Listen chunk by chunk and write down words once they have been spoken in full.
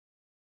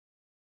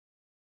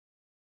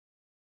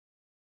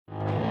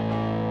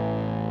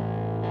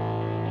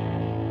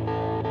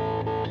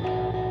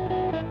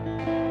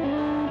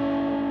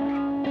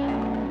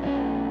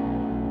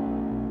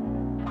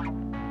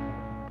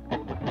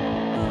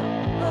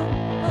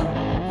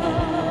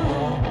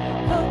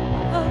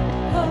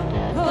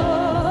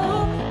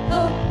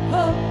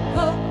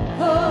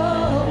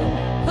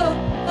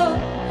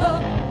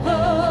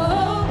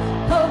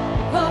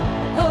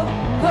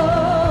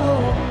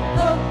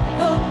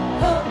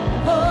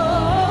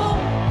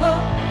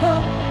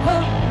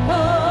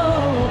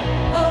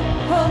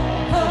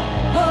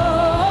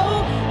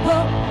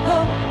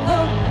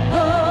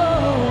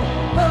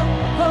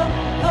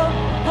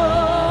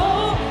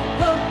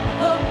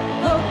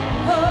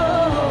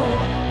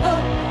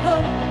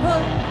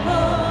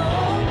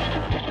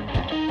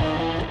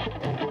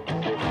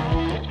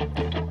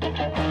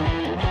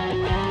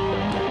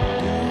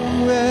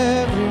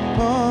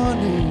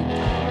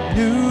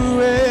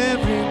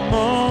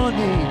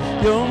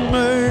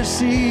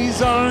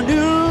mercies are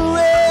new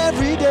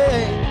every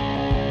day.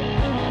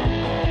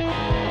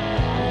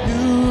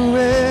 New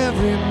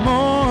every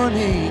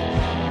morning.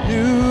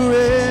 New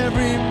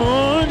every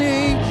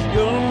morning.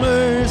 Your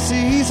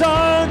mercies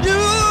are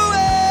new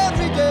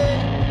every day.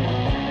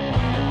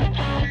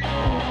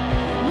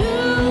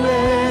 New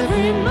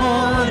every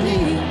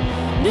morning.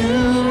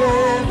 New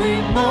every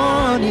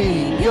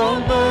morning. Your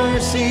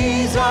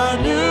mercies are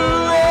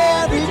new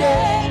every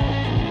day.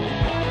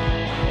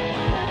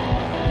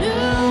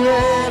 New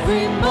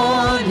every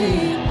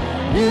morning,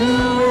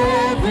 new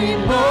every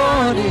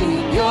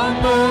morning, your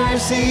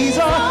mercies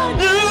are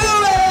new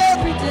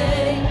every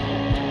day.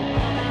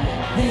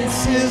 This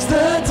is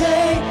the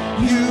day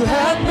you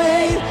have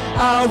made.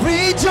 I'll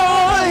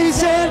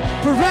rejoice and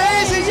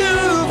praise you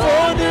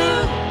for new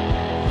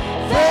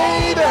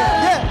favor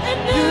and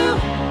new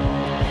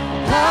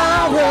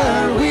power.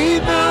 We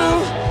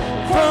move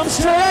from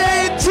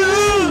strength to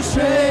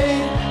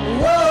strength.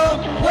 Whoa,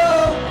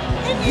 whoa,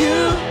 and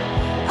you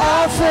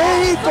are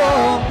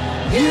faithful,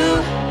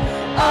 you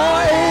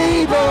are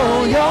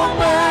able, your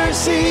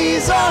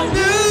mercies are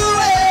new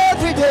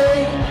every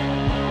day,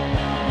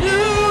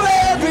 new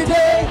every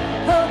day.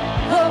 Ho,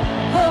 ho,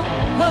 ho,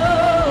 ho,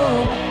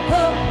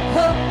 ho,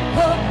 ho,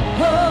 ho,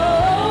 ho, ho,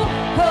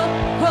 ho,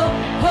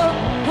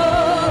 ho,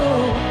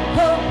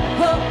 ho,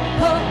 ho,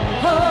 ho,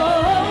 ho.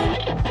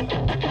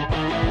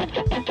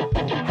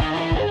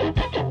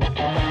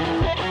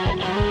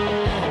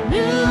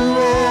 New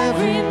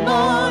every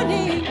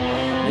morning.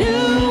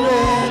 New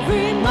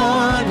every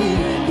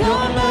morning,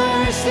 your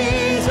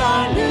mercies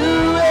are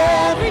new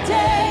every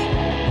day.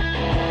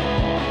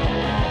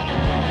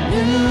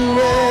 New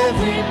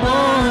every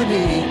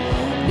morning,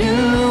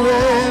 new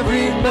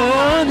every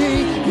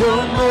morning,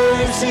 your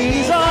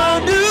mercies are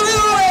new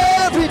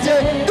every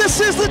day. This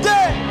is the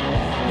day.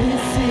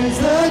 This is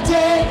the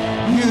day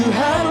you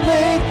have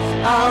made.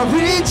 I'll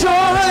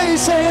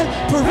rejoice and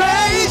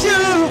praise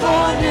you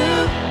for new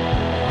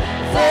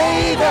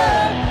favor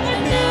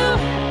and new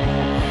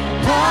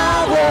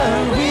power.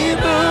 We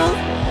move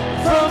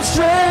from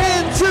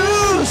strength to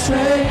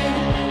strength.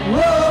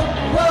 Whoa,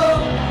 whoa,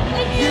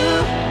 and you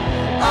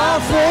are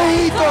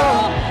faithful,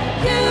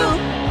 you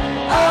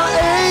are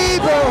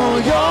able,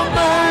 your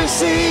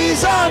mercies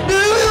are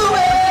new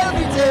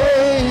every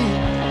day,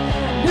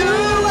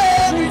 new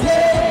every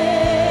day.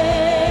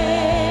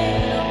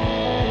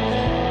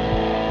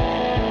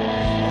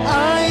 I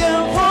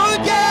am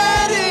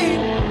forgetting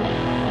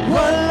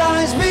what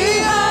lies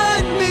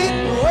behind me.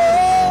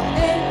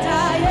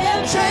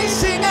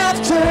 Chasing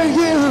after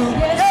you.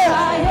 Yes,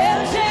 I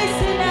am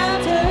chasing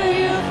after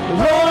you.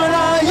 Lord,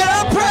 I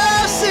am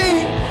pressing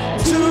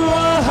to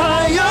a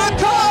higher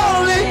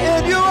calling,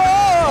 and you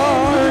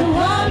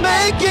are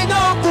making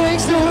all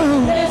things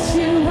new. Yes,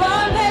 you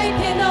are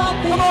making all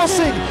things new. Come on,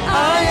 sing.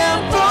 I am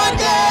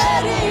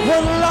forgetting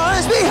what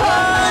lies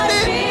behind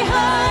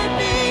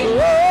me.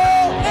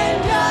 Oh,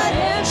 and I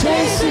am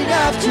chasing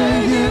after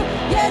you.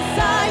 Yes,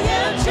 I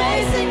am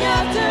chasing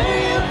after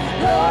you.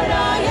 Lord,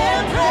 I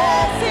am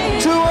pressing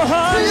To a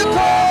higher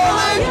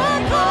calling.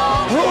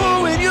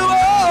 Oh, and you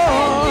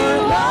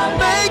are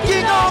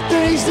making all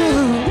things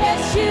new.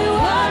 Yes, you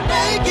are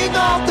Making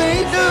all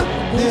things new.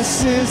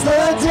 This is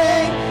the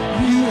day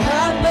you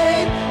have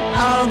made.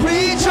 I'll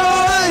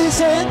rejoice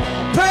and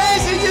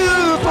praise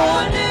you for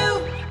new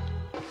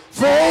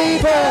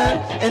favor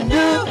and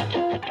new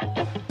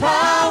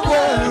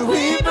power.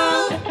 We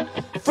move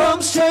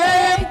from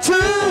strength to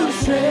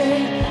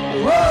strength.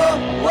 Whoa,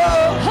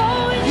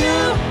 whoa,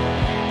 you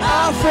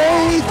are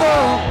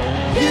faithful,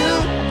 you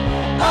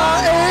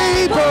are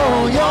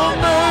able, your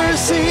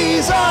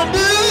mercies are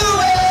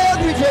new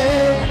every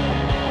day,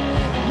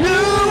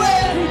 new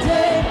every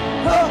day.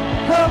 Ho,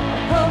 ho,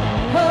 ho,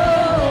 ho,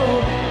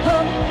 ho,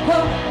 ho,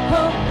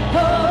 ho, ho,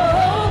 ho,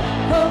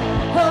 ho,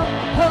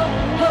 ho, ho, ho,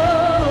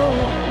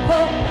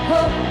 ho,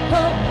 ho,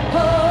 ho,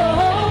 ho,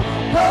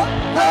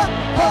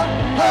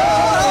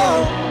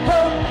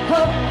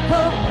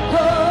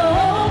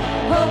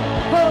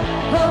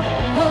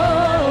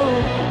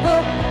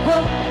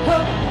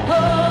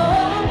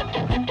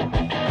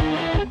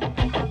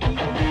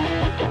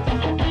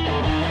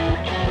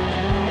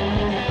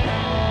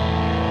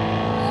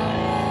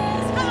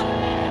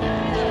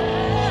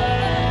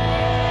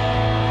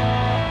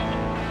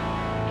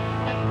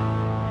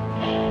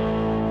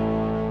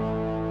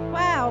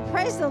 Wow,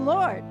 praise the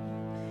Lord.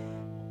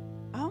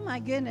 Oh my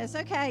goodness.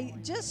 Okay,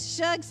 just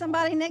shug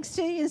somebody next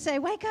to you and say,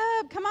 wake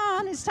up, come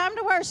on, it's time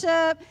to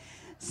worship.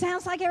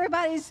 Sounds like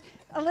everybody's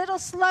a little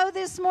slow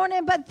this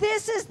morning, but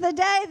this is the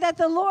day that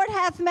the Lord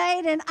hath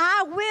made, and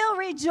I will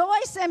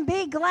rejoice and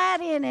be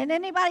glad in it.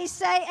 Anybody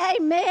say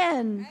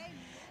amen?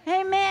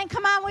 Amen.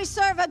 Come on, we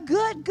serve a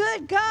good,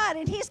 good God,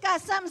 and He's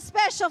got something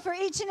special for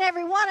each and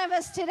every one of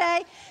us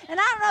today. And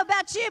I don't know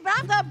about you, but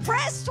I'm going to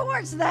press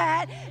towards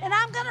that, and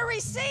I'm going to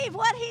receive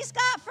what He's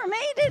got for me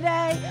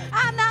today.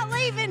 I'm not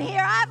leaving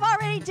here. I've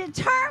already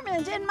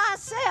determined in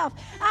myself,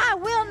 I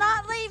will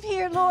not leave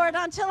here, Lord,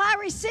 until I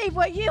receive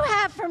what You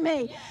have for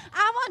me.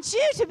 I want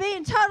You to be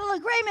in total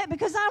agreement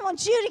because I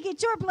want You to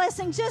get Your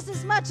blessing just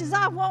as much as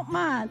I want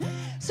mine.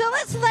 So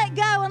let's let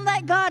go and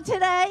let God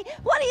today.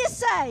 What do you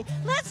say?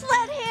 Let's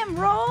let Him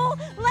rule.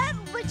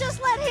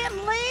 Just let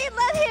Him lead.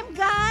 Let Him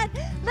guide.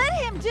 Let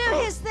Him do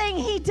His thing.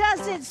 He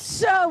does it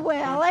so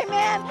well.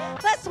 Amen.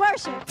 Let's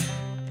worship.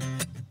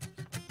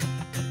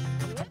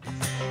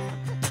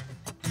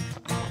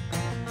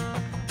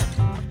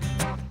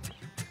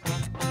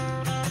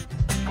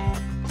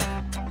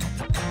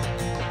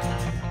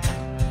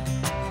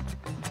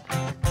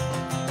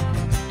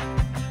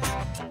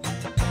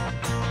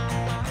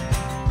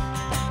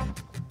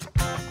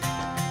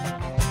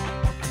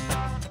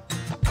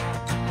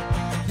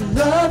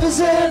 Love is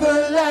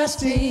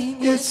everlasting,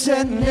 it's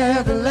an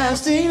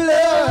everlasting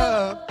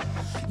love.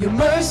 Your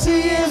mercy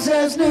is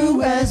as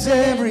new as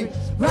every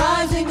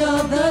rising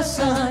of the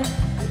sun.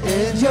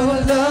 And your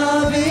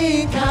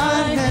loving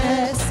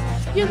kindness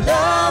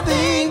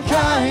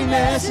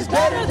is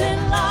better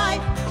than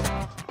life.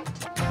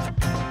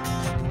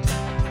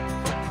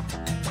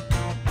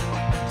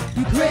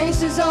 Your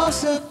grace is all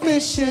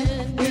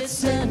sufficient,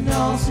 it's an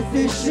all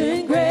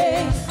sufficient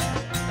grace.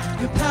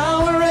 Your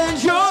power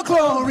and Your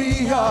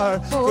glory are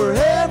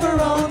forever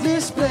on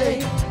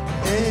display.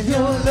 And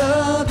Your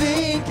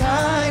loving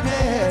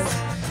kindness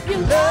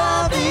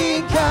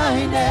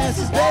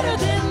is better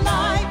than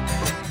life.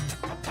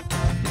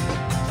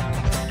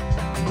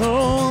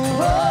 Oh,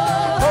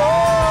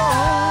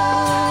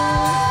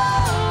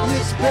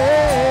 it's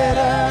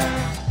better.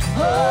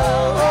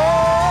 Oh,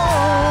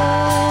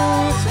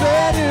 it's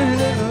better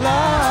than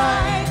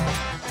life.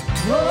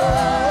 Oh,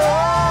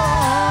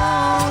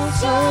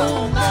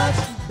 so much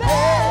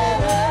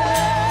better.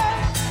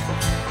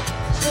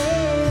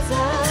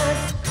 Jesus,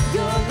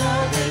 Your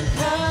loving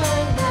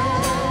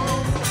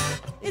kindness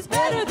is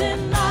better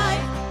than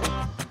life.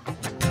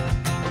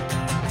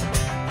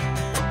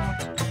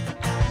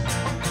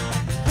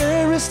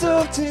 Fairest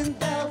of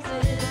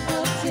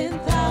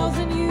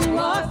 10,000, You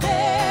are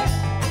fair,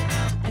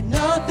 and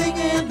nothing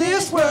in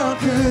this world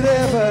could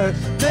ever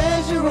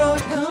measure or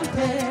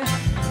compare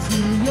to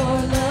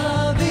Your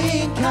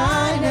loving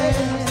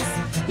kindness.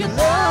 Your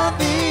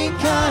loving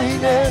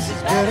kindness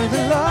is better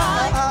than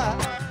life.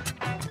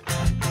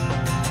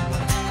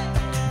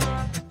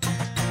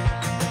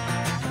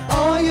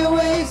 All Your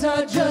ways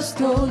are just,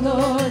 oh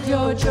Lord,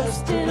 You're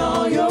just in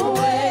all Your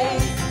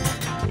ways.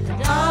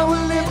 And I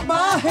will lift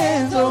my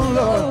hands, oh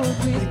Lord,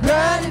 with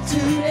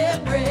gratitude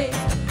and praise.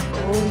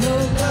 Oh,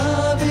 Your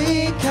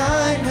loving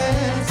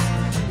kindness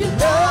is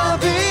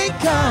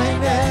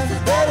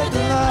better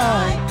than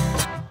life.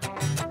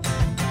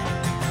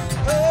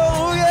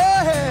 Oh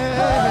yeah,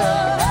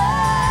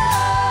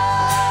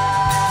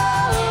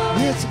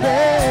 it's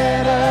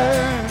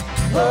better.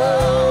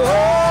 Oh,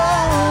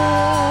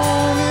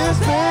 it's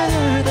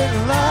better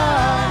than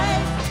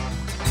life.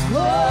 Oh,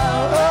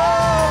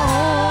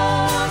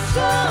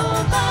 so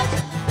much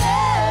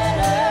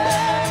better.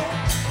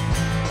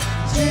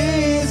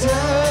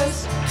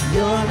 Jesus,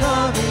 Your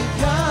loving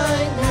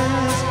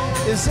kindness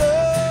is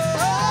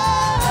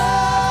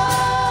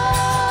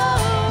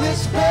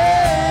it's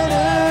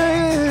better.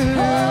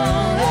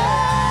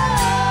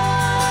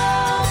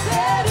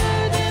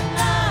 Better than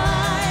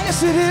life.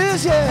 Yes, it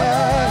is,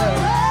 yeah.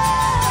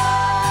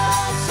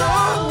 So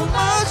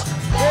much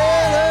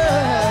better.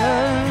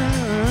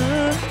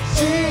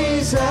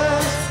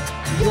 Jesus,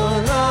 Your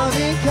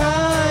loving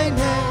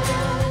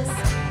kindness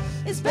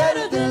is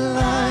better than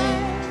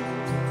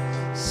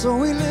life. So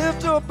we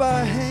lift up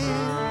our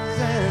hands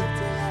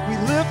and we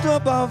lift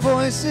up our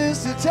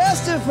voices to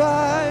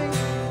testify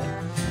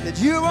that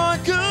You are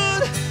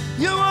good,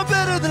 You are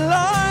better than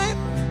life.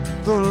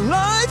 Though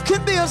life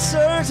can be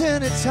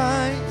uncertain at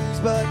times,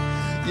 but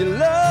Your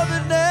love,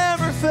 it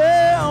never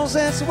fails.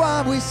 That's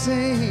why we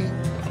sing.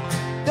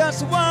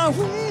 That's why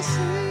we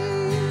sing.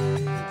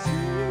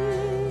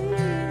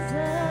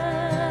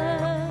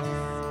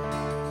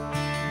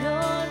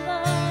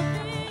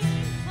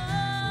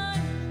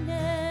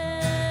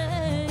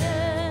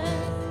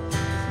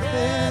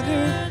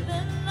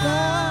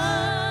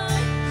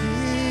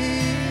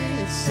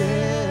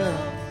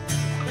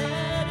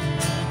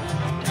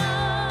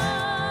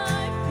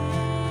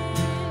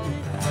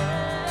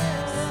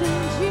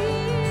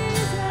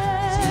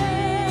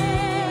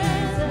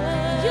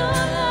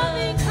 Your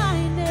loving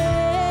kindness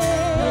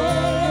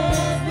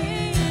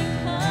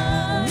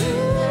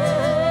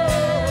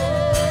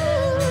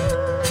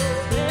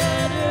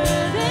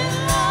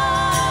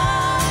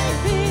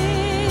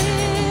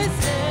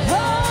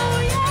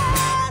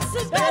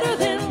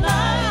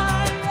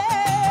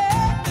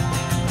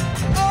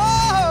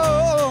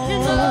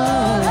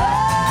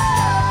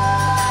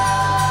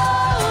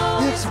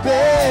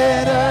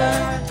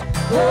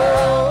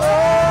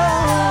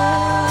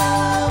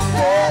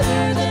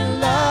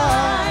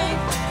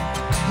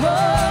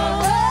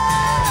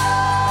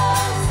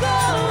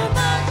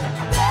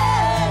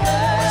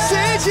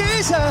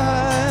Jesus,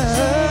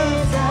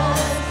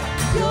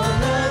 your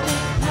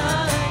loving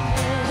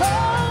kindness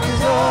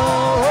is oh,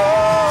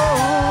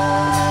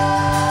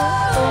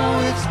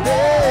 it's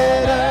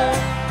better,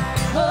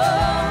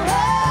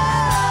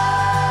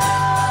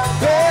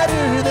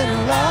 better than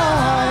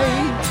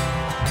life.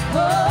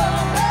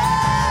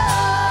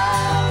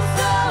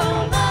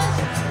 so much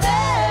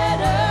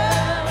better.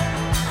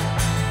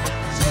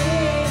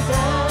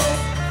 Jesus,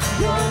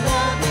 your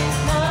loving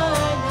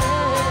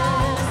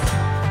kindness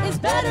is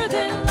better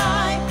than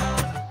life.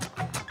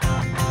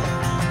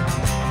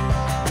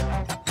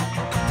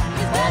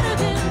 It's better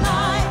than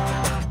life.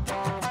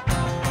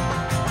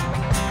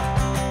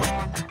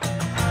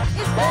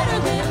 It's better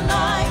than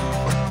life.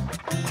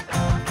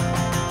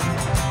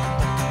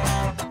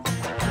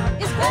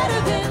 It's better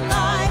than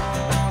life.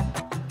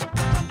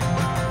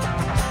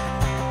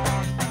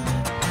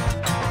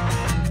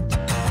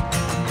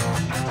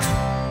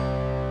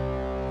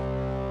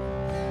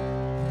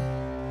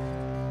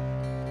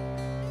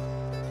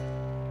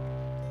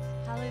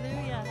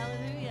 Hallelujah,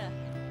 hallelujah.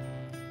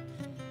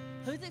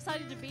 Who's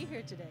excited to be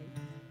here today?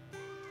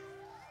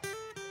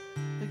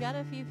 We got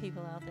a few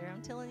people out there,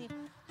 I'm telling you.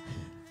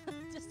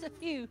 Just a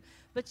few.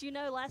 But you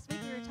know, last week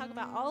we were talking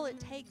about all it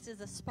takes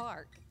is a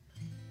spark.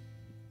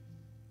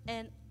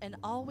 And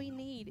all we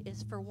need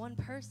is for one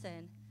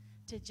person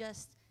to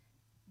just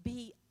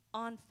be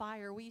on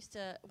fire. We used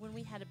to, when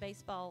we had a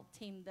baseball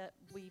team that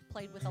we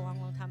played with a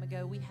long, long time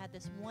ago, we had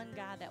this one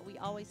guy that we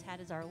always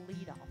had as our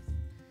leadoff.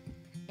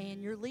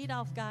 And your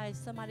leadoff guy is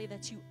somebody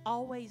that you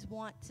always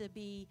want to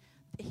be.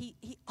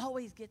 He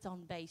always gets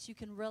on base. You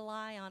can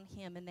rely on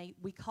him, and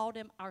we called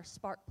him our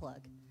spark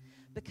plug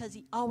because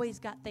he always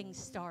got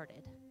things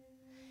started.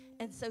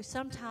 And so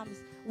sometimes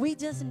we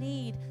just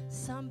need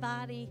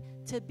somebody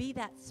to be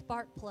that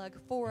spark plug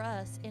for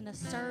us in a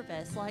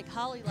service. Like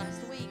Holly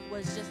last week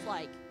was just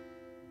like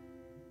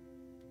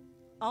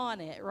on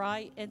it,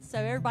 right? And so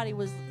everybody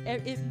was,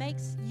 it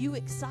makes you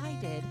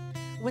excited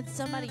when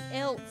somebody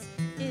else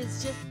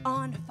is just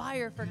on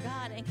fire for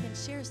God and can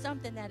share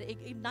something that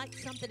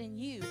ignites something in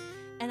you.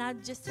 And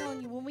I'm just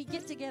telling you, when we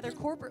get together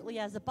corporately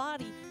as a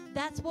body,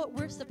 that's what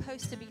we're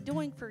supposed to be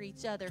doing for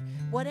each other.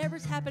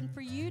 Whatever's happened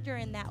for you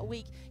during that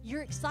week,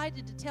 you're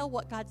excited to tell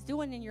what God's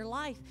doing in your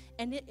life,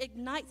 and it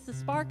ignites the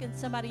spark in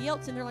somebody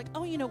else, and they're like,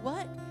 oh, you know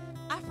what?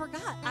 I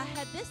forgot I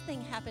had this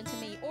thing happen to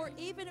me. Or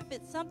even if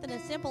it's something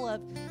as simple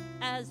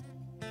as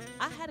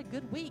I had a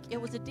good week.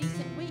 It was a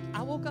decent week.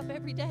 I woke up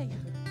every day.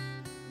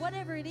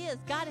 Whatever it is,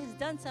 God has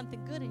done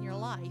something good in your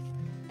life.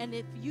 And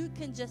if you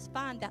can just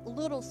find that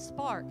little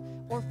spark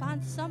or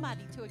find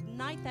somebody to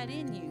ignite that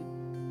in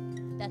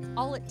you, that's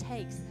all it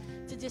takes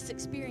to just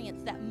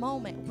experience that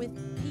moment with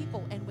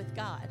people and with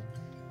God.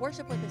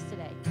 Worship with us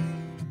today.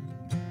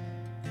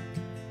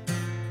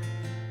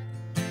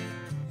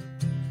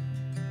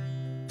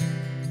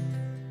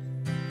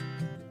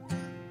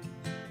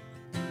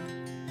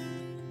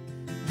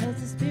 As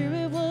the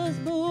Spirit was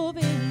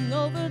moving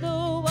over the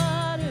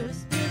water,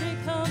 Spirit,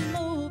 come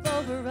move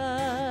over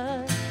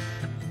us.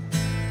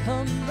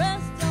 Come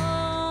rest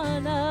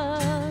on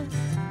us.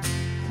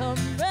 Come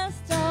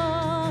rest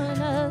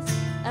on us.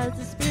 As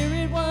the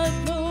Spirit was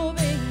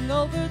moving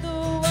over the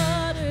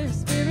water,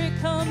 Spirit,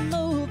 come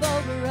move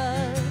over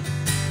us.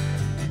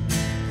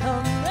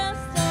 Come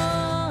rest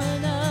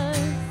on us.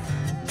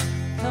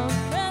 Come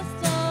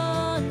rest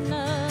on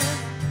us.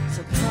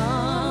 So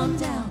calm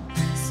down.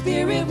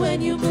 Spirit,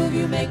 when you move,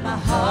 you make my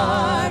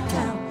heart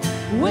pound.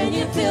 When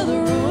you fill the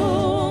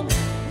room,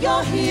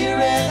 you're here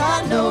and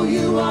I know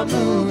you are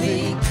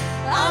moving.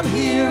 I'm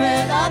here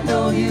and I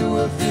know you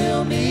will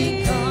feel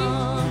me.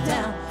 Calm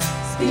down.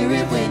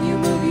 Spirit, when you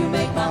move, you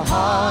make my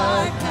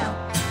heart pound.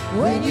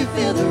 When you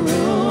fill the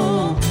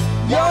room,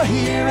 you're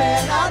here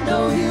and I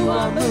know you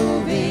are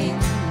moving.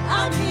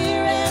 I'm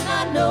here and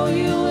I know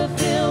you will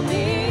feel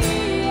me.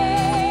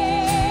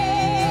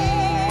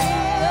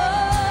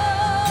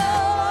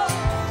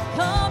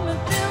 Come and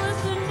fill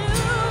us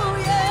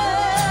anew, yeah.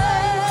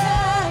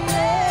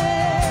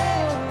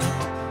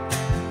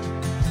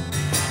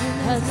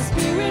 As the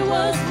Spirit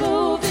was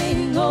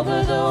moving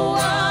over the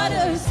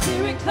water,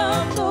 Spirit,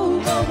 come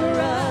move over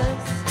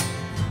us.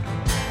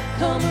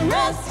 Come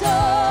rest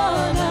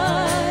on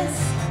us.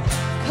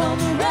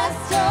 Come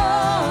rest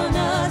on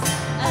us.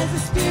 As the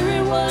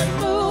Spirit was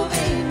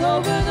moving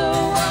over the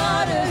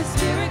water,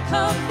 Spirit,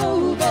 come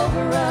move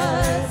over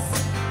us.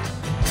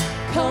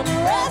 Come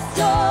rest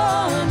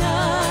on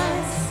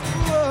us.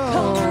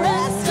 Come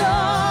rest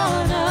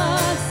on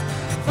us.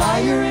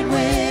 Fire and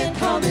wind,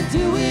 come and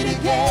do it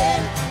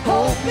again.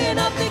 Open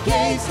up the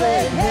gates,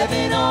 let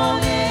heaven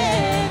on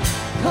in.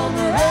 Come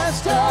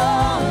rest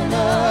on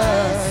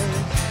us.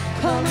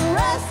 Come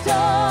rest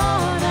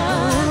on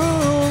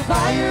us.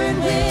 Fire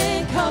and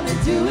wind, come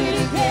and do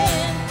it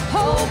again.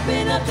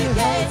 Open up the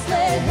gates,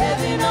 let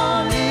heaven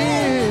on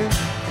in.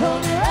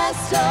 Come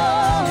rest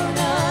on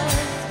us.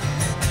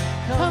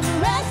 Come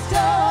rest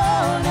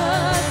on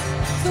us.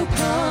 So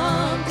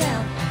calm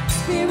down.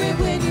 Spirit,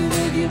 when you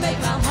move, you make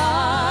my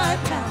heart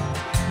pound.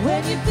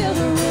 When you fill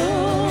the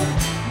room,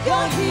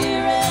 you're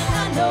here and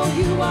I know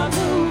you are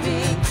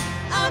moving.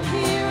 I'm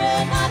here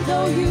and I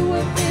know you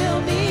will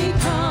feel me.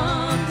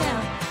 Calm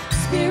down.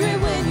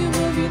 Spirit, when you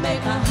move, you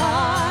make my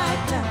heart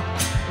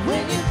pound.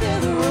 When you fill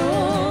the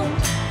room,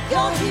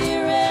 you're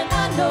here and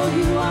I know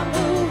you are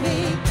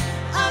moving.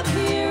 I'm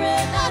here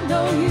and I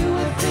know you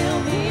will feel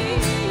me.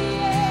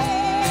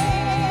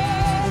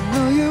 I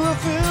know you will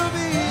feel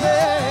me.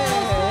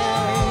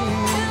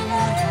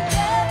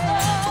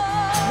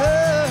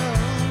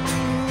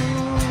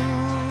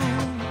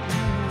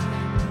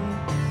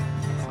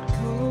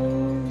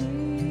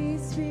 Holy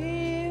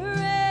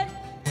Spirit,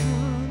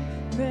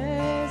 come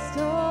rest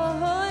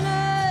on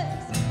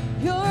us.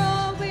 You're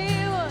all we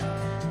want.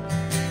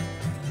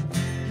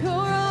 You're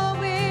all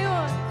we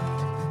want.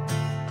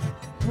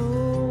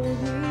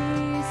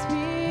 Holy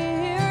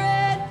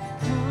Spirit,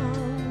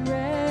 come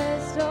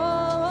rest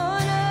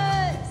on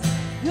us.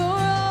 You're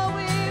all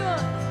we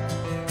want.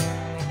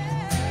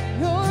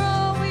 You're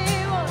all we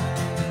want.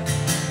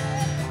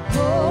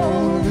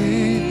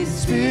 Holy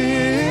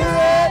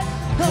Spirit,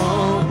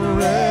 come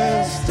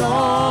rest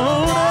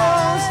on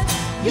us.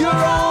 You're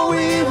all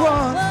we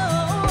want.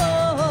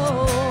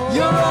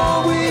 You're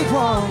all we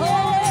want.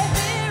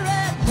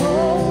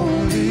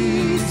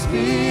 Holy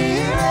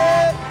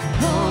Spirit,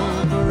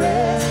 come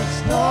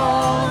rest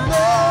on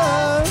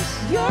us.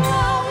 You're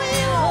all we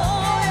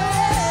want.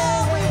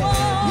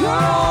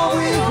 You're all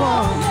we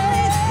want.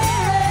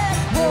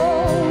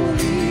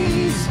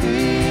 Holy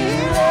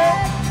Spirit,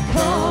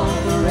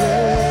 come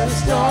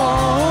rest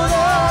on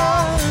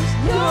us.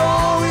 You're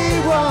all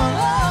we want.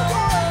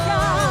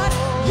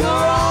 You're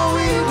all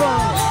we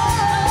want.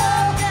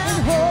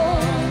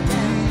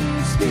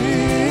 Holy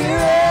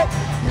Spirit,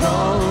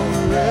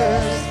 come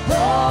rest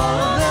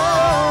on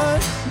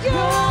us.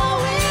 You're all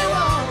we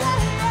want.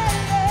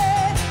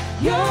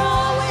 You're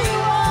all we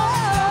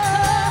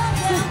want.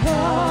 So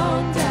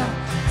calm down.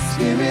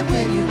 Spirit,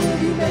 when you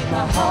move, you make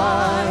my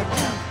heart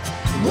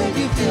pound. When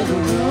you fill the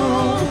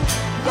room,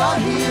 you're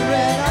here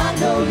and I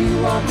know you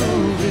are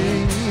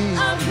moving.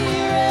 I'm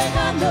here and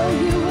I know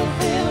you will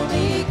feel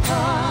me.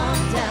 Calm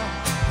down.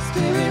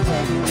 Spirit,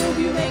 when you move,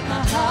 you make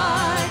my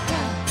heart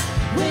pound.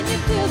 When you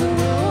fill the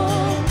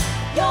room,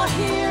 you're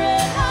here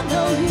and I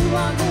know you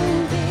are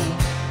moving.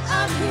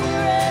 I'm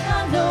here and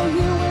I know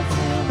you will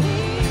feel me.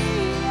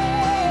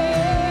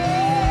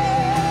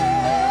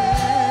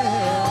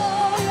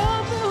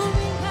 You're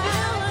moving,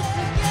 feel us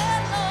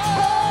together.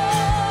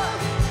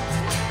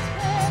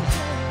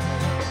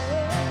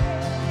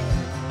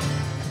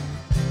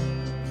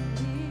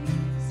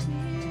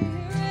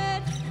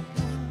 Spirit,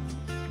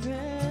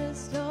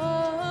 rest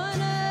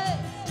on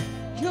us.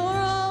 You're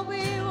all we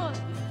want.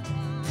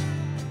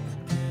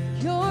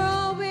 You're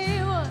all we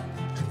want.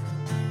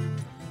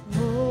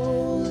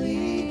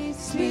 Holy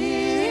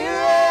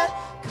Spirit,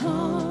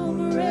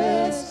 come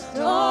rest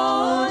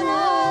on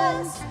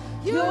us.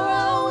 You're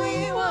all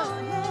we want.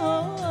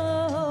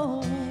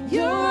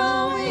 You're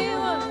all we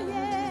want.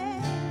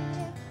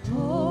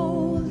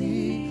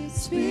 Holy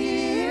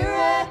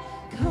Spirit,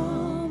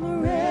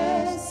 come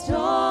rest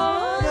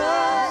on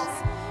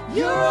us.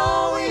 You're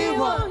all we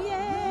want.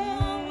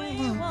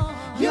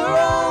 You're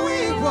all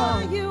we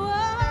want. You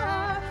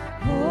are.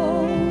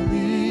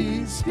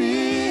 Holy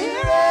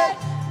Spirit,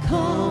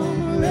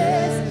 come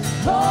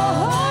rest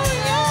on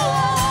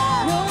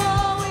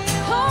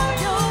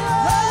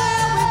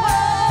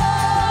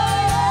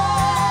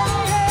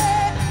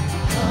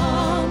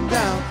Calm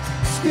down.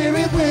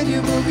 Spirit, when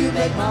you move, you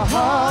make my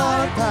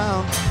heart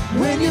pound.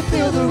 When you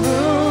fill the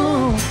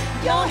room,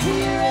 You're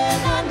here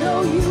and I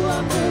know you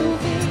are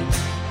moving.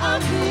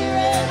 I'm here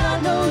and I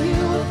know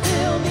you will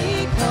feel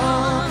me.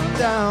 Calm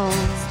down.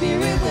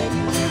 Spirit, when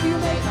you move, you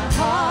make my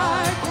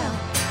heart pound.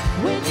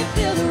 When you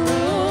fill the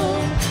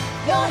room,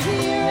 you're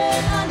here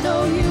and I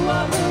know you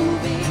are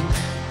moving.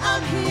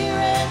 I'm here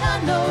and I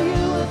know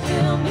you will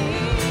feel me.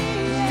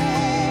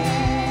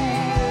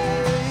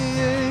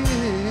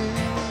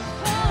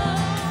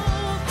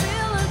 Oh,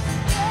 feel us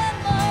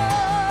together.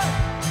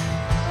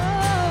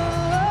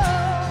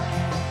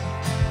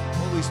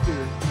 Holy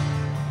Spirit.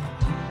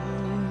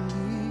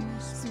 Holy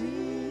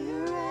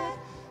Spirit,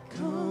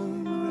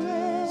 come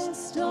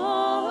rest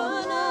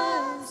on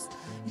us.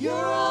 You're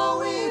all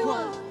we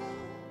want.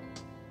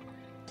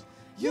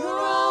 You're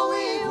all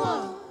we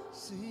want.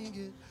 Sing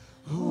it.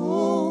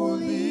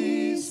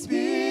 Holy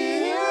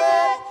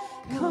Spirit,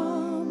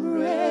 Come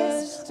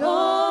rest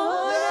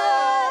on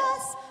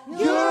us.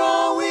 you're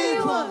all we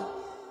want.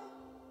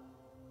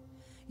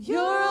 You're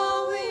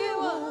all we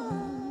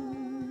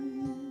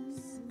want.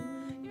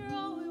 You're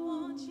all we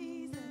want,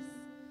 Jesus.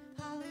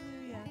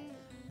 Hallelujah.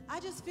 I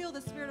just feel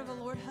the Spirit of the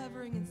Lord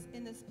hovering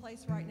in this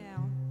place right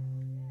now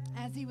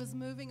as he was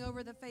moving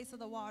over the face of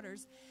the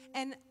waters.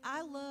 And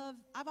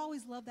I've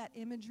always loved that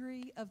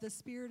imagery of the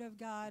Spirit of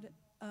God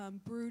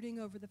brooding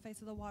over the face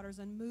of the waters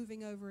and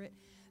moving over it.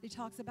 He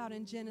talks about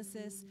in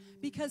Genesis,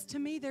 because to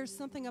me there's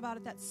something about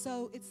it that's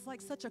it's like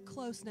such a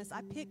closeness.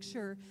 I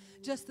picture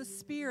just the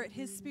Spirit,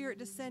 His Spirit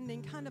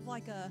descending, kind of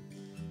like a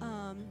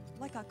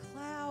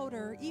cloud,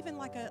 or even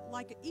like a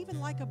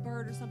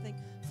bird or something,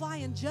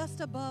 flying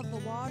just above the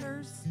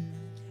waters.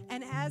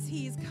 And as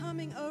He's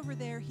coming over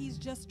there, He's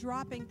just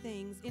dropping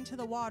things into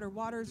the water.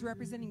 Water is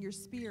representing your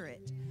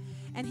spirit.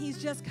 And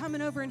He's just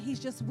coming over and He's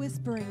just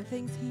whispering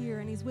things here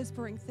and He's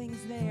whispering things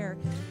there.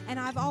 And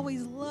I've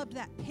always loved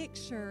that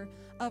picture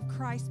of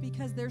Christ,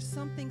 because there's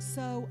something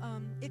so,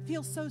 it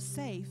feels so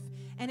safe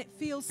and it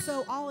feels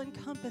so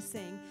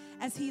all-encompassing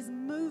as He's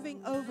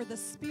moving over the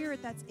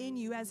Spirit that's in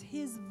you, as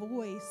His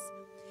voice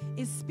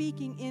is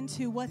speaking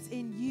into what's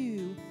in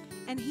you.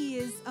 And He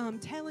is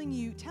telling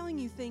you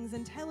things,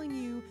 and telling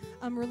you,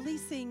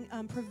 releasing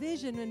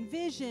provision and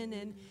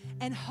vision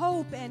and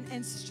hope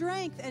and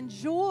strength and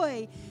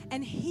joy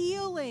and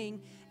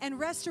healing and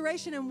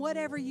restoration and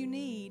whatever you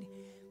need.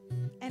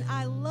 And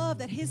I love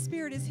that His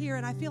Spirit is here,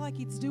 and I feel like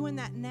He's doing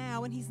that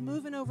now, and He's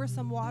moving over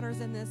some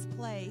waters in this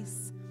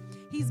place.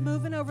 He's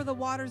moving over the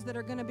waters that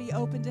are going to be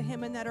open to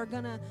Him and that are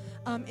going to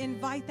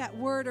invite that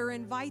word, or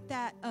invite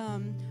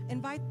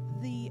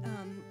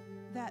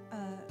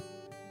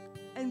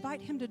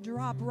Him to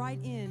drop right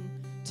in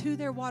to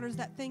their waters,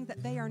 that things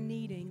that they are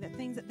needing, that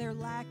things that they're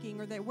lacking,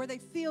 or where they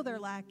feel they're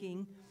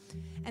lacking.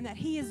 And that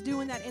He is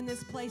doing that in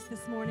this place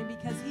this morning,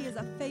 because He is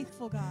a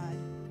faithful God.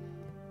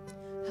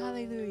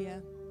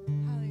 Hallelujah.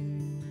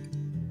 Hallelujah.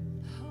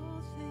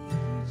 Oh, thank you,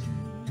 Jesus.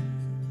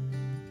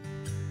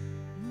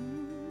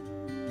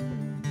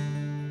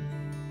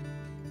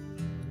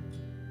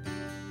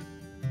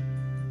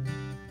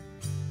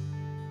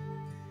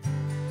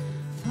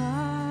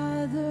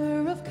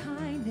 Father of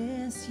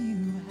kindness, you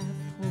have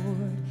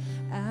poured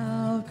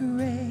out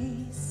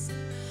grace.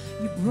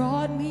 You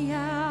brought me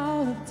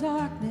out of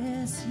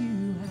darkness.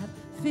 You have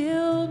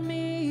filled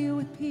me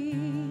with peace.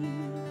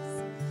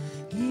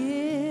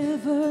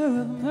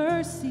 Giver of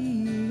mercy,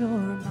 you're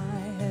my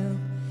help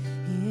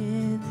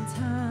in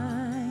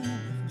time of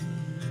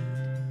need.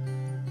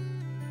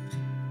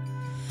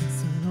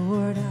 So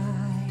Lord, I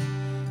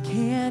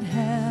can't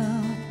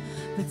help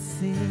but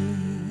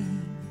sing.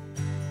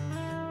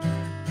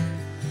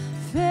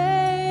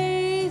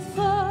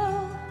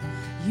 Faithful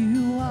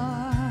you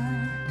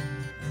are,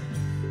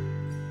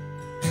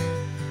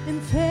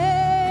 and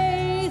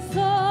faithful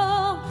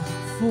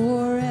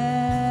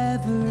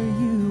forever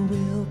you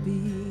will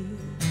be.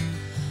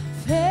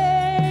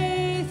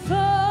 Faithful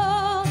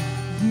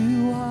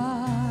you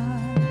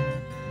are.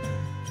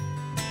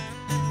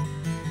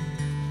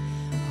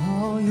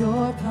 All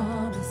your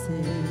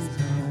promises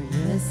are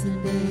yes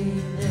and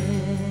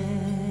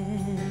amen.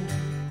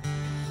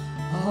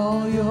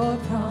 All your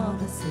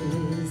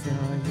promises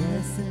are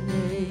yes and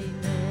amen.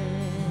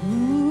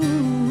 Ooh,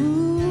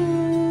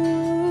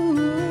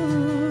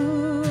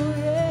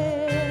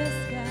 yes,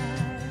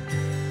 God.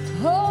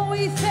 Oh,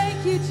 we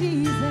thank you,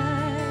 Jesus.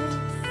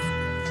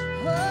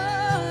 Oh,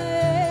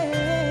 yeah.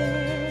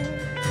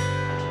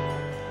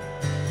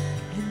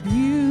 And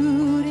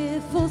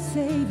beautiful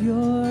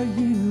Savior,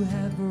 you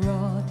have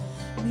brought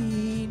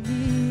me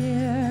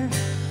near.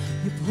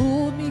 You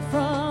pulled me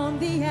from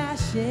the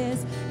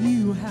ashes.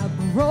 You have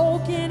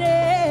broken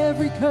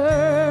every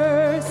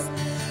curse.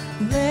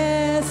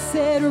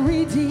 Blessed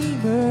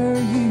Redeemer,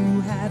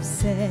 you have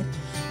set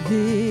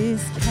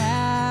this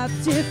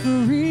captive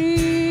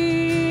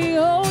free.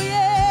 Oh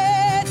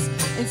yes,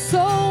 and so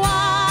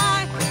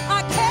I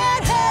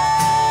can't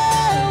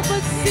help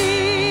but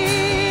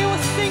sing.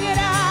 We'll sing it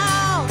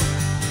out.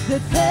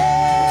 That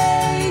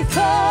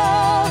faithful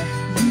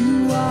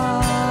you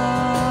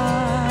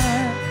are,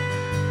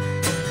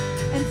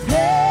 and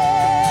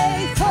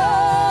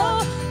faithful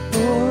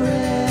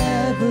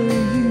forever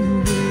you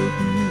will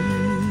be.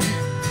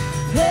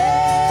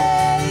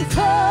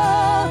 Faithful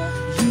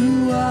you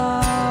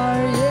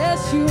are, yes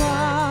you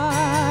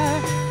are,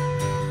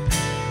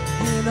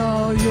 and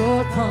all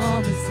your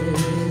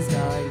promises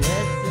are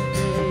yes and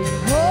amen.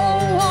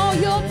 Oh, all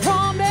your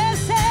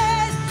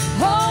promises,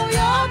 all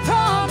your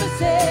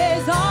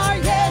promises are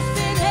yes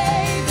and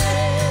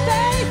amen.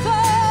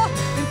 Faithful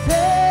and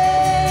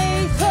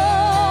faithful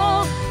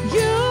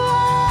you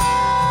are,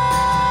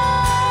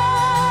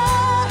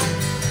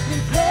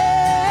 and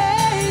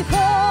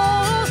faithful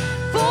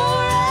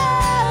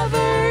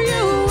forever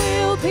you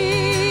will be.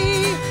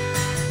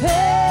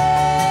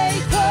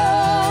 Faithful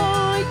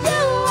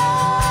you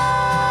are,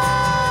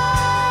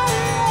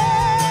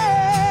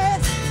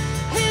 yes,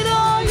 and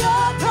all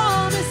your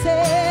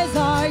promises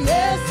are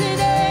yes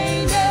and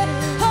amen.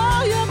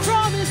 All your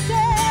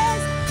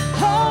promises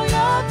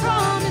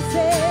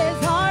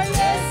are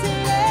yes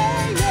and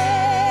amen.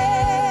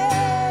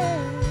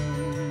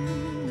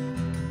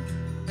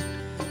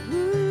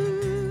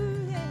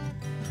 Ooh, yeah.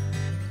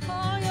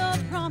 All your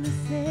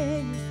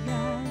promises,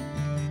 God.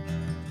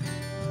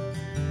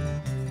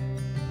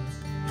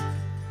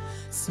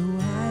 So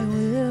I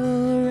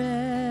will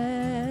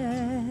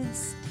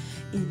rest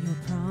in your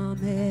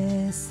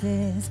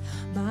promises.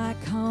 My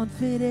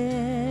confidence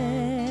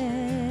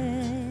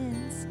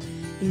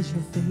is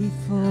your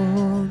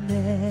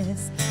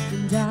faithfulness,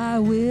 and I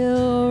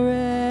will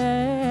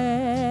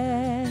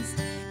rest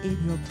in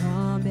your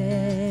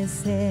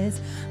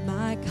promises.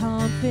 My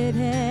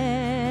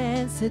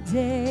confidence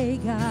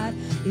today, God,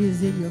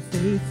 is in your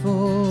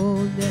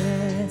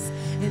faithfulness,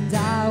 and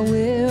I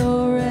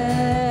will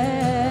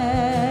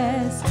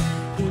rest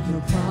in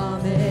your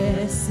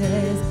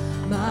promises.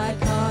 My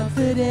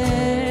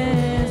confidence,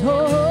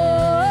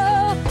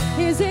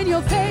 is in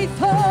your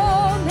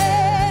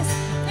faithfulness,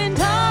 and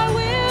I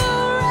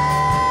will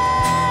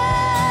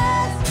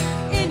rest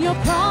in your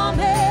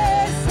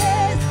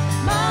promises.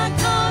 My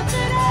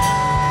confidence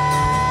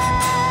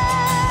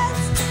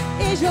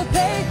is your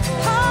faith.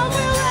 I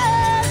will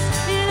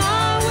rest, and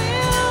I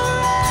will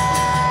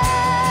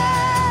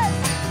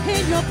rest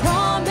in your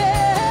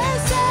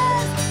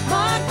promises.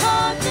 My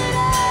confidence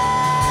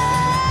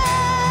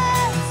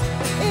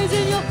is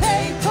in your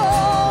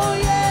faithful,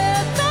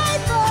 yeah,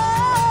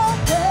 faithful,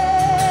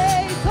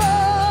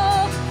 faithful.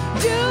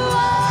 You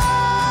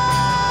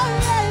are,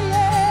 yeah,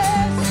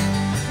 yes,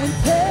 and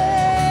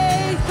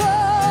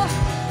faithful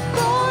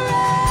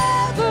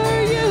forever.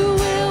 You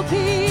will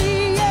be,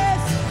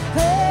 yes,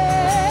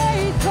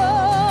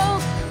 faithful.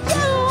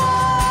 You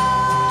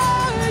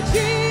are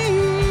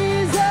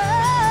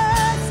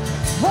Jesus.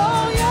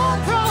 All your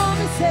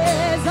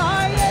promises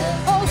are yes.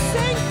 Oh,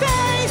 sing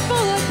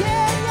faithful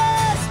again,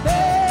 yes,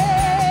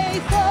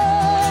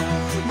 faithful.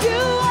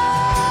 You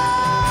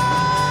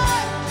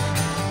are,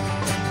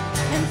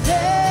 and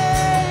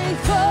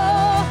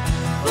faithful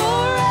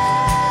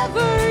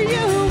forever.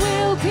 You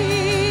will be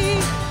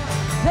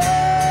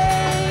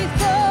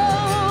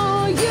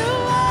faithful. You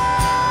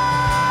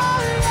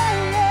are, yeah,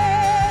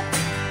 yeah.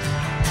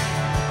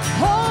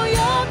 All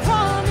your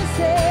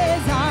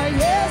promises are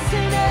yes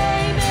and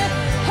amen.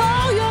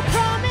 All your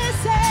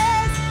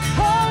promises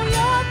are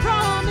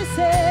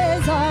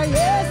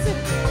yes.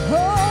 Oh,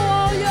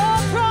 all your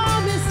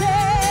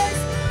promises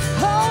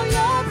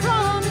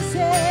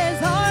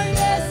are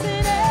yes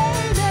and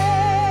amen.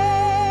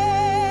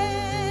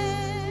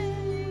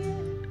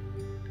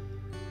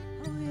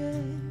 Oh,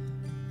 yeah.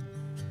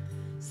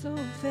 So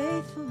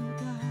faithful,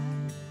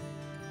 God.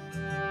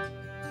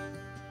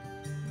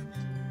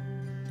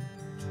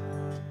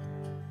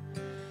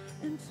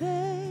 And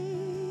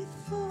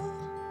faithful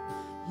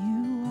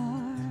you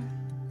are.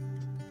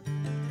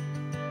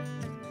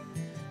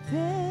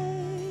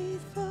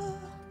 Faithful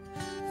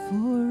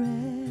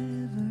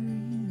forever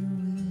you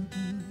will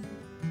be.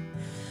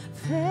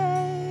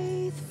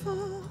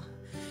 Faithful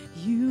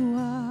you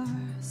are.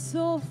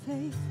 So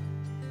faithful.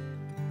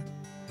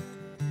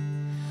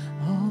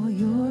 All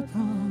your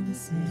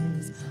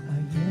promises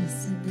are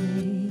yes and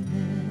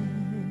amen.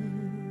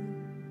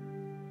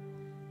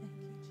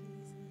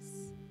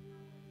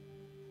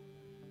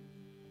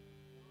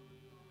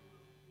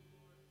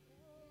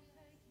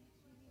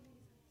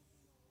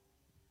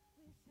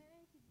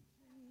 Thank you,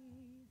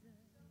 Jesus.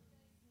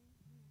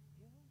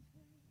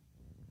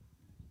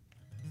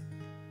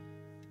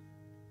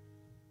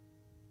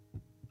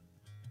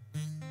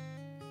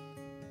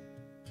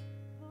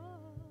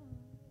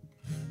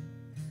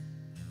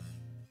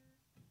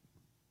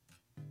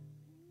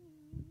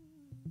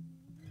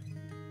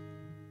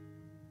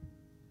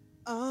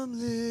 I'm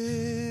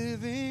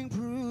living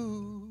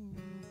proof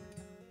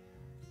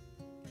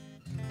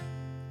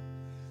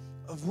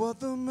of what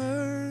the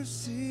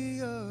mercy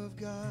of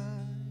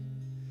God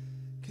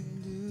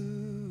can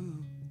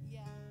do.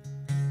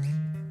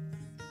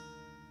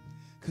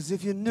 'Cause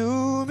if you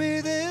knew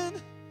me then,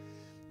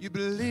 you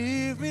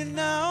believe me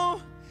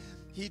now.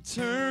 He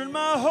turned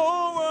my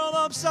whole world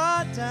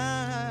upside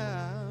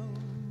down,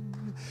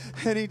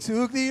 and he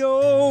took the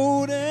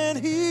old and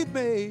he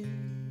made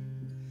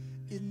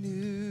it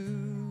new.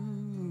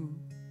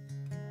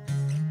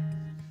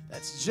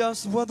 That's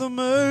just what the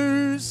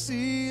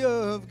mercy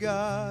of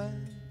God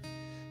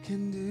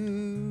can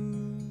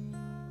do.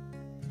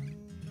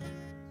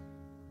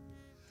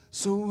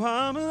 So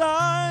I'm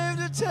alive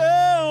to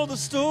tell the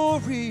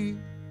story,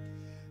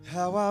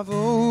 how I've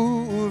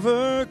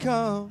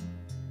overcome.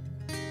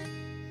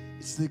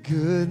 It's the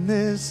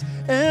goodness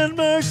and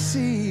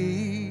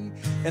mercy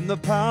and the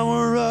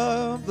power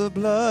of the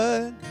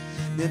blood.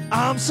 And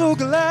I'm so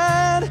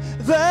glad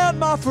that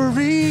my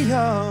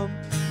freedom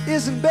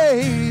isn't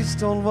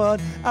based on what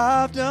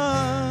I've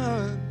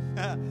done.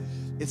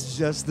 It's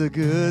just the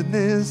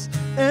goodness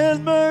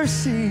and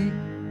mercy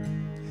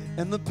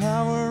and the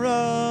power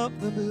of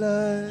the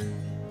blood.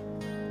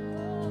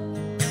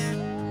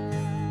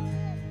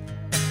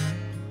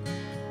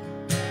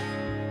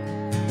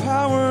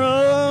 Power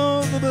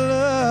of the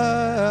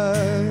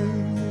blood.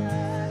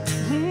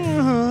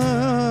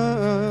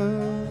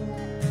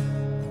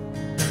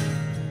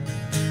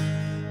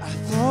 I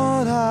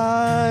thought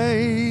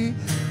I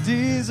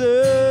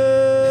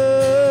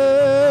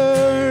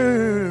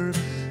deserved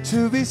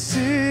to be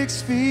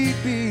 6 feet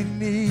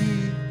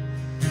beneath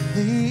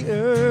the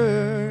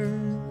earth.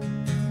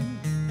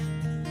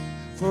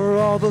 For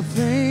all the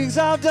things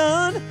I've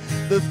done,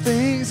 the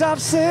things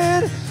I've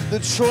said, the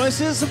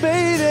choices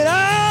made that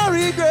I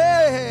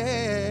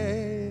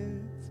regret,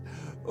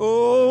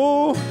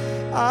 oh,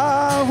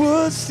 I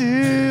would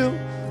still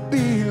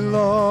be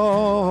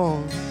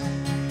lost.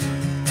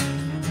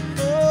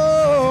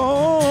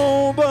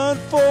 Oh, but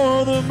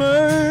for the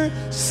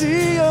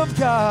mercy of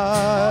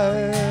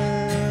God.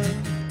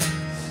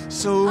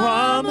 So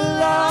I'm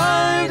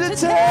alive to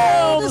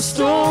tell the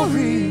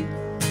story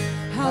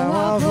how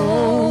I've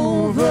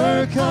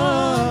overcome.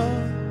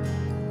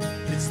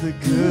 It's the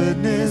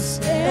goodness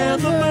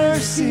and the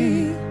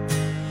mercy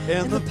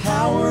and the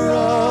power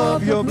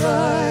of your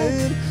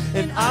blood.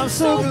 And I'm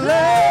so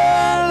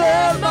glad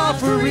that my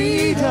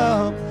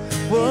freedom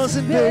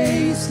wasn't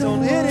based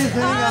on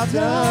anything I've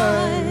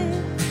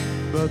done,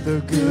 but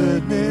the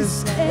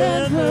goodness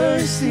and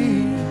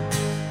mercy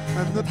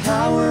and the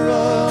power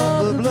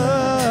of the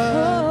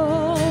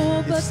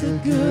blood. It's the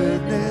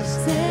goodness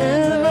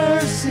and the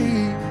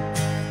mercy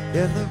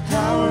and the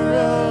power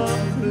of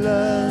the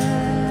blood.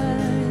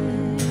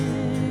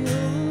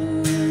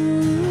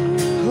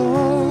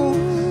 Oh,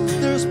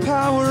 there's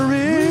power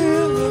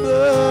in the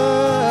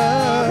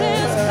blood.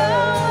 There's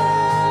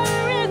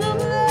power in the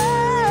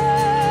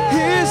blood.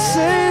 He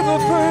saved a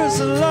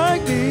person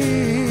like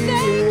me.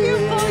 Thank you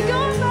for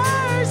your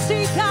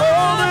mercy, God.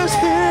 Oh, there's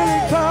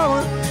healing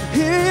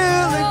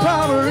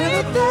power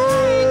in the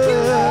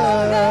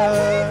blood.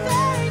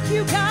 Thank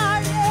you,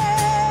 God.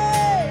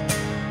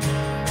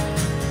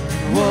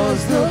 Was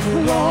the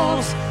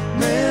cross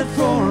meant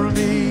for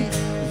me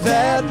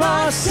that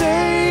my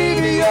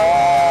Savior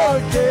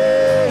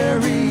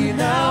carried?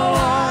 Now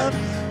I've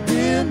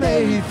been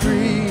made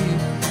free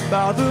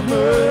by the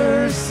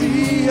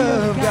mercy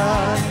of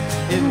God.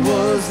 It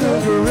was the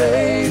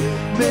grave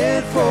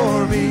meant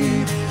for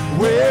me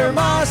where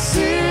my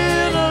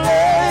sin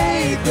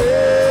lay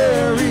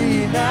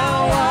buried.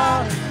 Now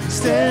I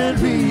stand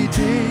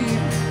redeemed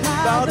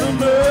by the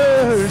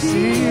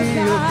mercy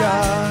of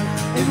God.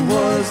 It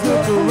was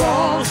the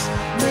cross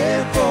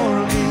meant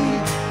for me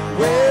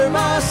where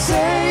my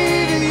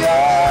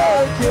Savior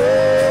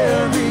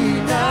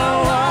carried.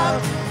 Now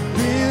I've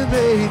been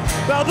made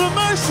by the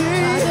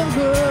mercy.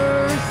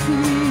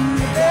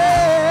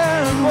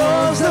 And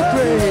was the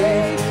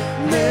grave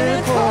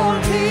meant for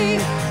me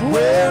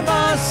where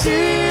my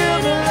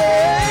sin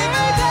lay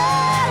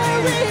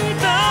buried.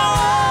 Now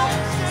I'm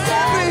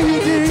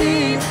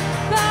redeemed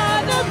by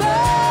the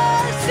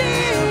mercy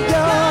of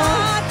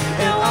God.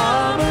 and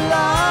I'm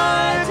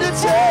alive to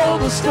tell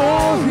the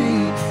story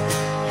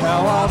how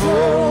I've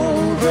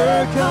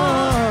overcome.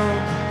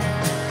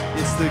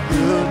 It's the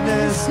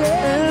goodness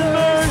and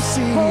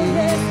mercy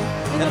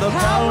and the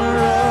power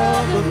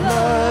of the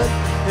blood.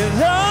 And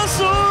I'm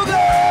so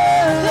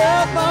glad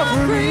that my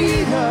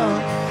freedom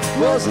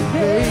wasn't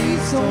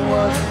based on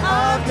what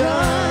I've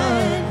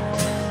done,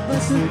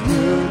 but the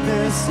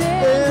goodness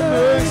and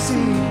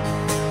mercy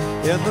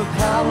and the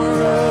power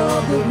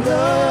of the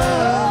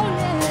blood.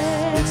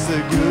 It's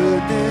the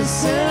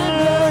goodness and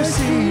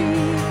mercy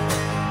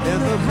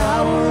and the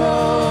power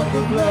of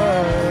the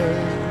blood.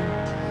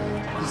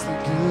 It's the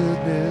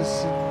goodness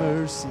and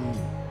mercy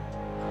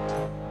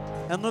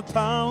and the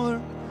power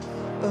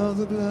of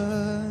the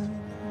blood.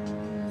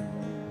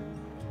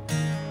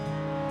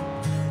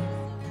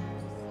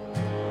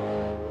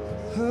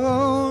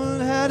 Oh,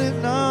 had it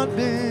not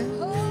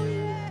been,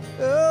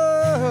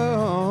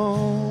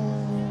 oh,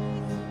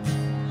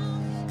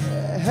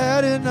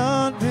 had it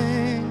not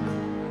been,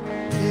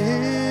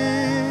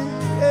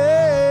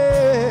 yeah,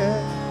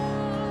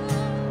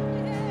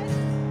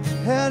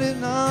 had it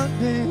not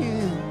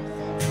been,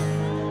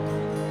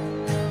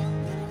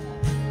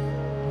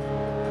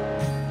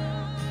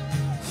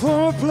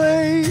 for a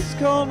place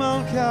called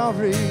Mount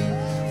Calvary,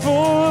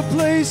 for a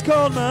place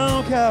called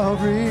Mount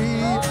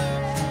Calvary.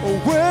 Oh,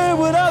 where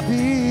would I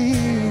be?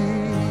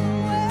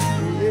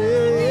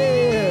 Yeah.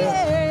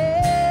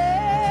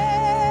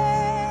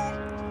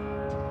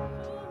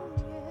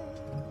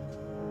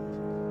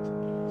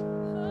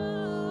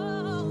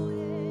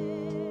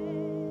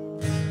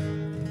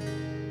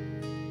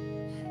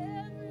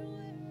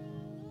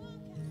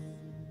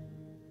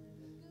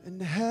 And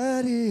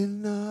had it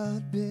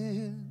not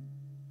been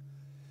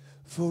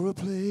for a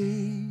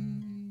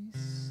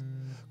place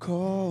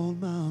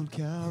called Mount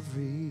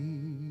Calvary.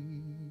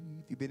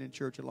 If you've been in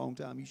church a long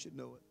time, you should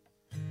know it.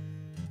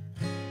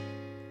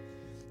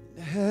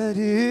 Had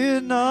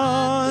it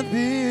not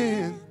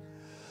been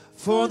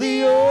for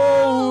the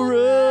old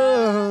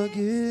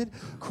rugged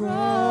cross,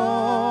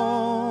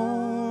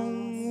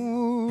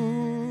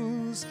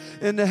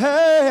 and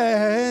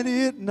had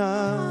it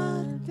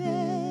not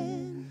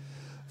been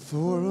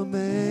for a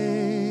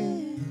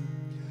man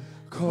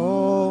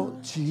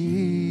called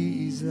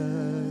Jesus,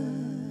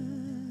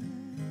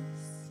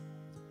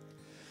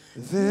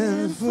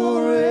 then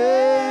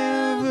forever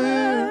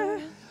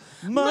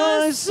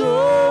my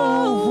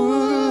soul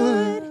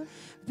would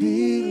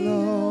be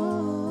lost.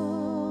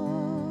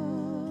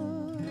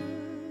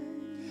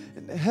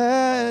 And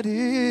had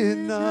it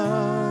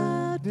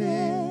not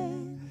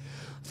been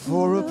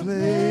for a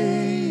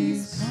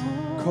place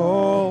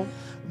called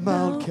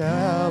Mount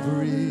Calvary,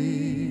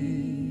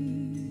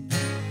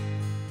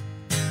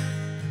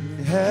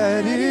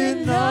 Had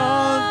it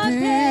not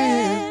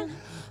been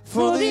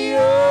for the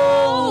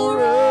old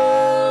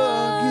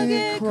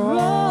rugged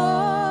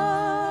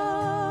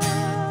cross,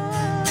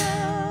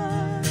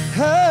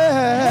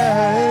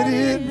 had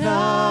it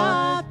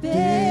not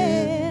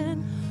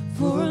been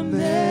for a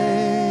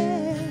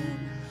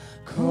man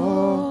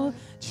called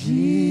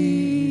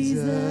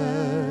Jesus,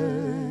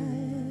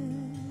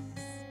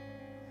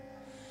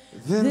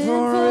 then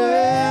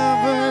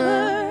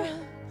forever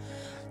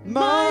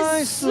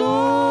my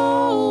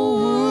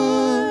soul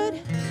would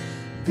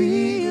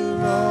be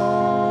lost.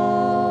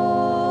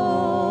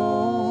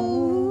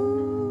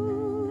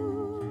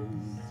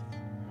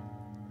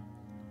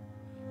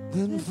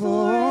 Then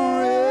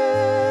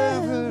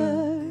forever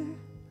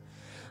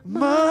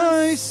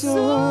my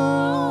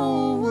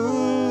soul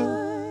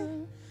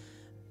would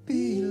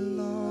be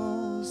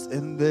lost.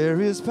 And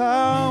there is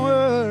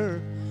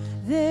power,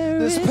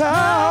 there's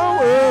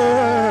power,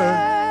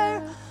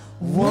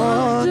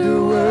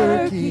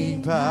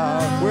 wonder-working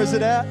power. Where's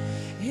it at?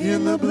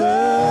 In the blood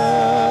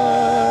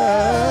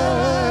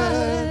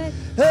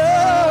of the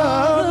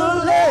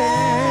Lamb.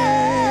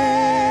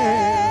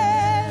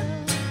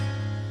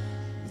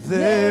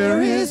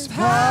 There is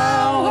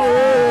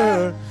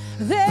power,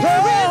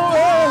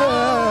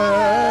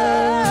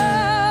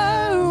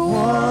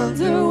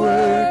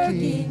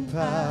 wonder-working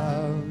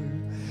power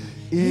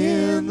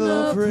in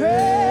the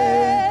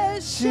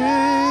precious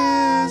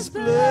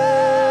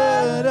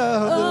blood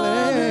of the Lamb.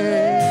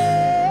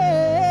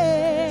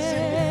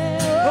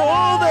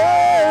 Oh,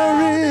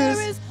 there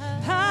is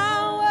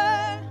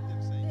power.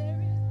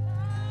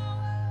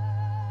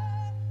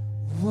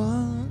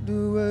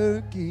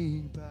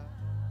 wonder-working power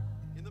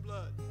in the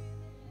blood.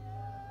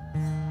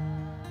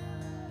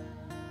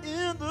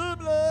 In the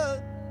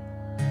blood.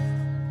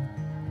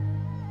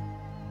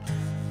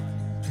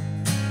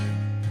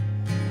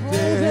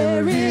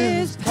 There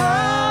is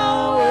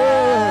power,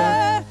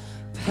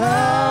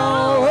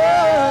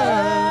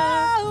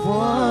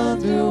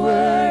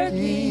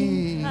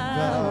 wonder-working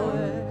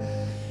power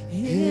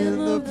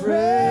in the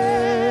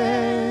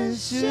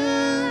precious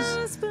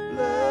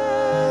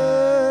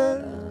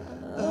blood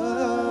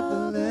of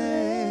the Lamb.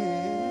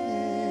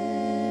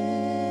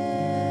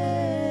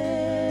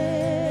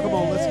 Come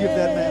on, let's give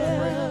that man a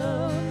praise.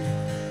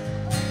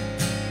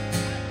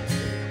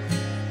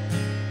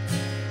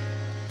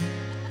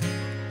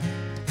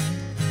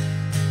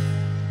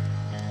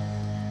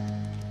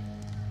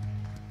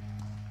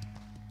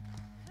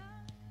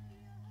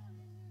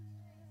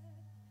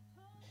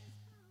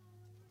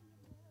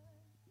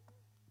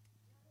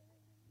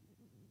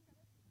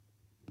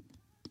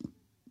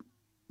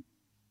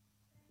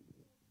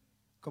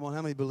 Come on,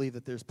 how many believe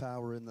that there's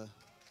power in the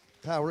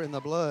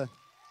blood?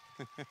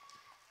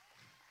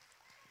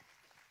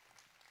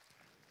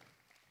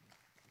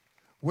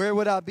 Where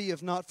would I be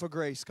if not for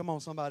grace? Come on,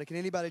 somebody. Can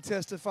anybody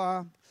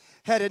testify?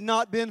 Had it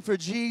not been for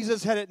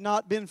Jesus, had it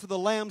not been for the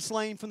Lamb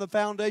slain from the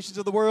foundations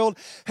of the world,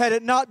 had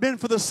it not been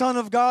for the Son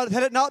of God,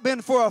 had it not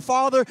been for a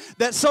Father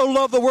that so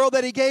loved the world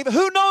that He gave,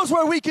 who knows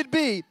where we could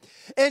be?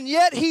 And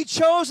yet He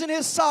chose in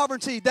His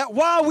sovereignty that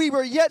while we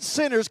were yet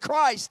sinners,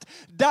 Christ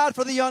died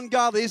for the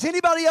ungodly. Is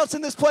anybody else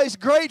in this place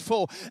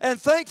grateful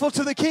and thankful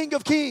to the King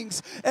of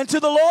Kings and to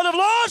the Lord of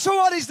Lords for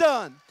what He's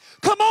done?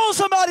 Come on,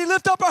 somebody,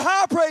 lift up a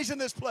high praise in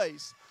this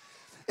place.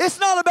 It's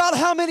not about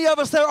how many of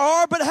us there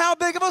are, but how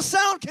big of a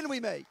sound can we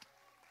make?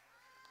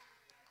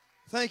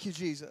 Thank you,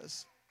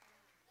 Jesus.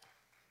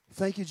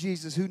 Thank you,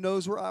 Jesus. Who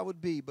knows where I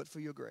would be but for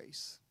your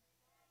grace?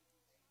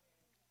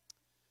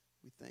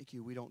 We thank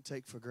you. We don't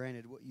take for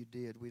granted what you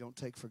did. We don't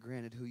take for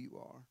granted who you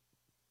are.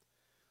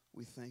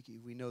 We thank you.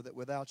 We know that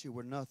without you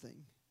we're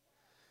nothing.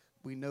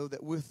 We know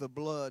that with the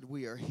blood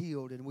we are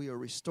healed and we are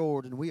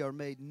restored and we are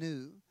made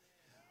new.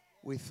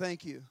 We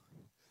thank you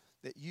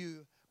that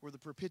you were the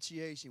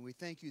propitiation. We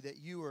thank you that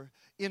you are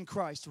in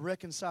Christ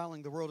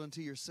reconciling the world unto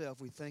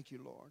yourself. We thank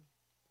you, Lord.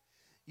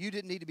 You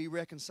didn't need to be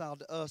reconciled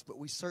to us, but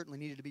we certainly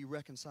needed to be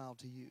reconciled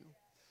to you.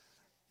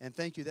 And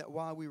thank you that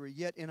while we were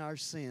yet in our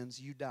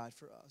sins, you died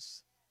for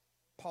us.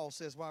 Paul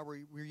says, while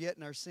we were yet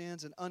in our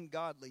sins and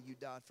ungodly, you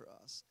died for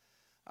us.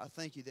 I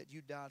thank you that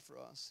you died for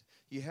us.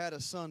 You had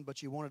a son,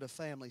 but you wanted a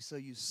family, so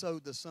you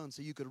sowed the son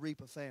so you could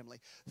reap a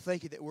family.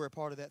 Thank you that we're a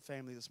part of that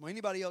family this morning.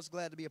 Anybody else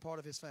glad to be a part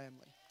of His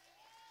family?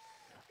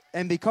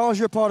 And because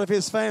you're part of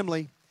His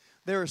family,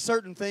 there are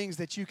certain things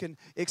that you can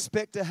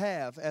expect to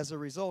have as a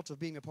result of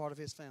being a part of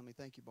His family.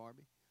 Thank you,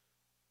 Barbie.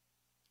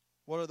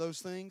 What are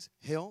those things?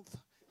 Health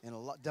and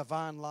a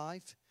divine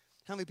life.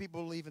 How many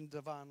people believe in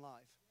divine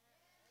life?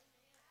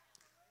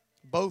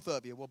 Both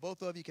of you. Well,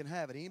 both of you can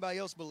have it. Anybody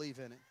else believe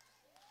in it?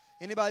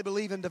 Anybody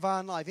believe in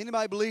divine life?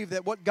 Anybody believe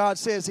that what God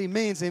says He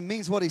means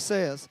what He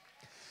says?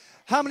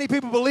 How many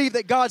people believe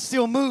that God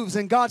still moves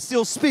and God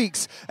still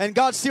speaks and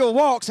God still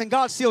walks and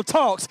God still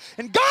talks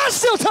and God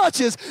still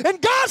touches and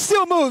God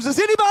still moves? Does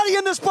anybody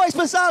in this place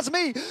besides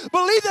me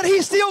believe that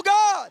He's still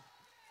God?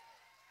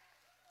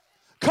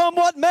 Come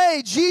what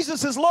may,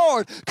 Jesus is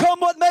Lord.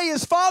 Come what may,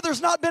 His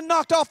Father's not been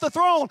knocked off the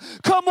throne.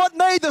 Come what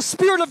may, the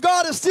Spirit of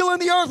God is still in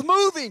the earth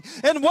moving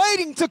and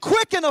waiting to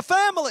quicken a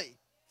family.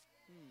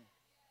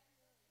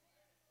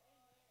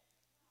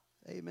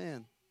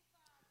 Amen.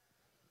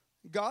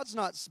 God's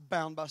not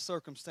bound by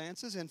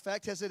circumstances. In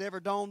fact, has it ever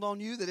dawned on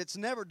you that it's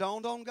never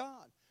dawned on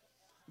God?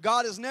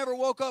 God has never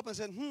woke up and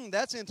said,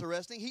 that's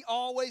interesting. He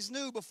always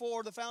knew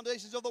before the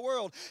foundations of the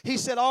world. He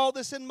set all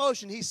this in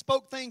motion. He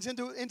spoke things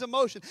into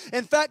motion.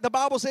 In fact, the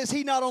Bible says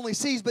He not only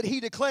sees, but He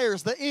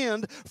declares the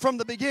end from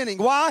the beginning.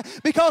 Why?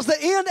 Because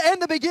the end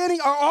and the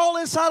beginning are all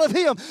inside of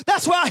Him.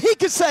 That's why He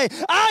could say,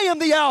 I am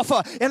the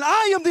Alpha and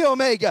I am the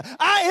Omega.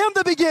 I am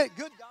the beginning.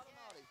 Good God.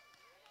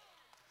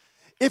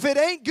 If it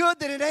ain't good,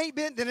 then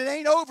it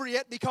ain't over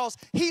yet, because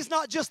He's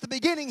not just the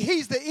beginning,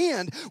 He's the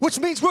end, which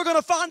means we're going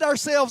to find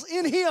ourselves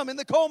in Him in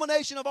the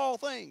culmination of all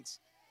things.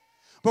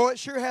 Boy, it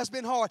sure has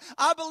been hard.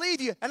 I believe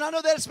you, and I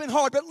know that it's been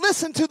hard, but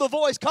listen to the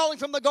voice calling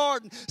from the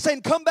garden,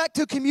 saying, come back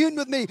to commune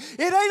with me.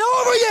 It ain't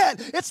over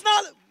yet. It's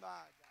not.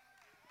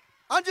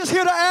 I'm just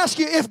here to ask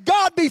you, if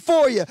God be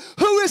for you,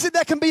 who is it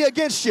that can be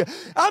against you?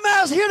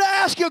 I'm here to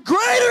ask you,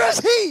 greater is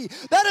He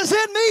that is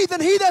in me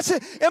than he that's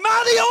in. Am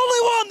I the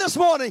only one this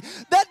morning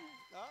that...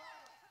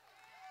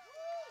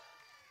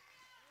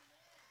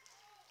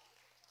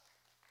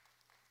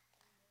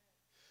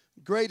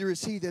 Greater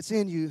is He that's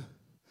in you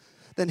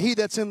than he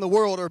that's in the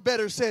world. Or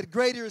better said,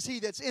 greater is He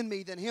that's in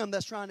me than him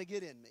that's trying to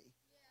get in me.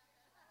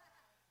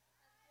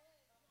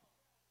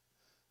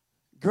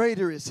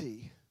 Greater is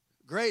He.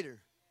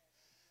 Greater.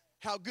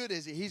 How good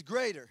is He? He's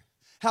greater.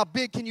 How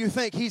big can you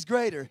think? He's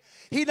greater.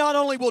 He not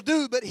only will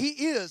do, but He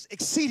is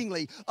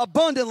exceedingly,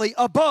 abundantly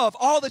above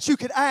all that you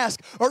could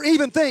ask or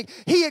even think.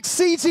 He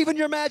exceeds even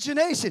your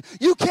imagination.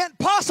 You can't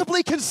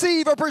possibly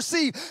conceive or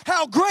perceive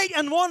how great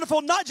and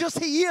wonderful not just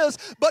He is,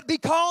 but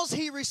because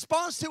He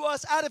responds to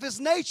us out of His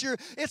nature,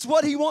 it's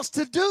what He wants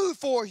to do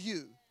for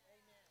you.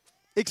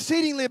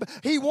 Exceedingly,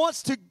 He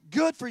wants to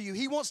good for you.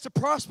 He wants to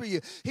prosper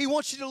you. He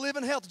wants you to live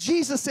in health.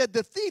 Jesus said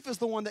the thief is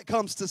the one that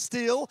comes to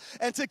steal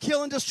and to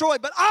kill and destroy,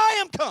 but I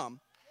am come.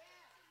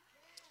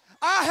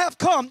 I have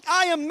come.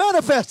 I am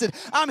manifested.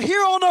 I'm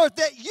here on earth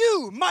that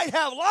you might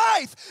have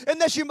life, and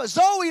that you might,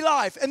 Zoe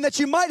life, and that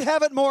you might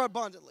have it more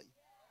abundantly.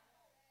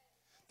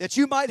 That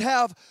you might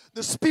have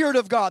the Spirit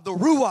of God, the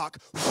Ruach,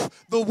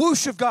 the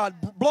whoosh of God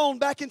blown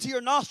back into your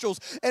nostrils,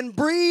 and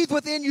breathe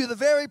within you the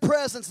very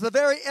presence, the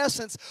very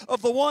essence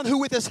of the one who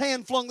with His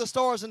hand flung the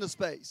stars into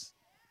space.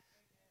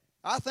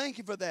 I thank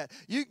you for that.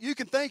 You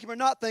can thank Him or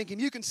not thank Him.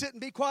 You can sit and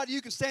be quiet.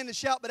 You can stand and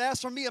shout, but as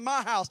for me and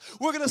my house,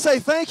 we're going to say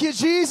thank you,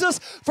 Jesus,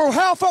 for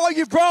how far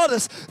You've brought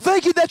us.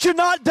 Thank You that You're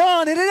not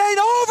done, and it ain't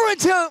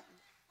over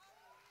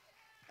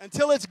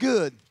until it's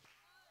good.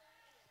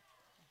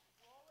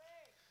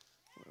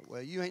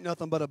 Well, you ain't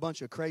nothing but a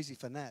bunch of crazy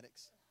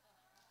fanatics.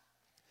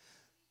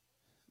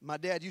 My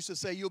dad used to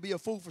say, you'll be a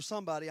fool for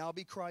somebody, I'll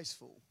be Christ's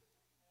fool.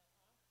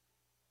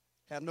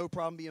 Have no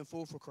problem being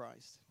fool for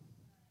Christ.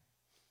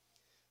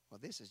 Well,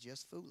 this is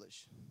just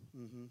foolish.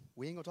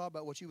 We ain't going to talk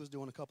about what you was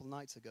doing a couple of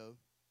nights ago.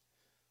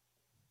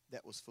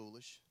 That was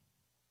foolish.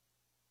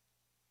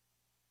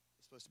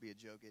 It's supposed to be a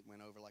joke. It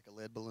went over like a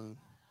lead balloon.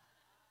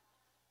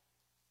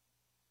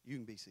 You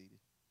can be seated.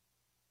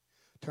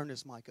 Turn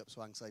this mic up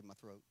so I can save my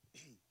throat.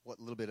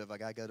 What little bit of I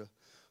got to go to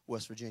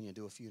West Virginia and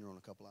do a funeral in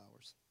a couple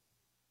hours.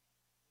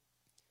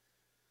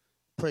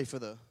 Pray for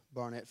the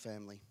Barnett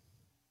family.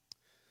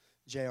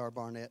 J.R.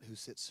 Barnett, who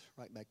sits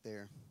right back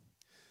there.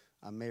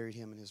 I married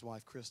him and his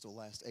wife, Crystal,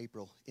 last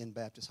April in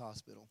Baptist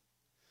Hospital.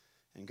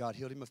 And God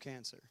healed him of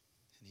cancer.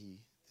 And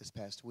this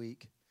past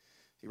week,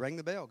 he rang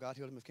the bell. God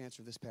healed him of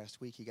cancer. This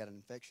past week, he got an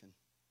infection.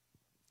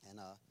 And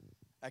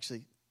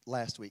actually,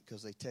 last week,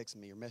 because they texted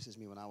me or messaged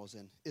me when I was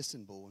in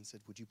Istanbul and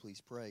said, would you please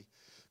pray?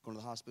 Going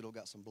to the hospital,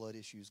 got some blood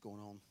issues going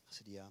on. I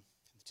said, yeah.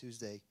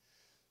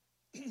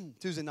 And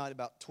Tuesday night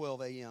about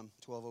 12 a.m.,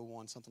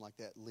 12:01, something like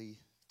that, Lee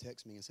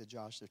texted me and said,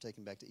 Josh, they're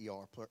taking back to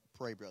ER.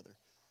 Pray, brother.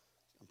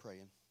 I'm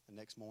praying. The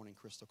next morning,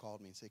 Crystal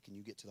called me and said, can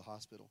you get to the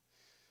hospital?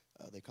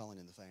 They calling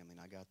in the family, and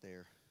I got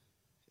there.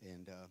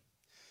 And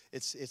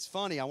it's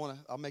funny.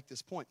 I'll make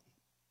this point.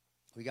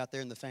 We got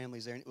there, and the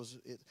family's there, and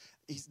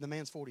the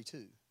man's 42.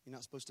 You're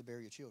not supposed to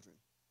bury your children.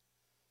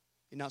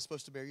 You're not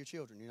supposed to bury your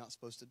children. You're not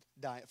supposed to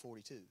die at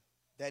 42.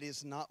 That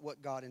is not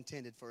what God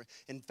intended for.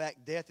 In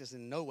fact, death is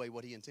in no way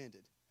what He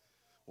intended.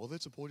 Well,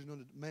 that's a point.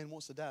 Man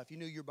wants to die. If you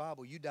knew your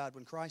Bible, you died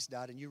when Christ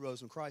died, and you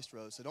rose when Christ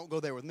rose. So don't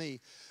go there with me.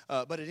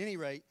 But at any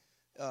rate,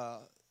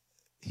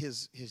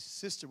 his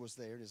sister was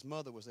there, and his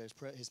mother was there.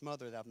 His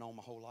mother that I've known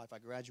my whole life. I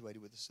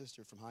graduated with his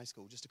sister from high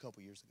school just a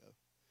couple years ago.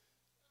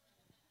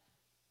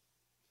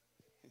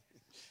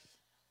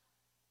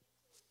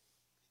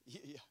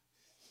 Yeah.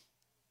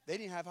 They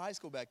didn't have high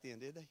school back then,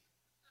 did they?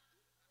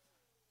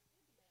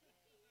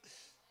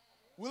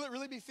 Will it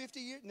really be 50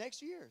 years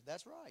next year?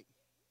 That's right.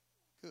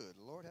 Good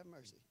Lord, have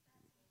mercy.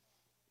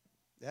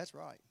 That's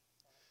right.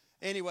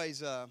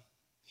 Anyways,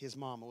 his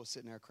mama was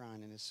sitting there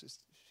crying, and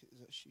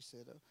she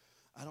said,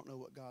 I don't know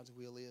what God's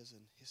will is.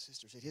 And his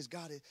sister said,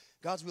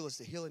 God's will is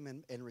to heal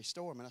him and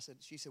restore him. And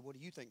she said, what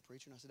do you think,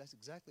 preacher? And I said, that's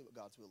exactly what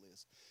God's will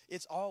is.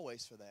 It's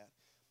always for that.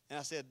 And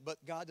I said, but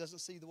God doesn't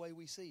see the way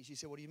we see. She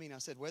said, what do you mean? I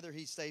said, whether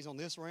he stays on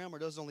this realm or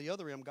does on the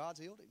other realm,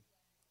 God's healed him.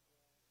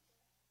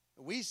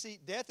 We see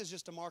death is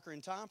just a marker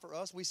in time for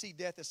us. We see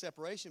death as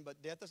separation,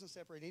 but death doesn't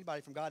separate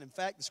anybody from God. In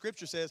fact, the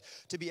Scripture says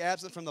to be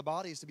absent from the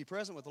body is to be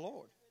present with the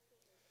Lord.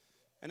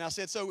 And I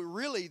said, so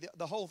really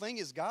the whole thing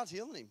is God's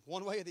healing him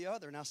one way or the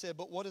other. And I said,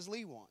 but what does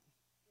Lee want?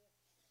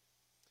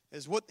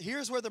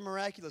 Here's where the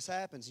miraculous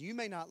happens. You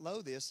may not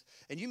know this,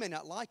 and you may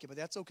not like it, but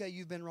that's okay.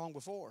 You've been wrong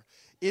before.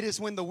 It is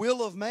when the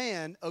will of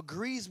man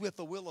agrees with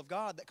the will of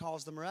God that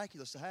caused the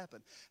miraculous to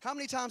happen. How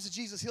many times did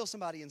Jesus heal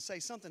somebody and say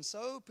something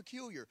so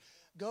peculiar?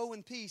 Go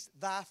in peace,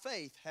 thy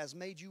faith has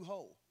made you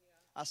whole.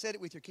 I said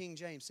it with your King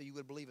James so you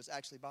would believe it's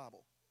actually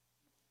Bible.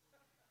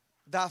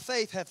 Thy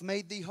faith hath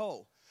made thee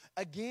whole.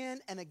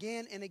 Again and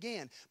again and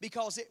again.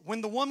 Because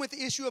when the one with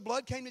the issue of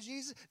blood came to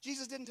Jesus,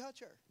 Jesus didn't touch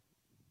her.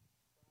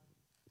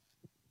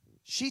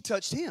 She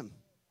touched him.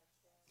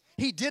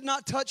 He did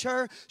not touch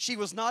her. She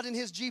was not in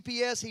his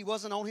GPS. He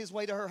wasn't on his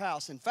way to her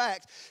house. In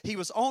fact, he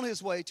was on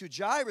his way to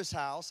Jairus'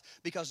 house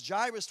because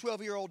Jairus'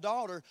 12-year-old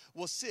daughter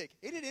was sick.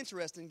 Isn't it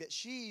interesting that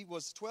she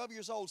was 12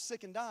 years old,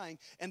 sick and dying,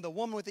 and the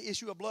woman with the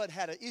issue of blood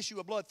had an issue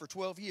of blood for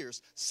 12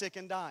 years, sick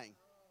and dying?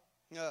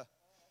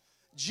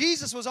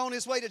 Jesus was on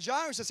his way to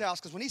Jairus'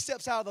 house because when he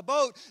steps out of the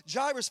boat,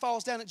 Jairus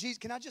falls down at Jesus.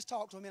 Can I just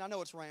talk to him? I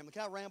know it's rambling.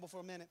 Can I ramble for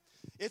a minute?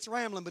 It's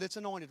rambling, but it's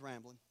anointed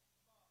rambling.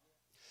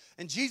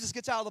 And Jesus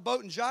gets out of the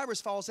boat and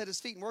Jairus falls at his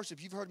feet and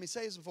worships. You've heard me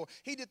say this before.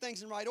 He did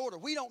things in right order.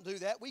 We don't do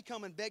that. We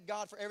come and beg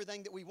God for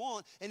everything that we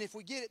want. And if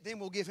we get it, then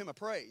we'll give him a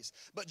praise.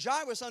 But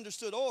Jairus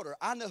understood order.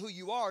 I know who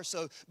you are.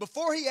 So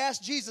before he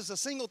asked Jesus a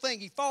single thing,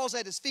 he falls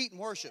at his feet and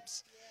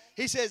worships.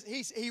 He says,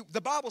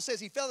 the Bible says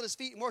he fell at his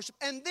feet and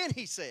worshiped. And then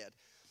he said,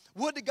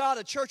 would to God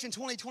a church in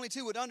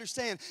 2022 would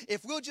understand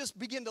if we'll just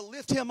begin to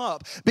lift him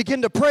up,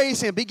 begin to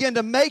praise him, begin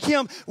to make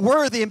him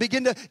worthy, and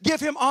begin to give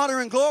him honor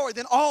and glory,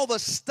 then all the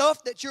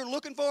stuff that you're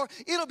looking for,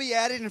 it'll be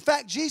added. In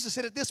fact, Jesus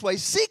said it this way,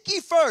 seek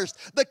ye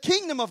first the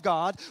kingdom of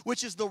God,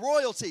 which is the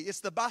royalty. It's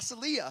the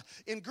basileia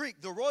in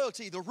Greek, the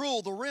royalty, the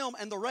rule, the realm,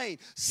 and the reign.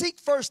 Seek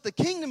first the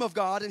kingdom of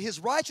God and his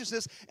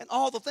righteousness, and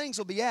all the things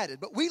will be added.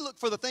 But we look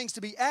for the things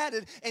to be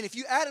added, and if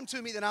you add them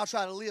to me, then I'll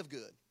try to live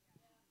good.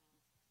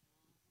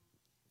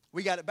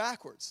 We got it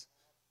backwards.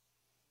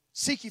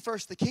 Seek ye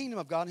first the kingdom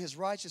of God and his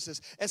righteousness.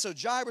 And so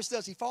Jairus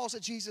does. He falls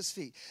at Jesus'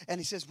 feet. And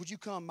he says, would you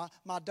come?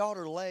 My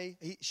daughter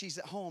she's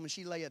at home and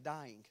she lay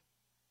dying.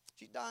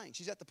 She's dying.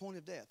 She's at the point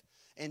of death.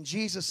 And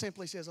Jesus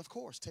simply says, of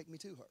course, take me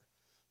to her.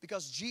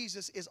 Because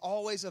Jesus is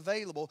always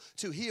available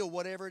to heal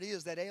whatever it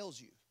is that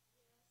ails you.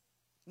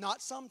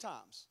 Not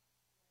sometimes.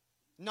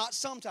 Not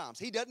sometimes.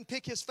 He doesn't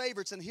pick his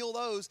favorites and heal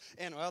those.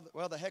 And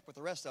well, the heck with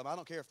the rest of them. I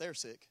don't care if they're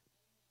sick.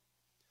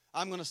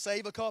 I'm going to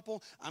save a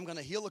couple. I'm going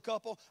to heal a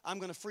couple. I'm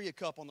going to free a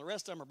couple. And the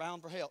rest of them are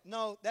bound for hell.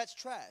 No, that's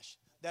trash.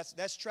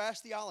 That's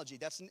trash theology.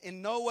 That's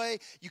in no way,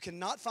 you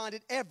cannot find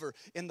it ever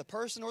in the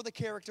person or the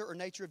character or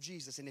nature of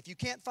Jesus. And if you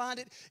can't find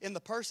it in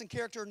the person,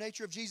 character, or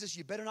nature of Jesus,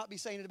 you better not be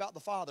saying it about the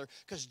Father,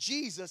 because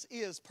Jesus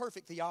is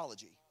perfect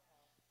theology.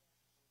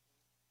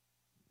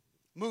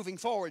 Moving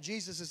forward,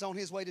 Jesus is on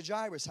his way to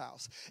Jairus'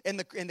 house. And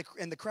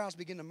the crowds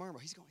begin to murmur.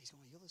 He's going to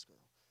heal this girl.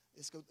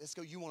 Let's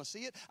go. You want to see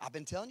it? I've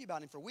been telling you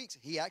about him for weeks.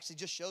 He actually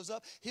just shows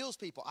up, heals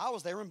people. I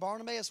was there when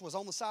Bartimaeus was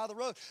on the side of the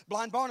road.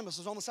 Blind Bartimaeus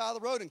was on the side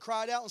of the road and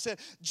cried out and said,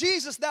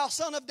 Jesus, thou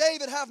son of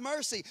David, have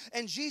mercy.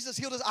 And Jesus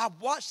healed us. I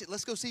watched it.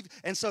 Let's go see.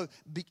 And so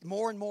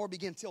more and more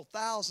began till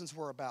thousands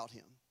were about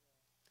him.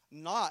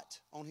 Not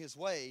on his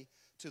way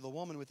to the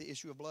woman with the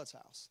issue of blood's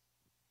house.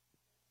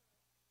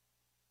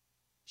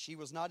 She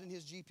was not in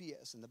his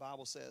GPS. And the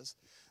Bible says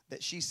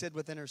that she said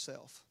within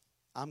herself,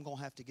 I'm going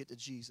to have to get to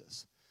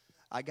Jesus.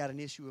 I got an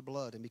issue of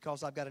blood, and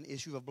because I've got an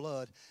issue of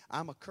blood,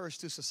 I'm a curse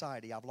to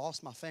society. I've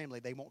lost my family.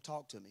 They won't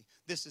talk to me.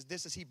 This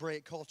is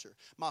Hebraic culture.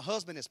 My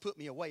husband has put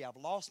me away. I've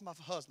lost my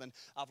husband.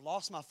 I've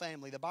lost my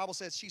family. The Bible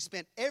says she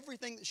spent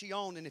everything that she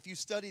owned, and if you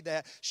study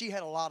that, she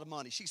had a lot of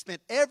money. She spent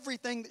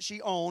everything that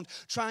she owned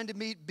trying to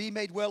be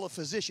made well of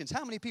physicians.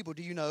 How many people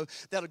do you know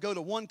that'll go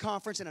to one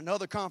conference and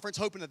another conference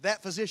hoping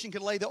that physician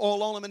can lay the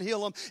oil on them and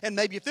heal them, and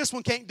maybe if this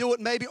one can't do it,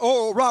 maybe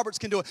Oral Roberts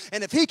can do it,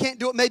 and if he can't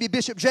do it, maybe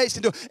Bishop Jakes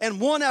can do it, and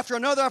one after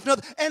another,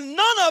 and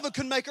none of it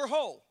could make her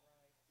whole.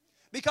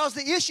 Because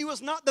the issue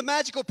was not the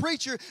magical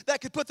preacher that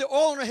could put the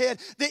oil on her head.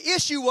 The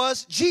issue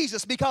was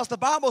Jesus, because the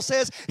Bible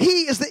says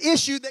he is the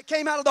issue that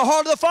came out of the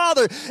heart of the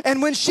Father.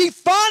 And when she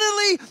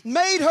finally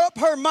made up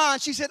her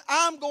mind, she said,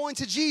 I'm going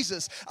to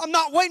Jesus. I'm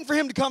not waiting for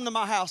him to come to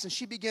my house. And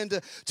she began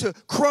to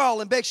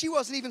crawl and beg. She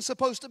wasn't even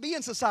supposed to be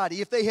in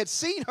society. If they had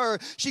seen her,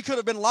 she could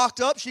have been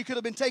locked up. She could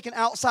have been taken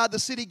outside the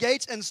city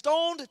gates and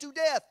stoned to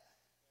death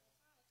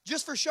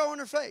just for showing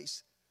her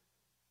face.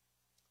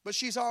 But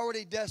she's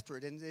already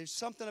desperate, and there's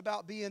something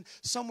about being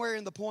somewhere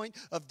in the point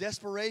of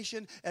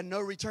desperation and no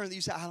return that you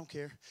say, I don't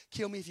care.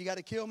 Kill me if you got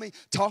to kill me.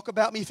 Talk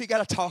about me if you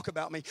got to talk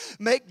about me.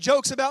 Make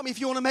jokes about me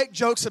if you want to make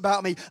jokes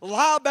about me.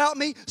 Lie about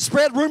me.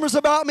 Spread rumors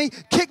about me.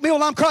 Kick me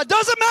while I'm crying.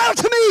 Doesn't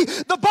matter to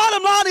me. The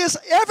bottom line is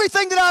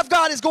everything that I've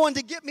got is going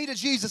to get me to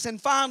Jesus.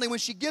 And finally, when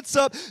she gets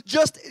up,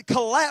 just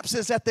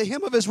collapses at the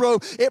hem of his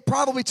robe. It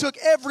probably took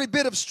every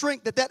bit of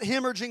strength that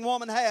hemorrhaging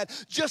woman had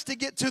just to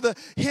get to the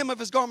hem of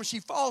his garment.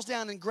 She falls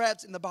down and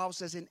grabs, and the Bible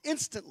says, and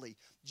instantly,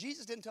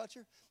 Jesus didn't touch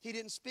her. He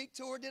didn't speak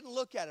to her, didn't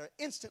look at her.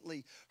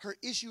 Instantly, her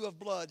issue of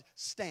blood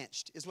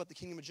stanched, is what the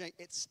Kingdom of James,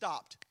 it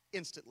stopped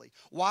instantly.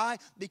 Why?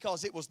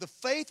 Because it was the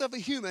faith of a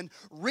human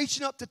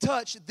reaching up to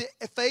touch the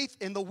faith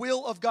in the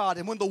will of God.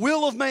 And when the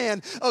will of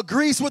man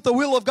agrees with the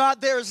will of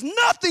God, there is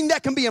nothing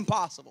that can be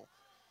impossible.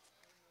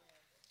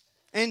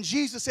 And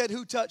Jesus said,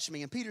 who touched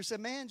me? And Peter said,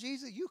 man,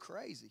 Jesus, you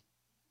crazy.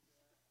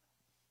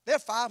 There are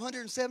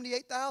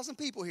 578,000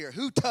 people here.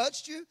 Who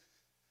touched you?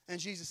 And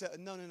Jesus said,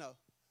 no.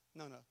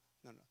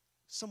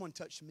 Someone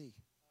touched me.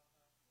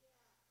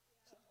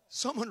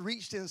 Someone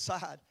reached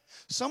inside.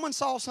 Someone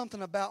saw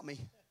something about me.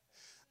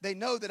 They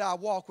know that I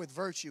walk with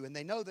virtue, and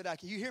they know that I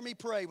can. You hear me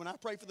pray when I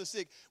pray for the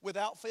sick.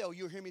 Without fail,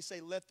 you'll hear me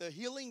say, let the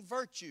healing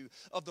virtue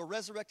of the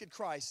resurrected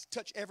Christ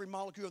touch every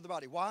molecule of the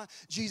body. Why?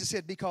 Jesus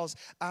said, because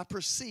I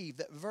perceive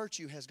that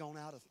virtue has gone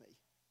out of me.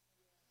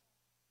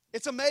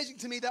 It's amazing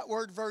to me, that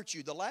word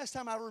virtue. The last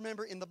time I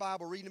remember in the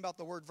Bible reading about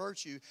the word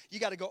virtue, you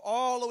got to go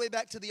all the way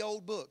back to the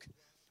old book.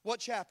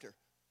 What chapter?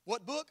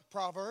 What book?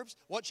 Proverbs.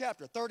 What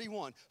chapter?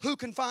 31. Who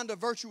can find a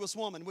virtuous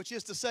woman? Which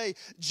is to say,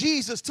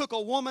 Jesus took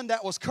a woman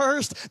that was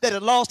cursed, that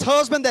had lost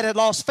husband, that had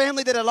lost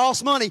family, that had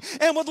lost money.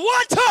 And with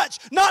one touch,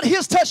 not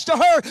his touch to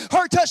her,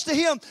 her touch to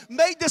him,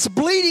 made this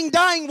bleeding,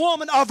 dying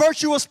woman a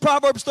virtuous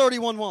Proverbs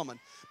 31 woman.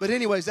 But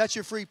anyways, that's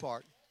your free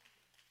part.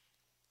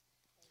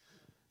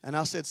 And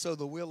I said, so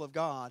the will of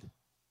God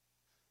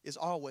is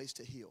always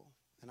to heal.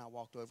 And I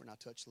walked over and I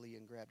touched Lee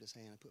and grabbed his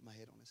hand and put my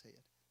head on his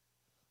head.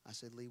 I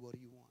said, Lee, what do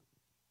you want?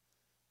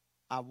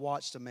 I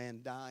watched a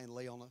man die and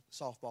lay on a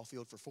softball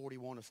field for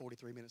 41 or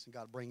 43 minutes, and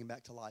God bring him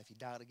back to life. He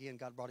died again.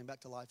 God brought him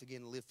back to life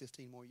again and lived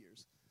 15 more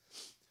years.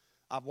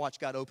 I've watched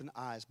God open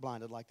eyes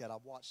blinded like that.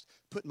 I've watched,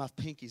 put my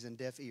pinkies in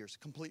deaf ears,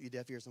 completely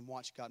deaf ears, and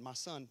watched God. My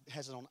son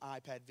has it on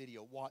iPad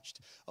video,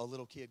 watched a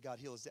little kid, God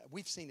heal his dad.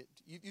 We've seen it.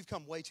 You've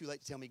come way too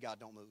late to tell me God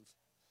don't move.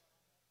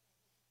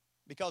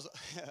 Because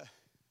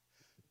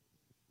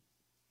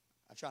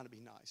I'm trying to be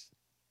nice.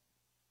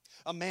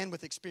 A man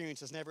with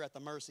experience is never at the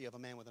mercy of a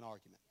man with an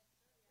argument.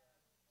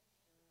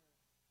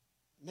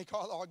 Make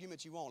all the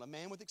arguments you want. A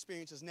man with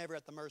experience is never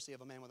at the mercy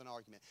of a man with an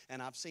argument.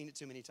 And I've seen it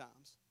too many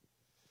times.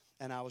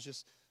 And I was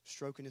just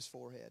stroking his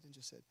forehead and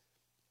just said,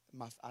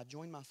 I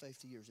joined my faith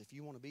to yours. If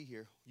you want to be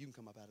here, you can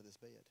come up out of this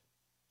bed.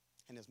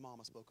 And his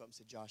mama spoke up and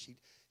said, Josh,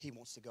 he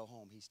wants to go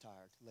home. He's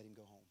tired. Let him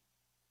go home.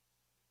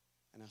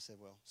 And I said,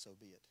 well, so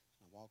be it.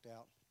 I walked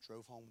out,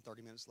 drove home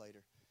 30 minutes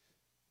later.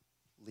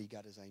 Lee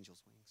got his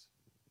angel's wings,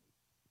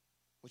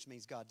 which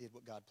means God did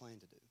what God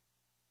planned to do.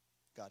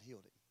 God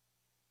healed him.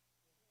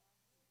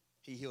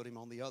 He healed him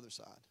on the other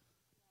side.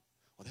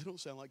 Well, that don't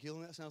sound like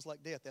healing. That sounds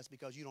like death. That's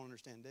because you don't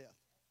understand death.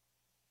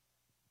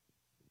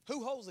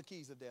 Who holds the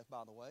keys of death,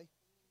 by the way?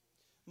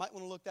 Might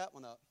want to look that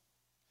one up.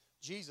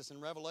 Jesus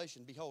in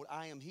Revelation, behold,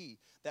 I am he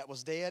that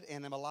was dead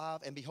and am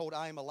alive, and behold,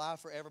 I am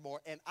alive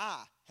forevermore, and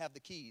I have the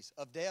keys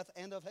of death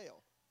and of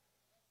hell.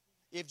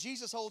 If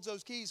Jesus holds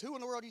those keys, who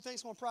in the world do you think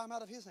is going to pry them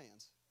out of his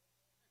hands?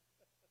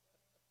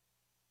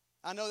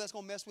 I know that's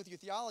going to mess with your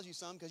theology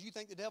some because you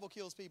think the devil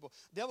kills people.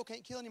 The devil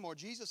can't kill anymore.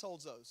 Jesus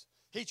holds those.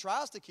 He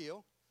tries to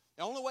kill.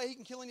 The only way he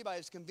can kill anybody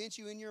is to convince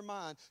you in your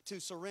mind to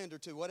surrender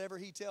to whatever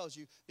he tells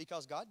you,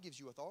 because God gives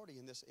you authority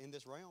in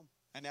this realm.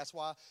 And that's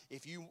why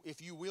if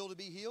you will to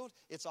be healed,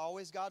 it's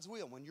always God's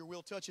will. When your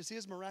will touches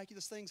his,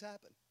 miraculous things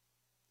happen.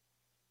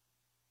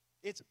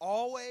 It's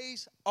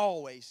always,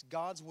 always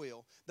God's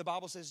will. The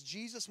Bible says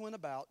Jesus went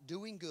about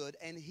doing good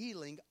and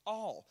healing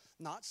all,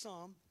 not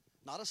some,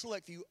 not a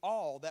select few,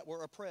 all that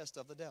were oppressed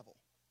of the devil.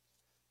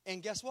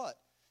 And guess what?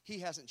 He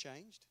hasn't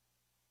changed.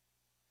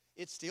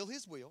 It's still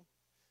his will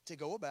to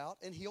go about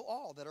and heal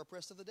all that are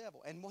oppressed of the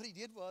devil. And what he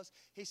did was,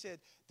 he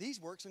said,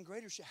 these works and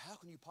greater shall, how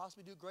can you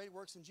possibly do greater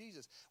works than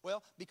Jesus?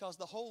 Well, because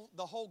the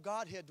whole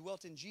Godhead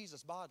dwelt in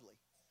Jesus bodily.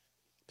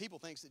 People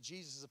think that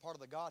Jesus is a part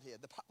of the Godhead.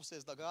 The Bible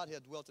says the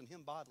Godhead dwelt in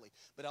him bodily.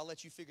 But I'll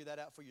let you figure that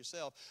out for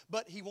yourself.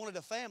 But he wanted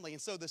a family.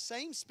 And so the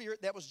same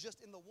spirit that was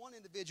just in the one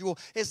individual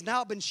has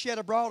now been shed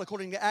abroad,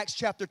 according to Acts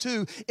chapter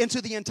 2, into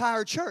the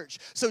entire church.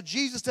 So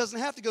Jesus doesn't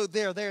have to go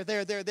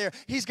there.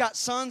 He's got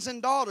sons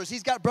and daughters.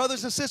 He's got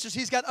brothers and sisters.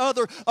 He's got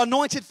other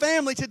anointed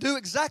family to do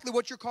exactly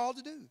what you're called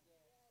to do.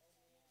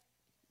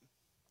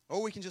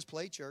 Or we can just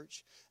play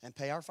church and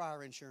pay our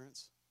fire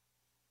insurance.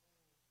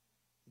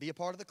 Be a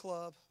part of the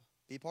club.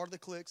 Be a part of the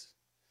cliques.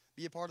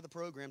 Be a part of the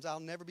programs. I'll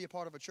never be a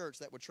part of a church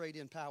that would trade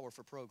in power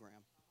for program.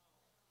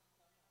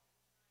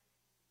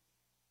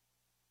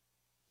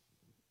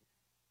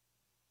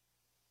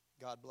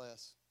 God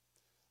bless.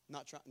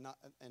 Not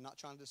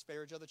trying to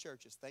disparage other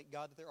churches. Thank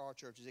God that there are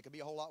churches. It could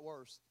be a whole lot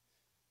worse.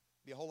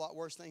 Be a whole lot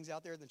worse things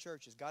out there than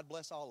churches. God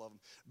bless all of them.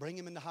 Bring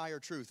them into higher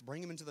truth.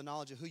 Bring them into the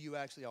knowledge of who you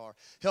actually are.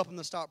 Help them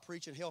to stop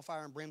preaching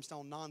hellfire and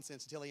brimstone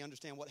nonsense until they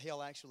understand what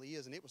hell actually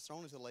is. And it was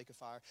thrown into the lake of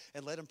fire.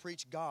 And let them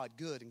preach God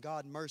good and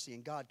God mercy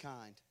and God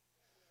kind.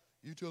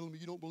 You telling me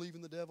you don't believe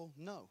in the devil?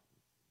 No,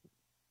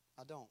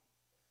 I don't.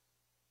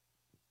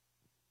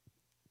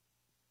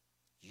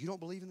 You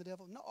don't believe in the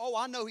devil? No. Oh,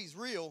 I know he's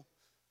real.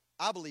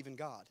 I believe in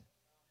God.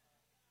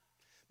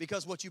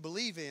 Because what you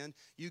believe in,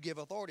 you give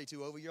authority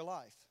to over your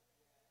life.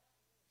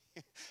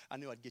 I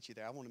knew I'd get you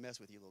there. I want to mess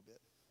with you a little bit.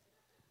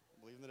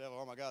 Believe in the devil.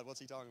 Oh, my God, what's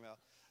he talking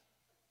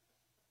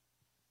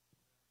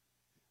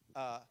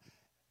about?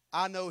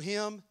 I know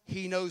him,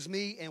 he knows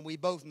me, and we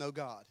both know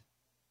God.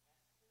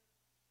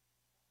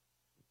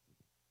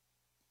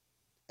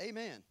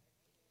 Amen.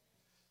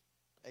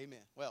 Amen.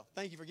 Well,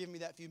 thank you for giving me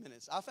that few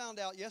minutes. I found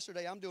out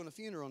yesterday I'm doing a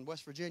funeral in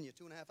West Virginia,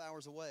 2.5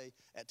 hours away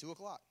at 2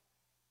 o'clock.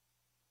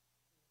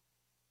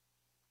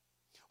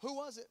 Who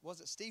was it?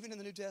 Was it Stephen in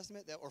the New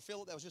Testament or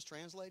Philip that was just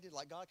translated?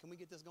 Like, God, can we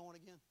get this going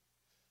again?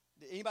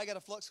 Did anybody got a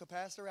flux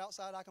capacitor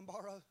outside I can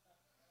borrow?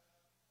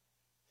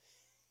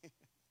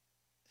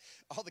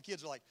 All the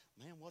kids are like,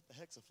 man, what the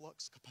heck's a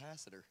flux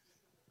capacitor?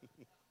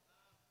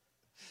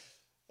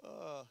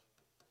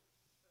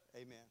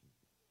 Amen.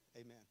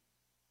 Amen.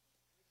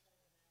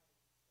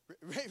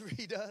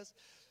 He does.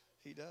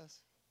 He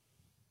does.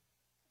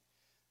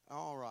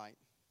 All right.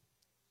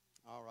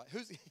 All right.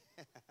 Who's?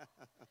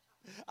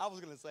 I was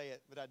going to say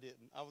it, but I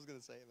didn't.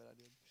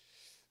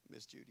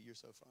 Miss Judy, you're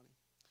so funny.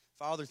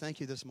 Father,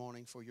 thank you this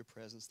morning for your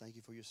presence. Thank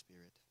you for your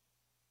spirit.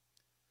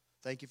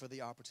 Thank you for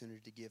the opportunity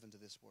to give into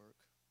this work.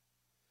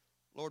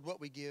 Lord, what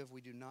we give,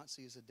 we do not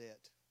see as a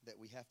debt that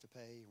we have to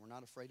pay. We're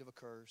not afraid of a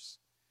curse.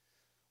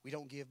 We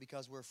don't give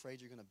because we're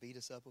afraid you're going to beat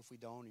us up if we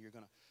don't, or you're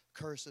going to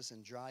curse us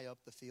and dry up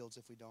the fields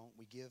if we don't.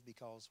 We give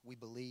because we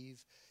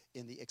believe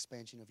in the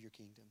expansion of your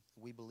kingdom.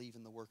 We believe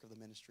in the work of the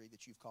ministry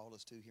that you've called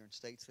us to here in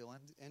Statesville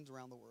and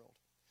around the world.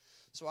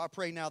 So I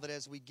pray now that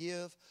as we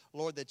give,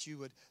 Lord, that you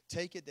would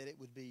take it, that it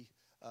would be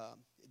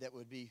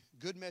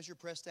good measure,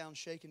 pressed down,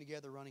 shaken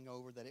together, running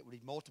over, that it would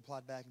be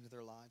multiplied back into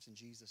their lives in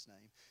Jesus'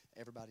 name.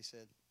 Everybody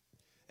said,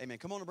 amen.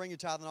 Come on and bring your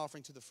tithe and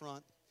offering to the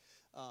front.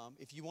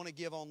 If you want to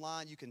give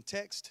online, you can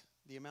text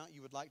the amount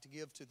you would like to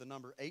give to the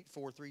number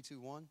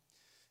 84321.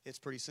 It's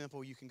pretty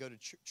simple. You can go to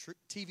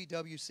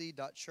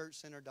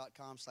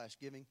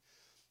tvwc.churchcenter.com/giving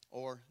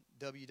or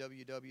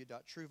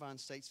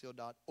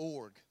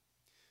www.truevinestatesville.org.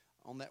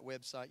 On that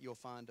website, you'll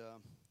find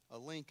a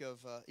link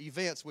of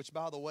events, which,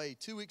 by the way,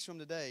 2 weeks from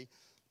today,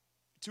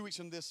 2 weeks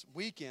from this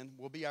weekend,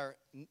 will be our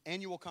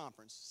annual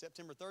conference.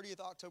 September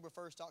 30th, October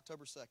 1st,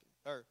 October 2nd.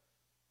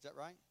 Is that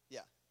right?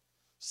 Yeah.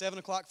 7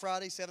 o'clock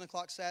Friday, 7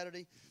 o'clock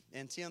Saturday,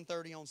 and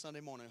 10:30 on Sunday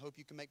morning. I hope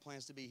you can make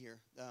plans to be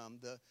here.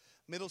 The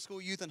middle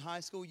school youth and high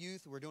school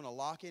youth, we're doing a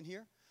lock-in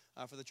here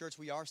for the church.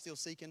 We are still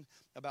seeking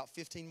about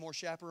 15 more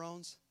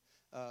chaperones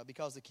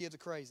because the kids are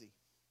crazy.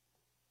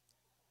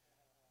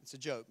 It's a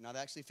joke. Not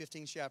actually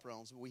 15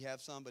 chaperones, but we have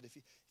some. But if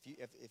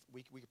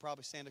we could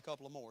probably send a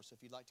couple of more. So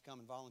if you'd like to come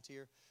and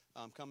volunteer,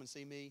 come and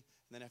see me.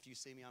 And then after you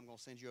see me, I'm going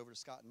to send you over to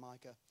Scott and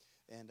Micah,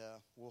 and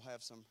we'll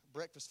have some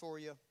breakfast for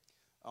you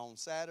on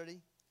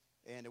Saturday.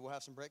 And we'll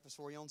have some breakfast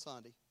for you on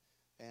Sunday.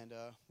 And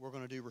we're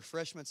going to do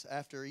refreshments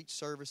after each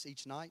service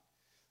each night.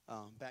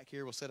 Back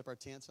here, we'll set up our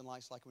tents and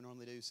lights like we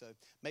normally do. So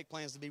make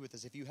plans to be with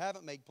us. If you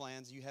haven't made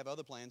plans, you have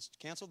other plans,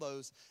 cancel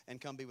those and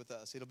come be with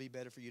us. It'll be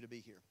better for you to be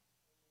here.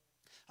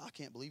 I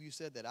can't believe you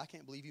said that. I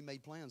can't believe you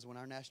made plans when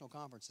our national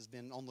conference has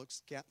been on the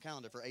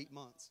calendar for 8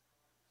 months.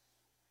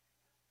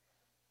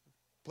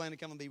 Plan to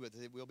come and be with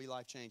us. It will be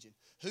life-changing.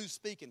 Who's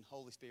speaking?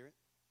 Holy Spirit.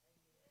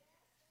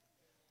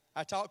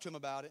 I talked to him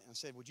about it and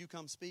said, would you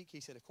come speak? He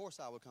said, of course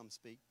I would come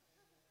speak.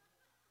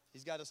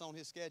 He's got us on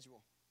his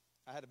schedule.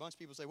 I had a bunch of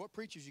people say, what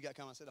preachers you got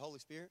coming? I said, the Holy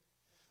Spirit.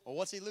 Well,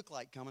 what's he look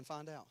like? Come and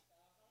find out.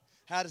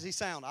 How does he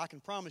sound? I can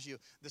promise you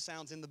the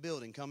sound's in the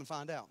building. Come and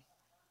find out.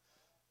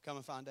 Come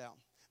and find out.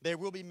 There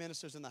will be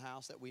ministers in the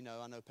house that we know.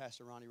 I know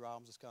Pastor Ronnie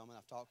Robbins is coming.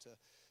 I've talked to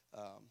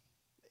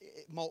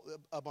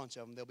a bunch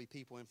of them. There'll be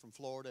people in from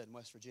Florida and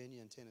West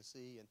Virginia and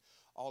Tennessee and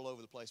all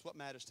over the place. What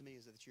matters to me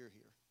is that you're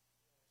here.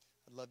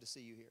 I'd love to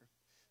see you here,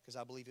 because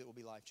I believe it will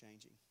be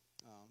life-changing.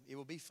 It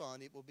will be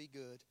fun. It will be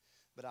good,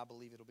 but I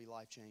believe it will be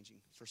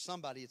life-changing. For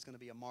somebody, it's going to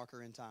be a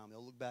marker in time.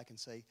 They'll look back and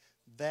say,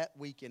 that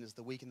weekend is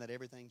the weekend that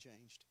everything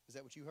changed. Is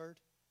that what you heard?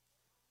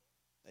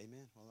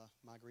 Amen. Well,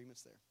 my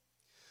agreement's there.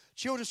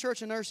 Children's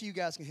Church and Nursery, you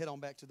guys can head on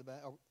back to the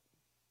back. Oh,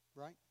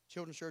 right?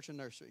 Children's Church and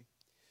Nursery.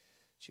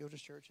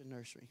 Children's Church and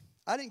Nursery.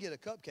 I didn't get a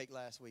cupcake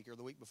last week or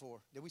the week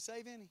before. Did we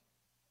save any?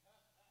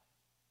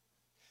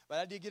 But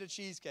I did get a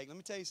cheesecake. Let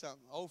me tell you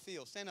something. Old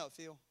Phil. Stand up,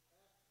 Phil.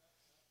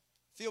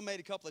 Phil made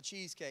a couple of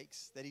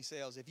cheesecakes that he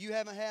sells. If you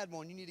haven't had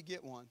one, you need to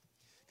get one.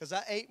 Because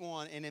I ate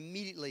one, and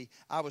immediately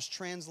I was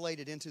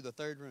translated into the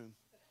third room.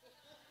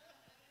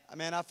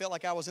 Man, I felt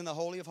like I was in the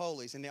Holy of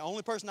Holies. And the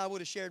only person I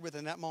would have shared with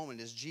in that moment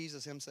is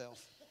Jesus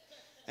himself.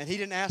 And he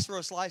didn't ask for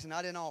a slice, and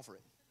I didn't offer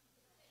it.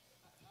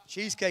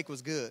 Cheesecake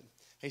was good.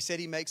 He said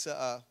he makes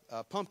a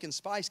pumpkin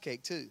spice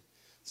cake, too.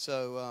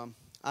 So,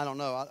 I don't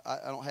know. I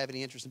don't have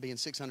any interest in being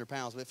 600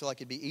 pounds, but I feel like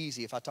it'd be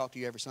easy if I talked to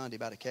you every Sunday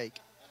about a cake.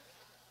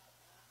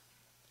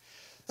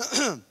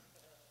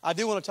 I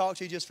do want to talk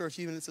to you just for a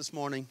few minutes this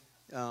morning.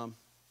 And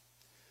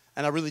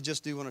I really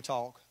just do want to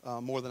talk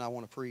more than I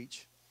want to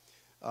preach.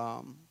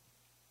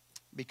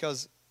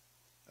 Because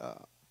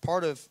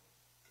part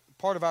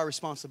of our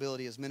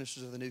responsibility as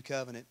ministers of the new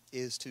covenant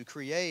is to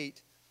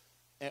create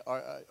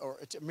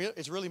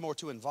it's really more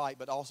to invite,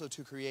 but also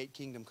to create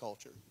kingdom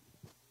culture.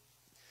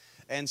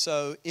 And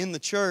so in the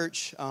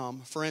church,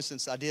 for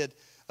instance, I did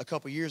a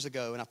couple years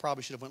ago, and I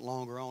probably should have went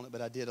longer on it,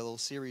 but I did a little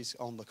series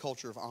on the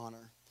culture of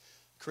honor,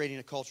 creating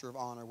a culture of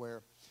honor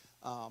where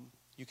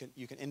you can,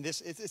 and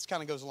this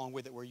kind of goes along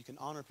with it, where you can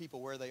honor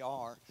people where they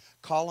are,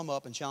 call them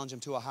up and challenge them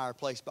to a higher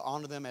place, but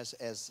honor them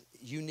as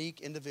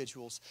unique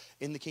individuals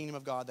in the kingdom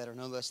of God that are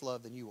no less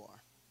loved than you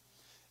are.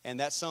 And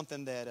that's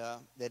something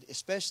that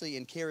especially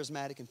in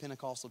charismatic and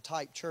Pentecostal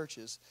type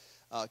churches,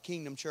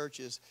 kingdom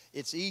churches,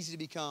 it's easy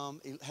to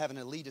have an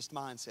elitist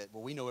mindset.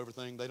 Well, we know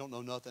everything, they don't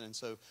know nothing, and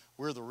so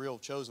we're the real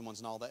chosen ones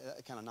and all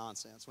that kind of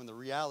nonsense. When the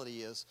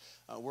reality is,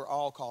 we're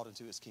all called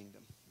into His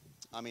kingdom.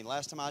 I mean,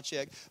 last time I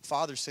checked,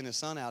 Father sent His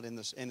Son out in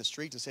the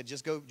streets and said,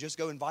 just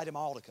go invite them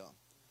all to come.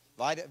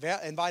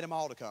 Invite them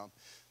all to come.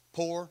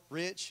 Poor,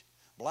 rich,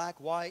 black,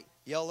 white,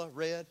 yellow,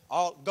 red,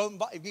 all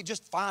you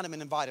just find them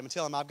and invite them and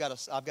tell them I've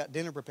got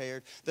dinner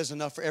prepared. There's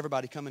enough for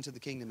everybody to come into the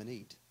kingdom and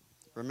eat.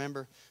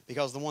 Remember?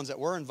 Because the ones that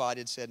were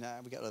invited said,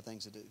 nah, we got other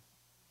things to do.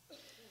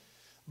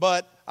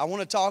 But I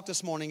want to talk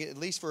this morning, at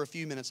least for a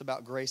few minutes,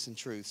 about grace and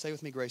truth. Say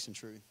with me, grace and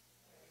truth.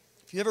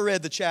 If you ever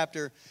read the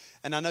chapter,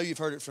 and I know you've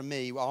heard it from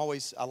me,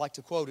 I like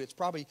to quote it. It's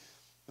probably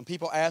when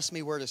people ask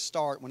me where to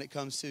start when it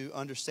comes to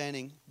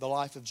understanding the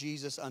life of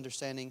Jesus,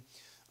 understanding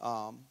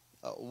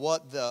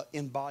what the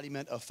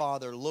embodiment of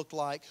Father looked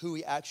like, who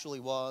He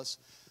actually was,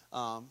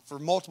 for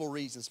multiple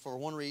reasons. For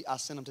one reason, I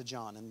sent them to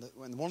John.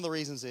 And one of the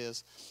reasons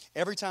is,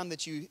 every time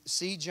that you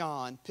see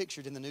John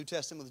pictured in the New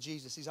Testament with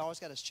Jesus, he's always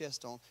got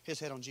his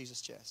head on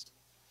Jesus' chest.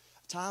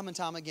 Time and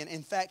time again.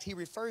 In fact, he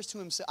refers to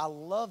himself, I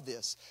love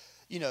this,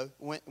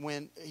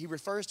 when he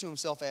refers to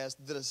himself as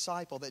the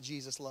disciple that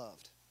Jesus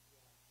loved.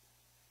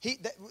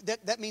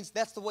 That means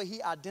that's the way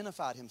he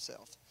identified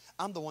himself.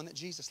 I'm the one that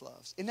Jesus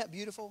loves. Isn't that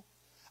beautiful?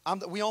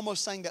 We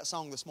almost sang that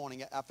song this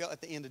morning. I felt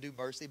at the end to do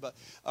Bercy, but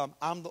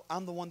I'm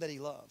the one that He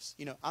loves.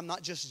 I'm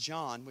not just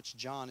John, which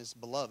John is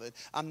beloved.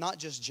 I'm not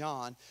just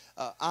John.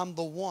 I'm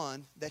the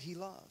one that He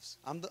loves.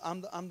 I'm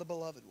the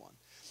beloved one.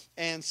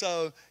 And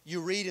so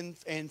you read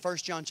in 1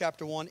 John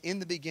chapter 1, in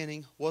the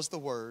beginning was the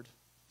Word,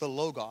 the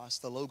Logos.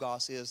 The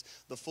Logos is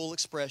the full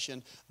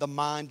expression, the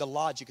mind, the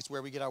logic. It's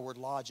where we get our word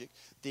logic.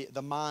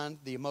 The mind,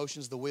 the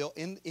emotions, the will.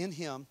 In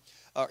Him,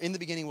 in the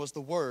beginning was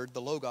the Word,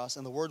 the Logos,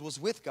 and the Word was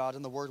with God,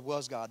 and the Word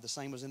was God. The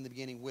same was in the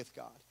beginning with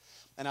God.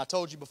 And I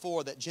told you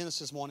before that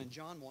Genesis 1 and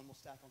John 1 will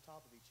stack on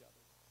top of each other.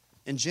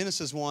 In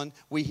Genesis 1,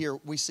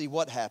 we see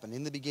what happened.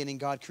 In the beginning,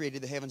 God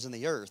created the heavens and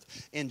the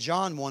earth. In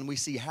John 1, we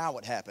see how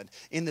it happened.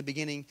 In the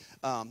beginning,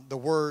 in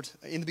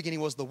the beginning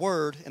was the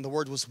Word, and the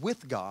Word was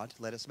with God.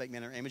 Let us make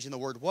man in our image, and the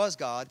Word was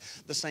God.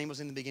 The same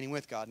was in the beginning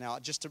with God. Now, I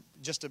preached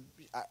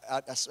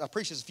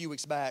this a few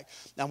weeks back.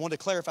 Now, I want to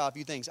clarify a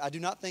few things. I do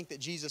not think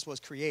that Jesus was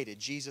created.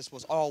 Jesus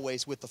was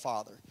always with the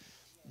Father.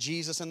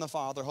 Jesus and the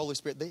Father, Holy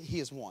Spirit, He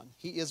is one.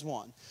 He is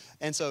one.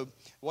 And so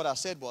what I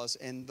said was,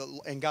 and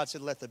God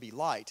said, let there be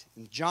light.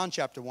 And John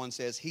chapter 1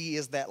 says, He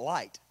is that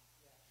light.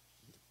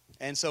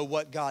 And so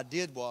what God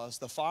did was,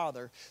 the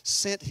Father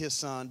sent His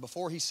Son.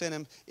 Before He sent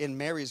Him in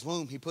Mary's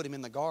womb, He put Him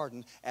in the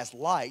garden as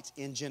light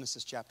in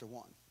Genesis chapter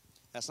 1.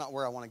 That's not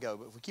where I want to go,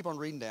 but if we keep on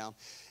reading down,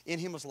 in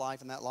Him was life,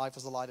 and that life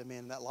was the light of men,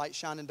 and that light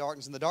shined in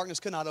darkness, and the darkness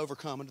could not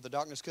overcome it, the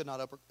darkness could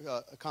not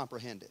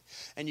comprehend it.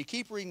 And you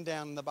keep reading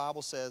down, and the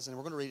Bible says, and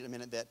we're going to read it in a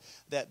minute,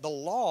 that the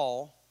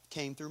law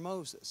came through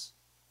Moses,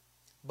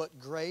 but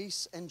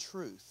grace and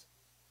truth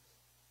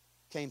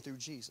came through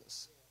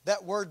Jesus.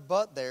 That word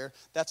 "but" there,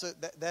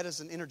 that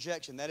is an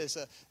interjection. We're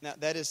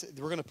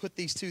going to put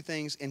these two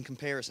things in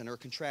comparison or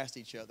contrast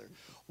each other.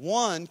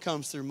 One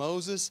comes through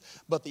Moses,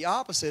 but the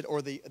opposite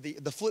or the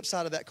flip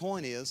side of that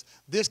coin is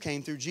this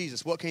came through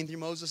Jesus. What came through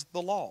Moses?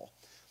 The law.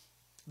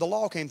 The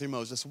law came through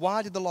Moses.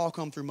 Why did the law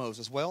come through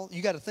Moses? Well,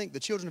 you got to think the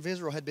children of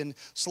Israel had been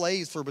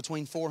slaves for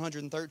between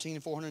 413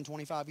 and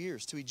 425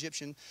 years to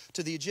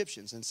the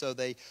Egyptians. And so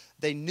they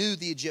knew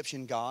the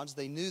Egyptian gods.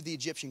 They knew the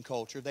Egyptian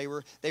culture. They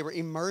were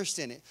immersed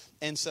in it.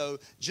 And so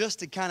just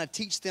to kind of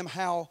teach them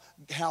how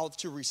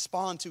to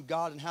respond to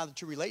God and how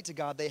to relate to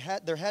God,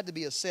 there had to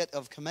be a set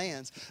of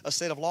commands, a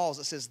set of laws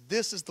that says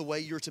this is the way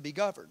you're to be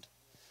governed.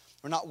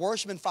 We're not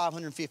worshiping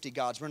 550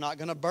 gods. We're not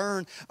going to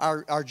burn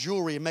our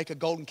jewelry and make a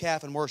golden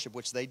calf and worship,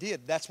 which they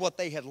did. That's what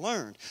they had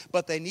learned.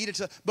 But they needed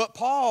to. But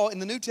Paul in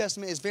the New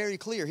Testament is very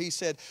clear. He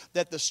said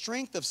that the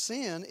strength of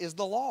sin is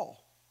the law.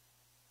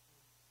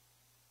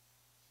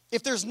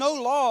 If there's no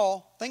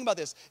law, think about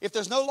this. If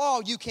there's no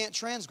law, you can't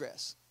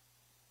transgress.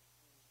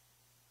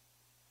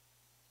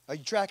 Are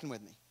you tracking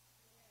with me?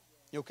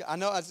 Okay? I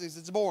know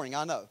it's boring.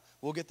 I know.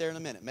 We'll get there in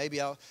a minute.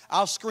 Maybe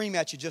I'll scream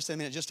at you just in a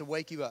minute just to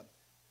wake you up.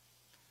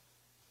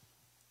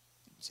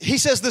 He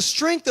says the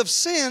strength of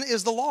sin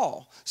is the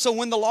law. So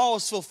when the law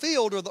is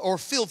fulfilled or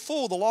filled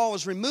full, the law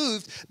is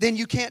removed, then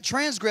you can't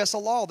transgress a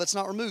law that's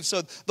not removed.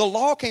 So the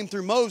law came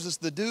through Moses,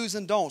 the do's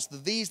and don'ts, the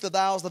these, the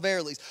thous, the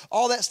verilies.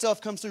 All that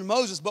stuff comes through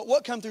Moses. But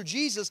what came through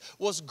Jesus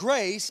was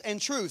grace and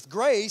truth.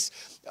 Grace,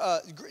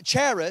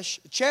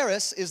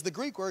 charis is the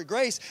Greek word,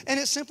 grace,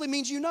 and it simply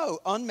means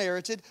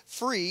unmerited,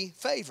 free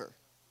favor.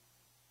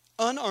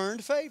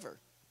 Unearned favor.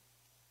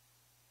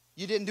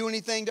 You didn't do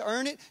anything to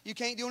earn it. You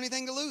can't do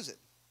anything to lose it.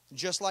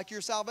 Just like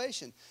your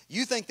salvation.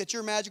 You think that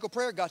your magical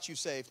prayer got you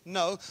saved.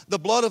 No, the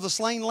blood of the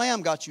slain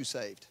lamb got you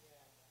saved.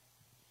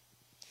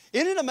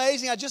 Isn't it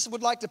amazing? I just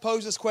would like to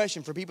pose this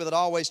question for people that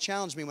always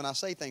challenge me when I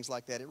say things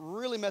like that. It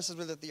really messes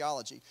with their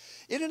theology.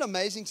 Isn't it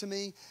amazing to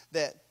me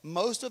that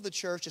most of the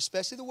church,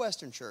 especially the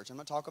Western church, I'm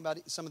not talking about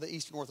some of the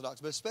Eastern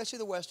Orthodox, but especially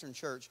the Western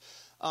church,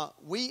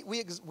 we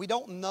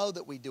don't know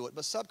that we do it,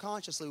 but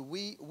subconsciously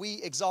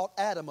we exalt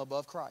Adam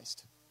above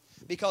Christ.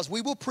 Because we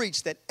will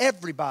preach that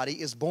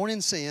everybody is born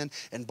in sin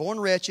and born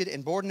wretched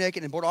and born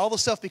naked and born all the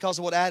stuff because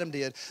of what Adam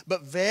did.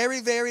 But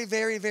very, very,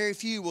 very, very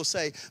few will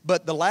say,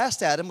 but the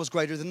last Adam was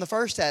greater than the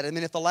first Adam.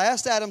 And if the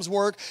last Adam's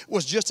work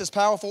was just as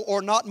powerful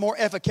or not more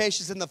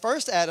efficacious than the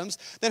first Adam's,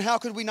 then how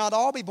could we not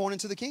all be born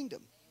into the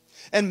kingdom?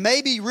 And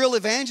maybe real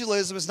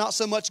evangelism is not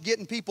so much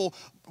getting people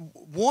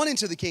wanting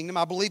to the kingdom.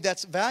 I believe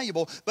that's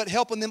valuable. But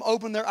helping them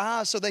open their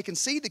eyes so they can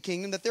see the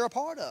kingdom that they're a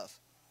part of.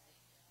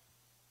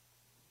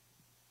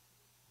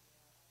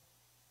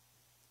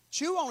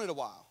 Chew on it a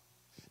while.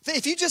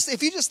 If you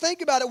just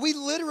think about it, we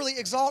literally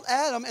exalt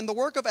Adam and the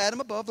work of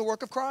Adam above the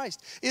work of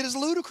Christ. It is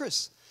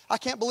ludicrous. I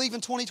can't believe in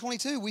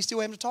 2022 we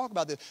still have to talk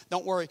about this.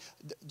 Don't worry.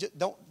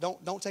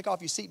 Don't take off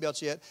your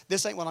seatbelts yet.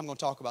 This ain't what I'm going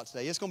to talk about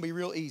today. It's going to be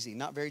real easy,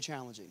 not very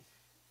challenging.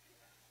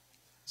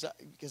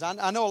 Because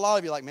I know a lot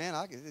of you are like, man,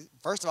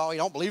 first of all, you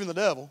don't believe in the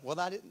devil. Well,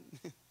 I didn't.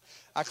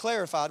 I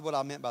clarified what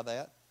I meant by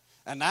that.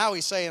 And now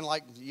he's saying,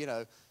 like, you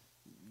know,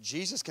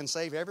 Jesus can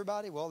save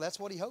everybody. Well, that's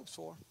what he hopes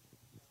for.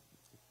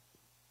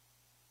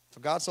 For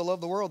God so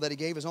loved the world that he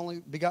gave his only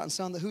begotten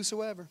Son, that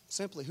whosoever,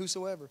 simply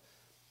whosoever.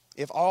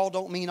 If all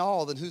don't mean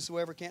all, then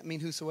whosoever can't mean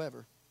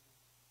whosoever.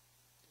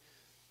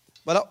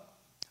 But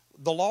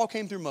the law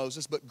came through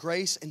Moses, but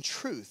grace and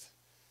truth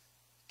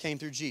came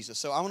through Jesus.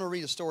 So I want to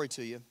read a story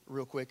to you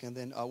real quick, and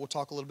then we'll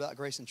talk a little bit about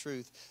grace and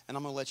truth, and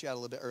I'm going to let you out a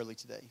little bit early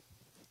today.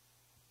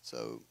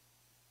 So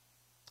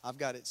I've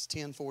got it's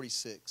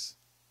 10:46.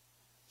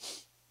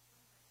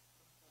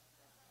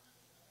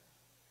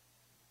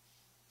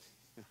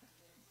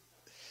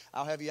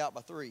 I'll have you out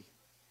by 3.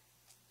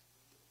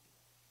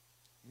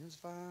 It's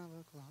 5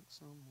 o'clock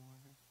somewhere.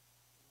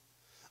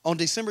 On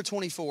December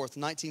 24th,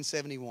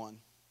 1971,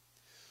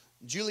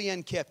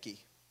 Julianne Kepke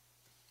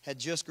had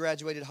just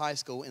graduated high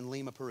school in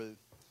Lima, Peru.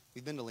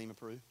 We've been to Lima,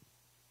 Peru.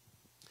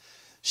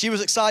 She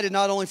was excited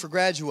not only for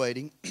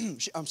graduating,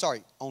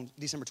 on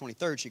December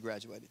 23rd she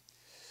graduated,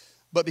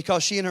 but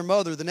because she and her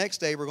mother the next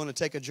day were going to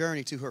take a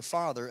journey to her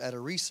father at a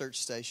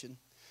research station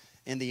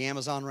in the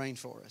Amazon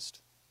rainforest.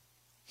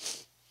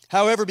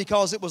 However,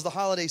 because it was the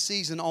holiday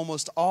season,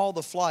 almost all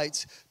the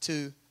flights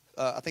to,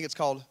 I think it's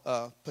called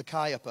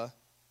Pacayapa,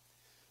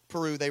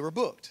 Peru, they were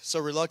booked. So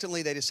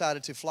reluctantly, they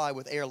decided to fly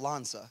with Air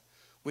Lanza,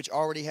 which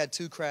already had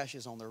 2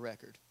 crashes on their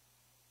record.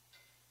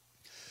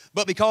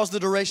 But because the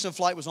duration of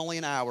flight was only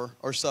an hour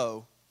or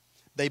so,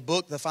 they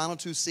booked the final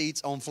 2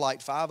 seats on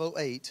flight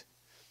 508,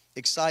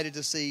 excited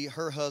to see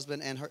her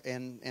husband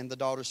and the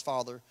daughter's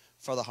father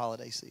for the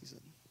holiday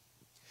season.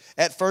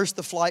 At first,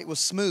 the flight was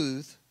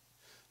smooth,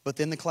 but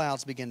then the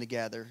clouds began to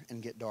gather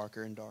and get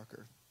darker and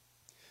darker.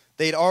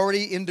 They had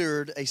already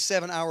endured a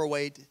 7-hour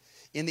wait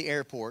in the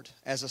airport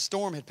as a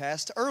storm had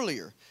passed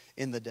earlier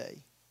in the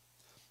day.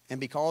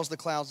 And because the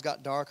clouds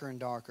got darker and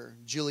darker,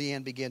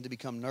 Julianne began to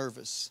become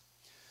nervous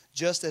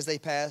just as they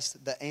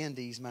passed the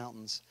Andes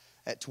Mountains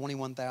at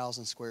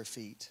 21,000 square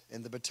feet.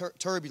 And the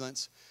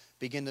turbulence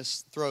began to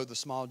throw the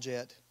small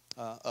jet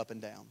up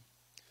and down.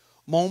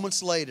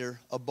 Moments later,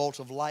 a bolt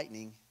of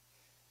lightning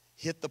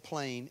hit the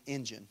plane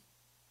engine,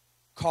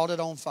 caught it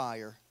on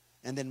fire,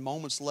 and then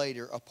moments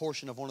later, a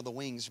portion of one of the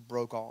wings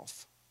broke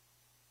off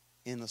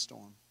in the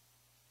storm.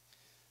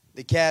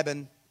 The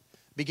cabin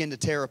began to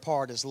tear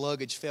apart as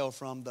luggage fell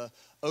from the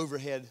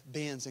overhead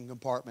bins and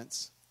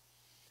compartments.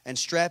 And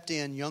strapped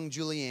in, young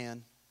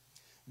Julianne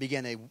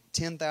began a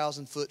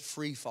 10,000-foot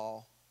free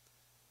fall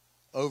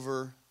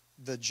over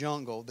the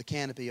jungle, the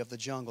canopy of the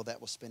jungle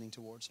that was spinning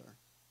towards her.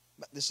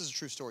 But this is a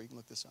true story. You can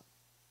look this up.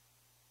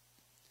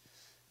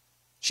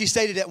 She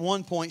stated at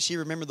one point she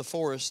remembered the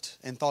forest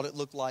and thought it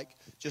looked like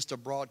just a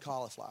broad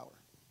cauliflower.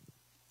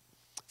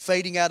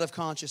 Fading out of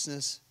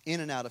consciousness, in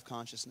and out of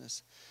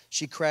consciousness,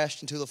 she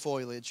crashed into the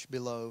foliage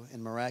below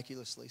and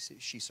miraculously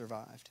she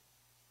survived.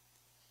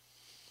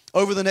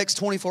 Over the next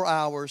 24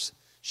 hours,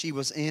 she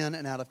was in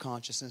and out of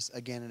consciousness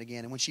again and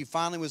again. And when she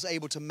finally was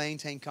able to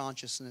maintain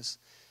consciousness,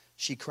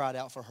 she cried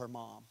out for her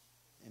mom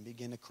and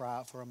began to cry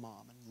out for her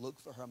mom and look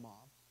for her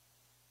mom.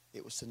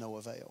 It was to no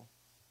avail.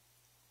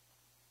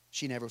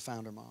 She never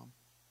found her mom.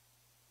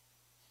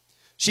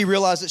 She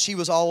realized that she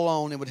was all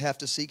alone and would have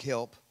to seek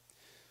help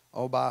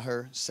all by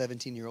her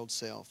 17-year-old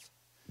self.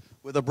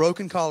 With a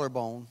broken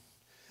collarbone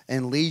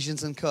and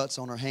lesions and cuts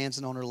on her hands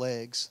and on her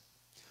legs,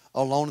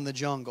 alone in the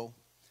jungle,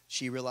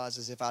 she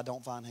realizes if I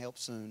don't find help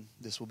soon,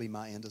 this will be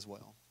my end as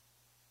well.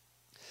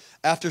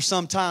 After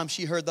some time,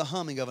 she heard the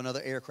humming of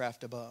another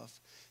aircraft above,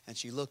 and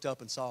she looked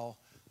up and saw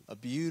a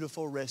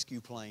beautiful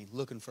rescue plane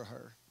looking for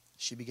her.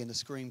 She began to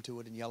scream to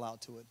it and yell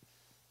out to it,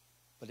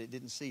 but it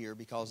didn't see her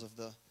because of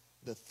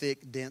the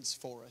thick, dense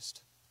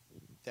forest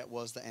that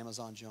was the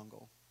Amazon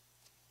jungle.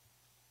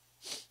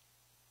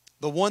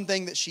 The one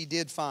thing that she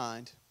did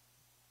find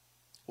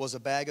was a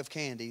bag of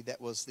candy that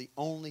was the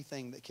only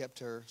thing that kept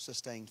her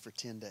sustained for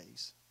 10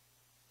 days.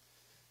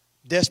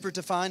 Desperate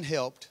to find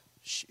help,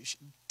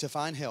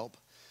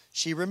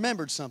 she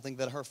remembered something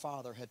that her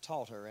father had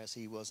taught her as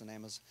he was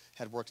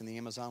had worked in the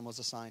Amazon, was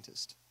a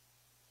scientist.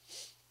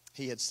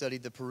 He had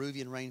studied the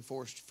Peruvian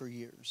rainforest for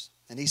years.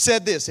 And he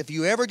said this, if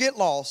you ever get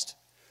lost,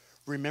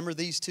 remember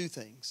these two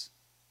things.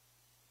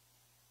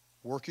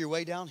 Work your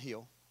way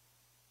downhill,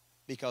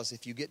 because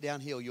if you get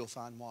downhill, you'll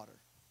find water.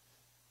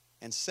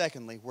 And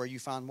secondly, where you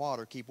find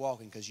water, keep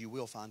walking, because you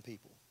will find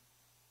people.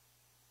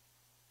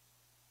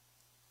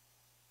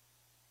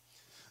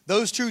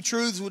 Those true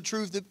truths would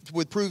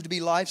prove to be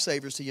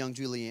lifesavers to young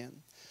Julianne.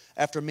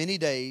 After many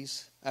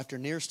days, after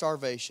near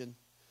starvation,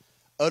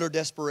 utter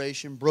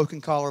desperation,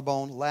 broken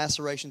collarbone,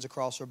 lacerations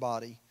across her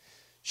body,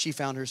 she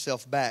found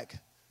herself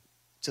back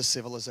to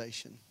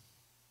civilization.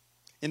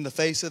 In the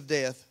face of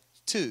death,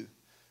 2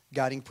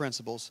 guiding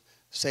principles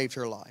saved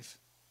her life.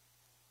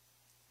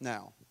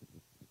 Now,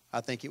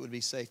 I think it would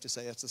be safe to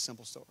say, that's a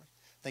simple story.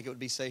 I think it would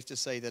be safe to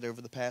say that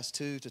over the past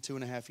 2 to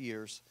 2.5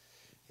 years,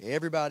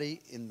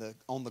 everybody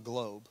on the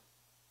globe,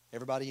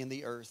 everybody in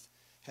the earth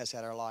has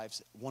had our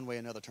lives one way or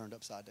another turned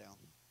upside down.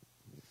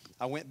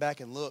 I went back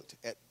and looked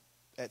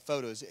at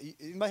photos.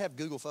 Anybody have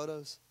Google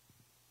Photos?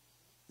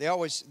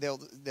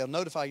 They'll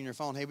notify you on your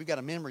phone, hey, we've got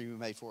a memory we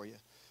made for you.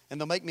 And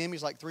they'll make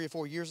memories like 3 or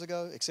 4 years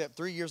ago, except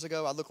 3 years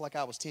ago I looked like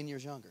I was 10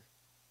 years younger.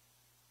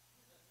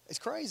 It's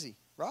crazy,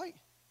 right?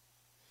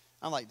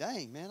 I'm like,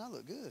 dang, man, I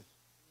look good.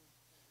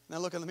 And I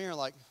look in the mirror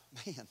like,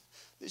 man,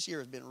 this year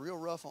has been real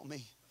rough on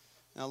me.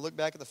 And I look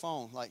back at the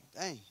phone like,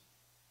 dang.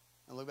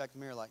 I look back in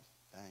the mirror like,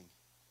 dang.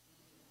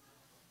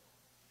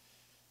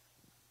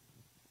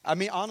 I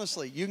mean,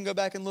 honestly, you can go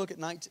back and look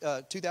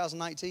at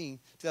 2018,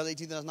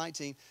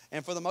 2019,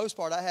 and for the most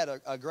part, I had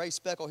a gray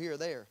speckle here or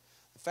there.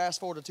 Fast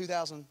forward to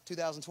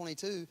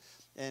 2022,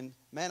 and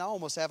man, I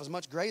almost have as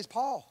much gray as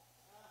Paul.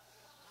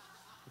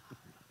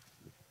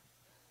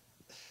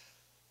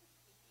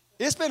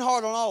 It's been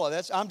hard on all of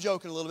that. I'm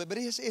joking a little bit, but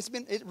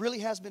it really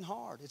has been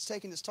hard. It's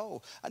taken its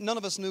toll. None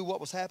of us knew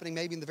what was happening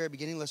maybe in the very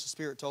beginning unless the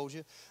Spirit told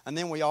you. And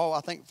then we all, I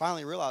think,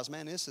 finally realized,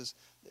 man, this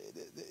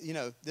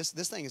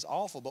thing is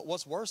awful. But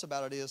what's worse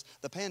about it is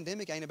the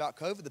pandemic ain't about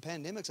COVID. The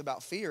pandemic's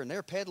about fear, and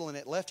they're peddling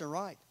it left and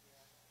right.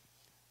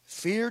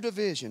 Fear,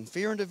 division,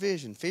 fear and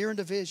division, fear and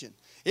division.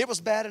 It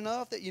was bad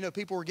enough that,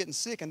 people were getting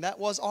sick, and that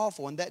was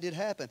awful, and that did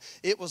happen.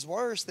 It was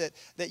worse that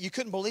you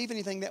couldn't believe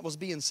anything that was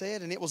being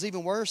said, and it was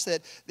even worse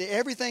that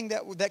everything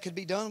that could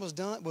be done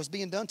was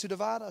being done to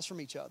divide us from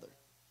each other.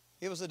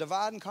 It was a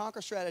divide and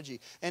conquer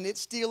strategy, and it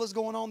still is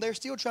going on. They're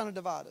still trying to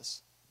divide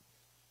us.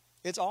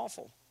 It's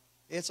awful.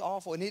 It's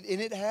awful, and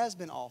it has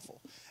been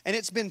awful. And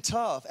it's been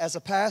tough as a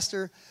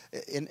pastor,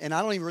 and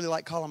I don't even really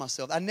like calling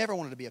myself. I never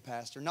wanted to be a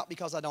pastor, not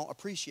because I don't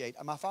appreciate.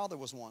 My father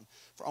was one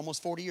for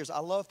almost 40 years. I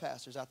love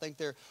pastors. I think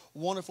they're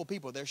wonderful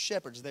people. They're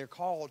shepherds. They're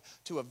called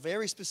to a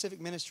very specific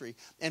ministry.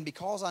 And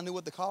because I knew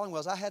what the calling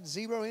was, I had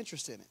zero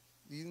interest in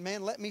it.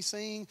 Man, let me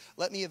sing,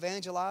 let me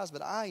evangelize,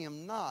 but I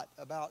am not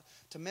about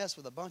to mess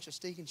with a bunch of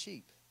stinking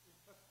sheep.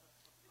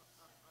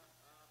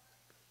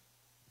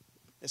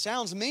 It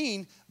sounds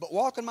mean, but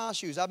walk in my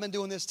shoes. I've been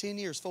doing this 10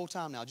 years full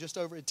time now. Just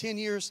over 10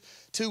 years,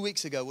 2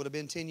 weeks ago would have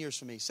been 10 years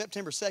for me.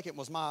 September 2nd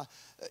was my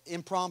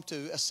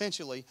impromptu,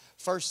 essentially,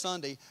 first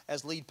Sunday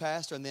as lead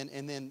pastor, and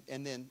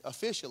then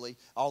officially,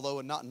 although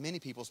not in many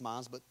people's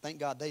minds, but thank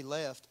God they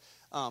left,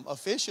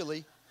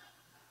 officially.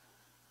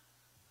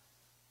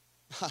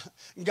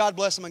 God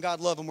bless them and God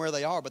love them where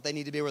they are, but they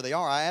need to be where they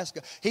are. I asked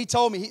God. He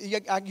told me,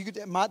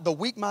 the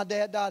week my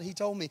dad died, he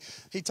talked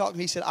to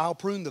me, he said, I'll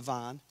prune the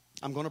vine.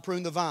 I'm going to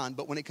prune the vine,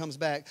 but when it comes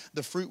back,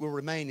 the fruit will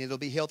remain. It'll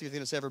be healthier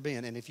than it's ever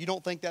been. And if you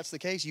don't think that's the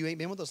case, you ain't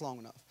been with us long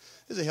enough.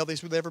 This is the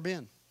healthiest we've ever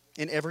been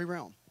in every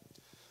realm.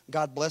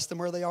 God bless them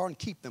where they are and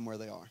keep them where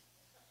they are.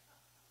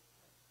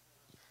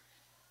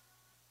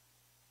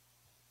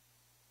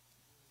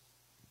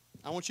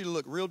 I want you to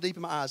look real deep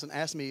in my eyes and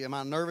ask me, am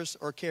I nervous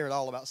or care at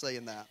all about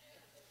saying that?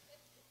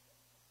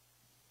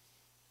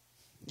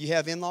 You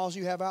have in-laws,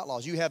 you have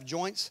outlaws. You have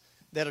joints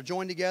that are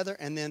joined together,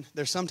 and then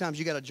there's sometimes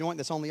you got a joint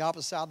that's on the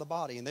opposite side of the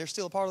body, and they're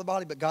still a part of the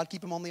body, but God keep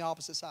them on the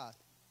opposite side.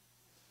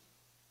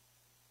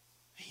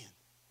 Man,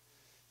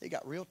 it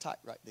got real tight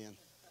right then.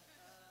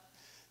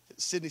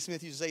 Sidney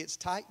Smith used to say it's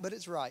tight, but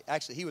it's right.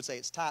 Actually, he would say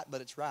it's tight, but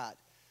it's right.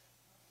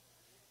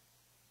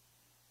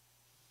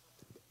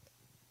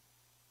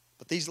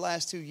 But these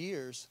last 2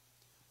 years,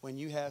 when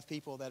you have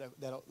people that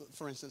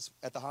for instance,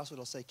 at the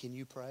hospital say, can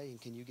you pray, and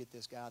can you get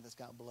this guy that's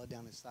got blood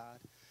down his side,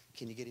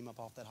 can you get him up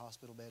off that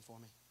hospital bed for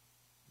me?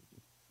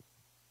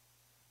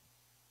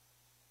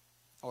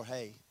 Or,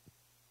 hey,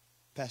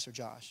 Pastor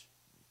Josh,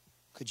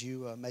 could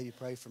you maybe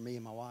pray for me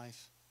and my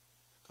wife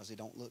because it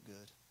don't look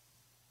good?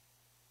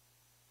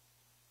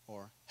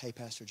 Or, hey,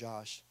 Pastor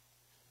Josh,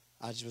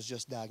 I was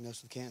just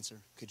diagnosed with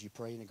cancer. Could you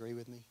pray and agree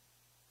with me?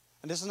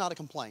 And this is not a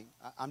complaint.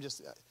 I'm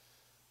just,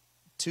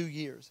 2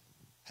 years.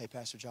 Hey,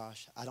 Pastor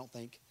Josh, I don't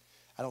think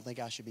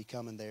I should be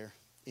coming there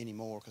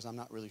anymore because I'm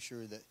not really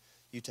sure that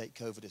you take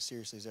COVID as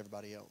seriously as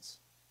everybody else.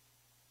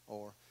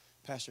 Or,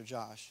 Pastor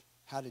Josh,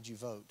 how did you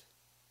vote?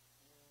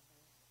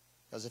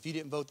 Because if you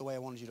didn't vote the way I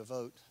wanted you to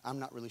vote, I'm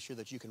not really sure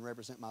that you can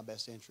represent my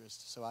best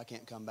interest, so I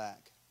can't come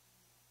back.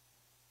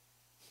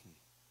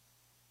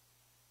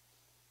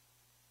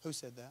 Who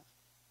said that?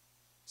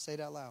 Say it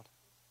out loud.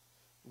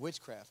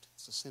 Witchcraft.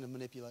 It's a sin of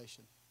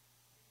manipulation.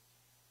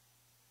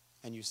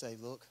 And you say,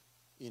 look,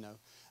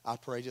 I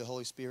pray to the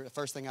Holy Spirit. The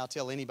first thing I'll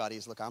tell anybody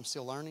is, look, I'm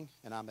still learning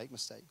and I make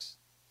mistakes.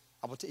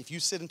 If you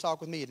sit and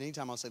talk with me at any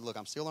time, I'll say, look,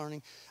 I'm still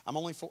learning.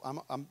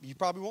 You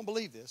probably won't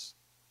believe this,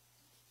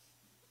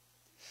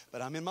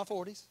 but I'm in my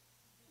 40s.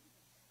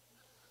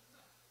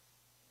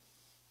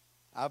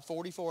 I'm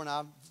 44 and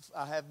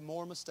I have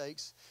more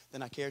mistakes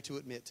than I care to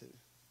admit to.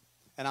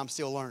 And I'm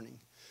still learning.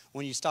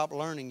 When you stop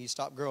learning, you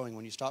stop growing.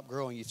 When you stop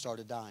growing, you've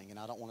started dying, and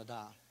I don't want to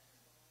die.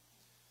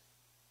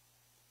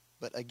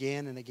 But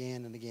again and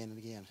again and again and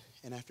again.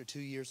 And after 2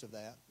 years of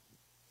that,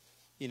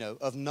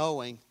 of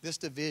knowing this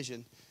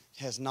division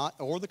has not,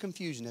 or the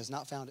confusion has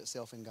not found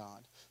itself in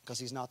God, because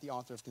He's not the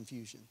author of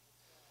confusion.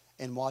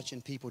 And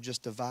watching people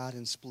just divide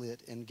and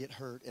split and get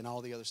hurt and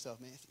all the other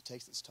stuff, man, it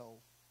takes its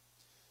toll.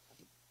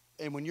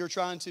 And when you're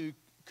trying to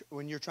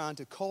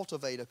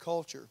cultivate a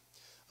culture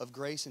of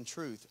grace and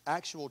truth,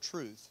 actual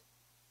truth,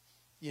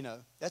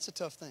 that's a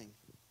tough thing.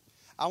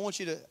 I want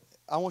you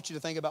to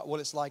think about what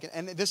it's like.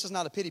 And this is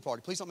not a pity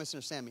party. Please don't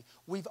misunderstand me.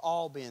 We've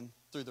all been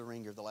through the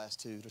ringer the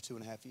last 2 to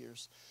 2.5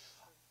 years.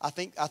 I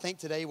think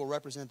today will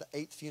represent the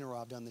 8th funeral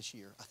I've done this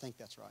year. I think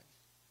that's right.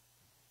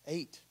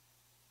 8.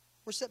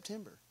 We're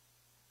September.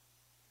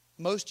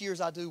 Most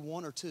years I do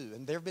 1 or 2.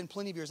 And there have been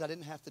plenty of years I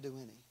didn't have to do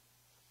any.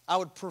 I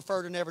would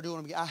prefer to never do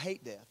them again. I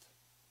hate death.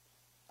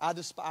 I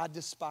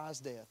despise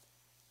death.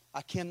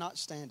 I cannot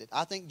stand it.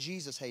 I think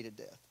Jesus hated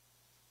death.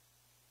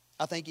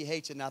 I think He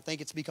hates it, and I think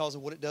it's because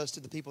of what it does to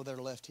the people that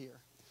are left here.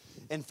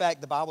 In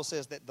fact, the Bible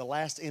says that the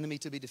last enemy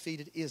to be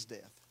defeated is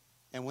death.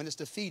 And when it's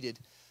defeated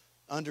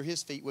under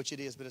His feet, which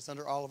it is, but it's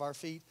under all of our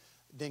feet,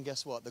 then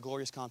guess what? The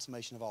glorious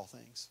consummation of all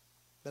things.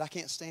 But I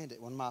can't stand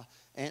it. When my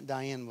Aunt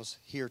Diane was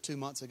here 2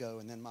 months ago,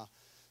 and then my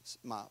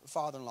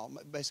father-in-law,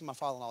 basically my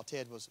father-in-law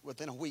Ted, was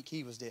within a week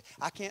he was dead.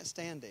 I can't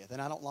stand death,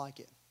 and I don't like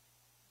it.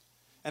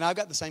 And I've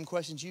got the same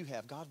questions you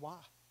have. God, why?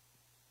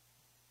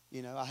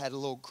 I had a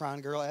little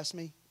crying girl ask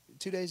me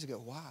 2 days ago,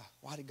 why?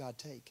 Why did God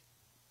take?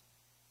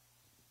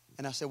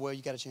 And I said, well,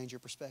 you got to change your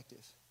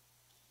perspective.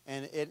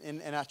 And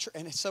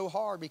it's so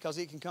hard because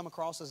it can come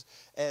across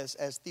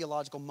as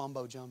theological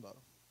mumbo jumbo.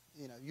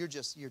 You're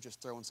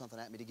just throwing something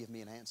at me to give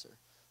me an answer.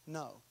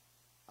 No,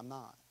 I'm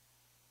not.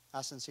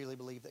 I sincerely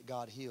believe that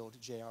God healed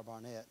J.R.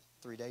 Barnett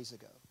 3 days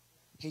ago.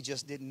 He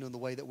just didn't do it the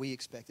way that we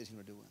expected Him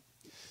to do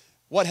it.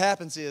 What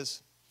happens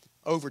is,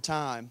 over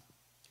time,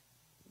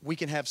 we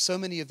can have so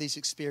many of these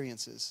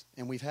experiences,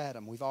 and we've had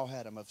them. We've all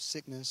had them, of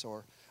sickness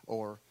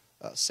or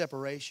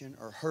separation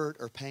or hurt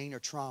or pain or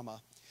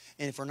trauma.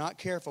 And if we're not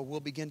careful, we'll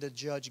begin to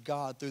judge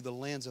God through the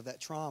lens of that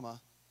trauma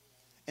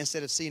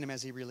instead of seeing Him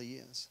as He really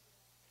is.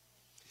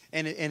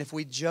 And if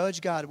we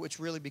judge God, which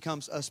really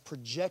becomes us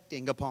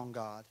projecting upon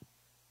God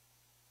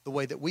the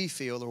way that we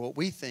feel or what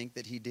we think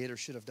that He did or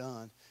should have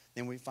done,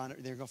 then you're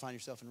going to find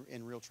yourself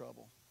in real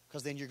trouble,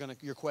 because then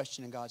you're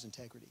questioning God's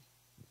integrity.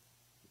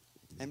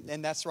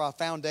 And that's why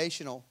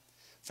foundational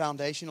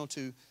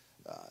to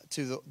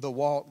the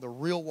walk, the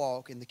real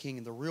walk in the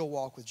Kingdom, the real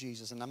walk with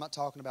Jesus. And I'm not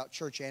talking about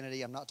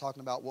churchianity. I'm not talking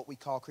about what we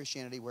call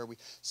Christianity, where we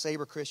say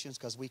we're Christians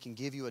because we can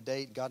give you a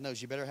date. God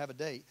knows you better have a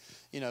date.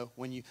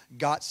 When you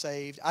got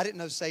saved. I didn't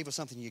know saved was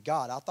something you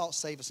got. I thought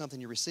saved was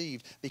something you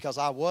received, because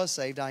I was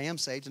saved, I am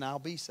saved, and I'll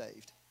be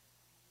saved.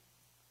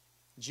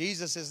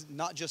 Jesus is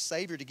not just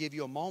Savior to give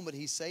you a moment.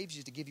 He saves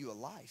you to give you a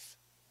life.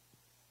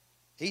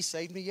 He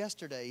saved me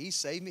yesterday. He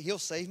saved me. He'll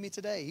save me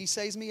today. He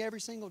saves me every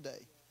single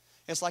day.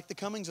 It's like the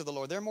comings of the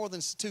Lord. There are more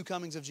than 2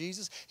 comings of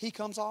Jesus. He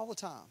comes all the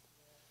time.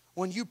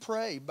 When you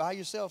pray by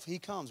yourself, He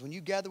comes. When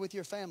you gather with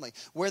your family,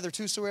 whether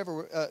 2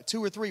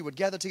 or 3 would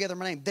gather together in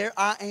my name, there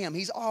I am.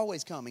 He's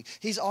always coming.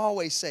 He's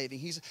always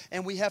saving.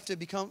 And we have to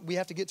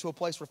get to a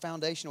place where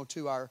foundational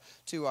to our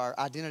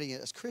identity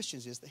as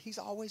Christians is that He's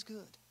always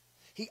good.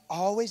 He's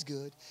always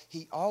good.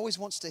 He always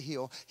wants to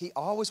heal. He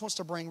always wants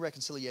to bring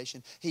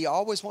reconciliation. He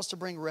always wants to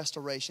bring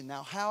restoration.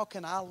 Now, how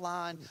can I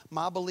line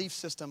my belief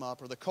system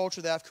up, or the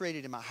culture that I've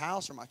created in my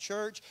house or my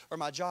church or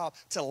my job,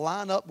 to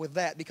line up with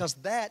that? Because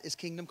that is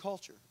kingdom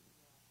culture.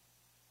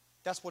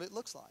 That's what it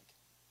looks like.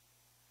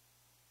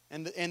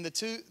 And the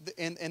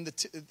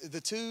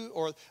two,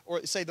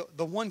 or say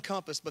the one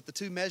compass, but the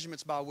 2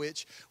 measurements by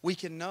which we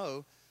can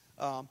know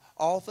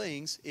all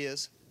things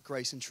is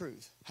grace and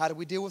truth. How do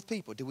we deal with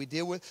people? Do we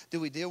deal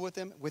with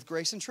them with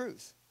grace and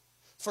truth?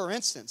 For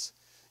instance,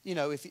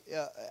 if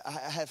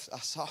I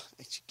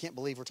can't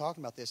believe we're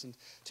talking about this in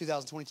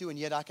 2022, and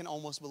yet I can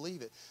almost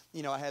believe it.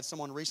 I had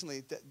someone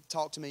recently that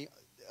talked to me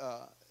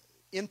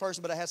in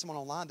person, but I had someone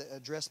online that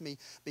addressed me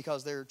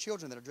because there are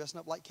children that are dressing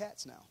up like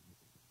cats now,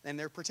 and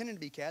they're pretending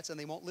to be cats, and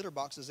they want litter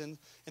boxes in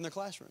their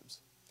classrooms.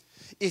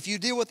 If you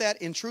deal with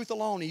that in truth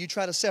alone and you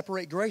try to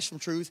separate grace from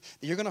truth,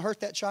 you're going to hurt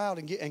that child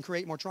and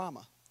create more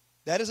trauma.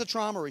 That is a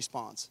trauma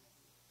response.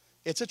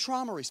 It's a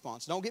trauma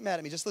response. Don't get mad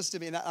at me. Just listen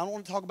to me. And I don't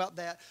want to talk about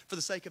that for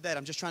the sake of that.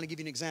 I'm just trying to give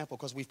you an example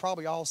because we've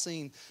probably all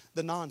seen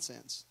the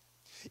nonsense.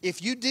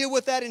 If you deal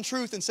with that in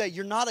truth and say,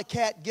 you're not a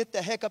cat, get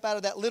the heck up out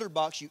of that litter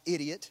box, you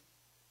idiot.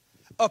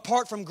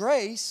 Apart from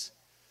grace,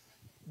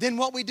 then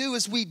what we do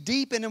is we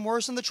deepen and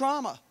worsen the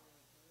trauma.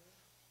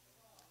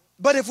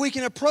 But if we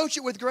can approach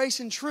it with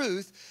grace and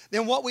truth,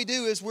 then what we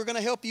do is we're going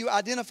to help you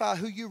identify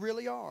who you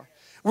really are.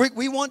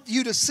 We want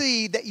you to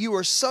see that you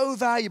are so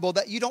valuable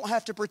that you don't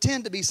have to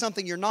pretend to be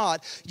something you're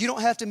not. You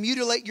don't have to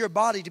mutilate your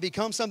body to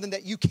become something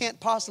that you can't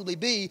possibly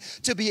be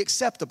to be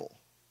acceptable.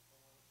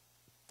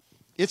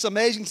 It's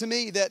amazing to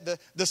me that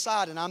the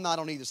side, and I'm not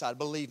on either side,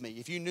 believe me.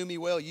 If you knew me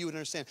well, you would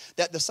understand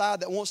that the side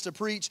that wants to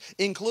preach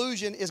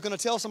inclusion is going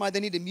to tell somebody they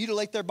need to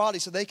mutilate their body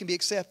so they can be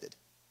accepted.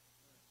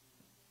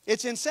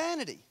 It's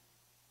insanity.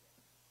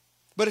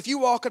 But if you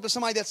walk up to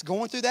somebody that's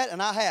going through that,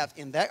 and I have,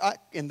 in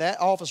that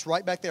office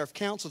right back there, I've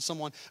counseled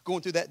someone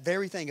going through that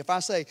very thing. If I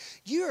say,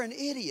 you're an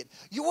idiot,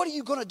 what are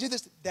you going to do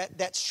this?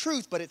 That's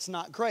truth, but it's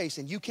not grace.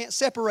 And you can't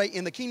separate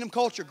in the kingdom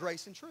culture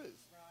grace and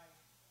truth.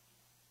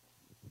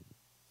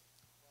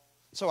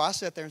 So I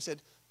sat there and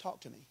said,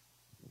 talk to me.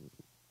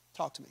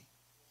 Talk to me.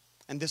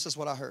 And this is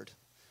what I heard.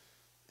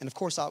 And of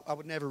course, I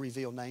would never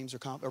reveal names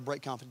or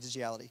break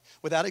confidentiality.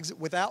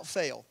 Without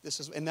fail,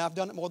 and I've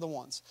done it more than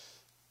once.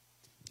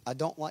 I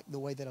don't like the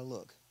way that I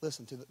look.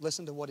 Listen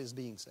to what is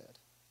being said.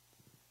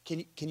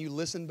 Can you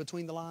listen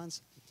between the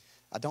lines?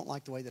 I don't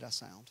like the way that I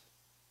sound.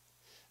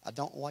 I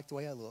don't like the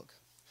way I look.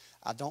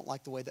 I don't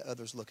like the way that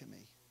others look at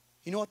me.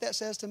 You know what that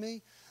says to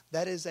me?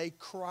 That is a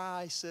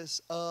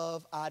crisis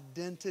of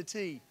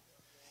identity.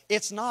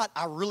 It's not,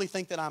 I really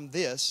think that I'm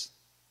this.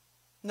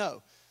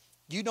 No.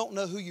 You don't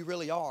know who you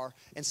really are,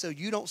 and so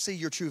you don't see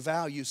your true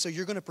value, so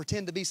you're going to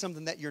pretend to be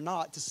something that you're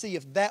not to see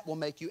if that will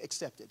make you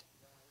accepted.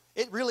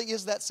 It really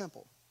is that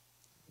simple.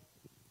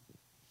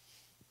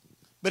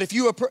 But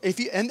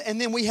and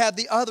then we have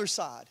the other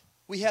side.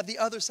 We have the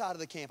other side of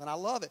the camp, and I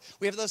love it.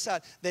 We have the other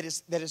side that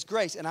is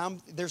grace,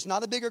 and there's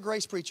not a bigger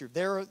grace preacher.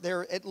 There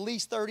are at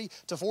least 30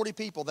 to 40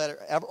 people that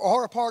have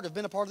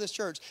been a part of this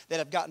church that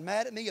have gotten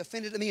mad at me,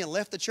 offended at me, and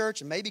left the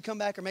church, and maybe come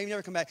back or maybe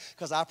never come back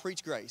because I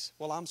preach grace.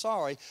 Well, I'm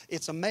sorry.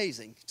 It's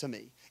amazing to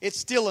me. It's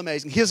still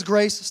amazing. His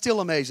grace still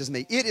amazes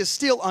me. It is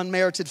still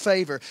unmerited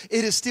favor.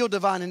 It is still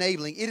divine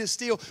enabling. It is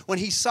still, when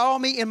He saw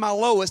me in my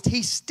lowest,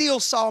 He still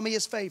saw me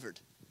as favored.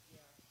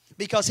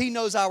 Because He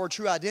knows our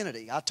true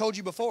identity. I told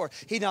you before,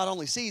 He not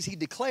only sees, He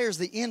declares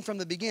the end from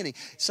the beginning.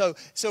 So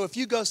if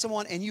you go to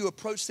someone and you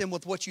approach them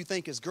with what you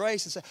think is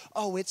grace and say,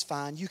 oh, it's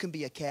fine, you can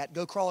be a cat,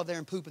 go crawl over there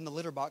and poop in the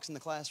litter box in the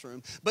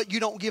classroom, but you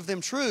don't give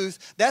them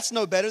truth, that's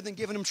no better than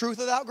giving them truth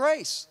without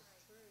grace.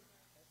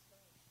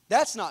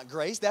 That's not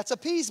grace, that's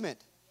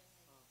appeasement.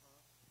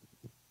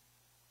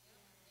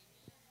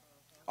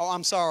 Oh,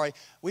 I'm sorry.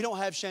 We don't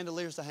have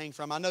chandeliers to hang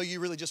from. I know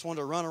you really just want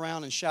to run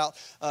around and shout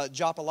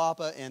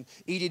Jopalapa and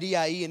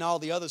E-D-D-I-E and all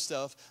the other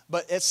stuff.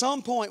 But at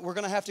some point, we're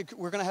going to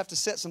have to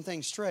set some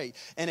things straight.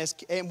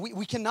 And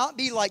we cannot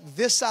be like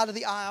this side of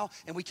the aisle,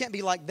 and we can't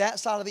be like that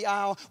side of the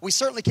aisle. We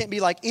certainly can't be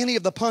like any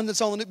of the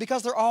pundits on the news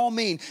because they're all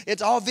mean.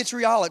 It's all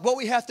vitriolic. What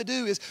we have to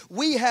do is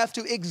we have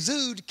to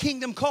exude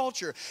kingdom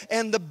culture.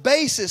 And the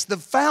basis, the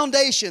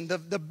foundation, the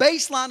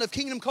baseline of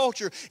kingdom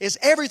culture is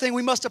everything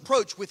we must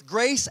approach with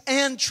grace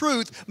and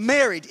truth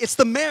married. It's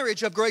the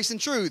marriage of grace and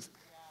truth.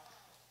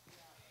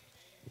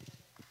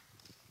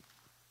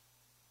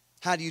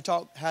 How do you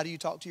talk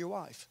to your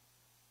wife?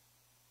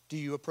 Do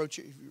you approach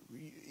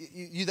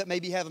you that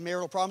maybe have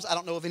marital problems? I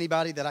don't know of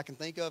anybody that I can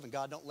think of, and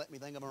God don't let me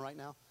think of them right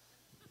now.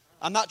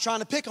 I'm not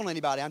trying to pick on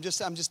anybody. I'm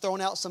just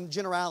throwing out some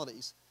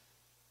generalities.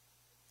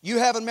 You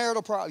have a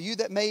marital problem. You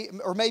that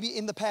maybe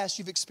in the past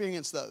you've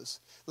experienced those.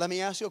 Let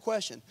me ask you a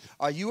question.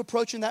 Are you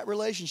approaching that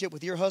relationship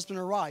with your husband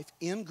or wife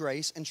in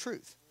grace and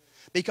truth?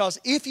 Because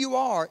if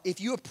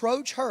you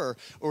approach her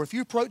or if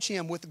you approach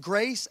him with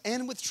grace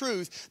and with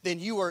truth, then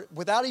you are,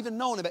 without even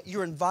knowing about it,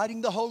 you're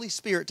inviting the Holy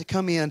Spirit to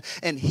come in,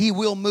 and He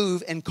will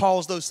move and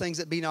cause those things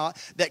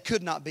that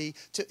could not be,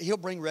 He'll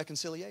bring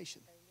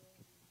reconciliation.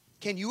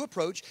 Can you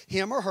approach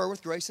him or her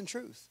with grace and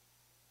truth?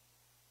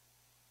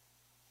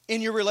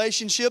 In your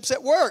relationships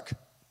at work,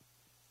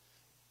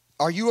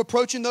 are you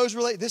approaching those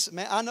relationships?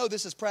 I know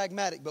this is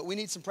pragmatic, but we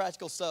need some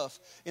practical stuff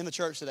in the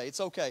church today.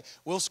 It's okay.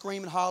 We'll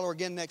scream and holler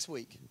again next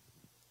week.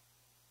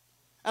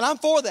 And I'm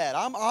for that.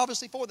 I'm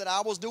obviously for that.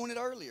 I was doing it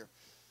earlier.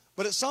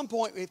 But at some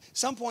point,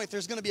 if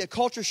there's going to be a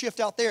culture shift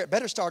out there, it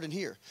better start in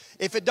here.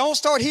 If it don't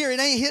start here, it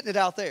ain't hitting it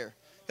out there.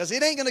 Because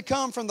it ain't going to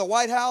come from the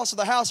White House or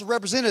the House of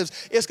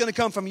Representatives. It's going to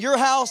come from your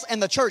house and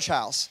the church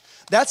house.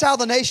 That's how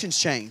the nations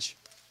change.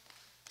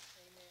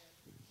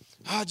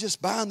 I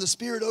just bind the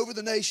Spirit over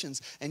the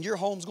nations, and your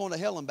home's going to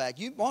hell and back.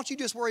 Why don't you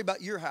just worry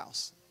about your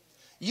house?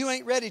 You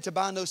ain't ready to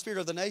bind no spirit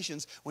of the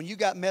nations when you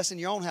got mess in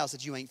your own house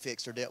that you ain't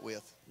fixed or dealt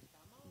with.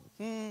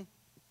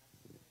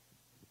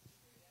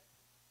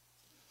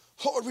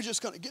 Lord, we're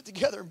just going to get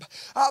together.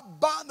 I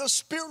bind the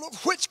spirit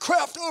of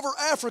witchcraft over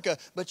Africa.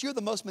 But you're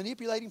the most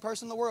manipulating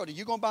person in the world. Are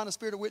you going to bind the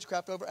spirit of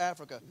witchcraft over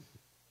Africa?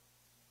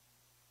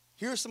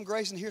 Here's some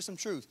grace and here's some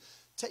truth.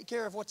 Take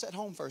care of what's at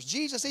home first.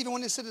 Jesus, even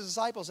when he sent his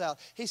disciples out,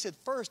 he said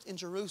first in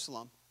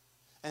Jerusalem,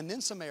 and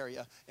then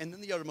Samaria, and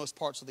then the uttermost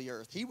parts of the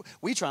earth.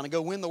 We trying to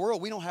go win the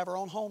world. We don't have our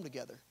own home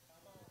together.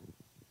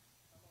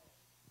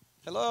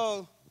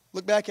 Hello?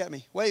 Look back at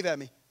me. Wave at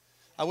me.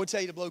 I would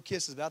tell you to blow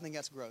kisses, but I think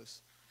that's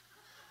gross.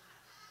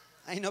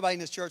 Ain't nobody in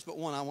this church but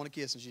one I want to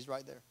kiss, and she's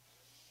right there.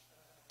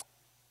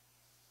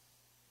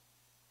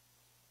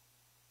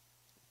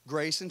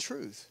 Grace and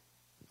truth.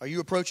 Are you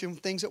approaching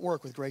things at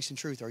work with grace and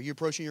truth? Are you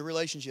approaching your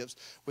relationships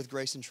with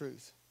grace and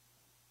truth?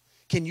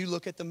 Can you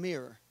look at the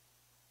mirror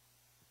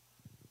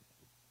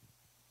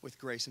with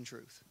grace and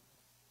truth?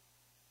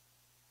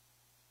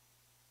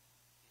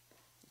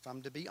 If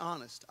I'm to be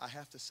honest, I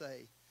have to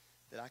say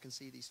that I can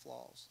see these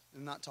flaws.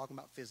 I'm not talking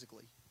about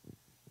physically.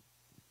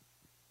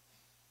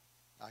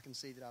 I can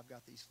see that I've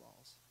got these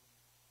flaws.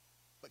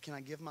 But can I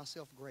give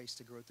myself grace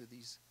to grow through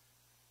these?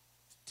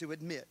 To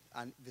admit,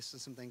 this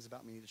is some things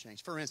about me need to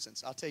change. For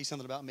instance, I'll tell you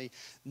something about me.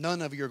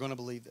 None of you are going to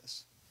believe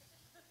this.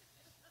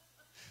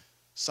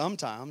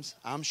 Sometimes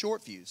I'm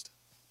short-fused.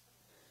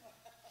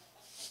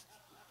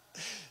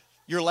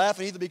 You're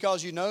laughing either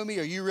because you know me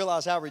or you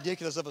realize how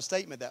ridiculous of a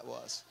statement that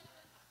was.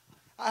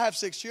 I have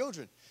 6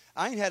 children.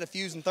 I ain't had a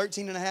fuse in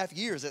 13 and a half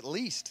years at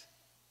least.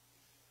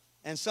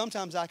 And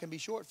sometimes I can be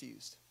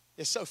short-fused.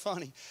 It's so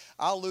funny.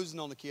 I'll lose it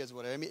on the kids or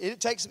whatever. I mean,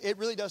 it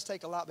really does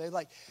take a lot. They're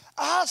like,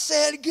 I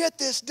said get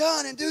this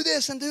done and do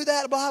this and do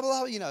that, blah,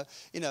 blah, blah.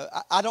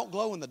 I don't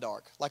glow in the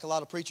dark like a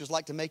lot of preachers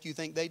like to make you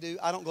think they do.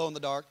 I don't glow in the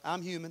dark.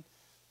 I'm human.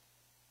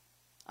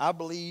 I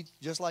bleed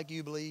just like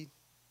you bleed,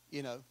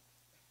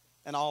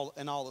 and all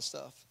the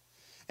stuff.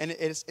 And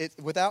it's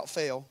without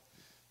fail,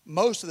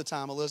 most of the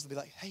time Elizabeth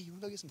will be like, hey, you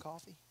want to go get some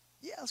coffee?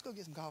 Yeah, let's go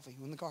get some coffee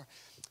in the car.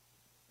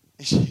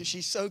 And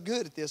she's so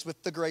good at this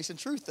with the grace and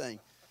truth thing.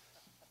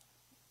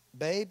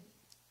 Babe,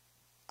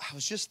 I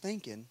was just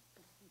thinking,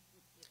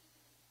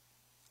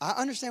 I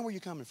understand where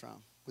you're coming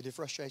from with your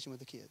frustration with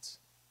the kids.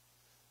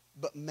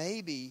 But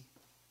maybe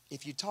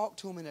if you talk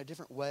to them in a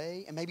different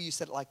way, and maybe you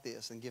said it like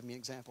this and give me an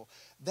example,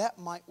 that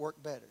might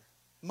work better.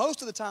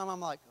 Most of the time I'm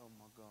like, oh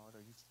my God,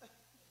 are you?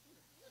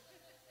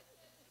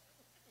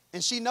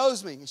 And she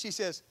knows me and she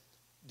says,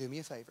 do me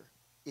a favor.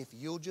 If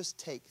you'll just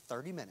take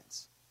 30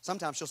 minutes,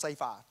 sometimes she'll say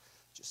 5,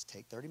 just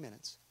take 30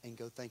 minutes and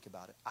go think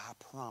about it. I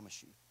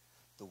promise you.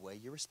 The way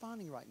you're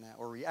responding right now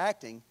or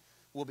reacting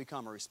will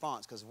become a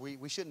response because we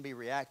shouldn't be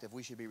reactive.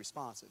 We should be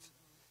responsive.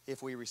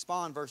 If we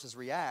respond versus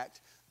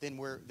react, then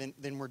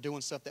we're doing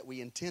stuff that we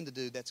intend to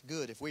do that's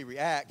good. If we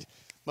react,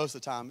 most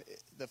of the time,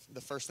 the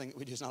first thing that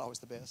we do is not always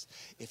the best.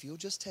 If you'll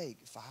just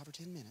take 5 or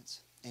 10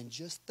 minutes and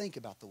just think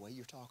about the way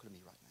you're talking to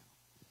me right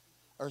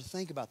now or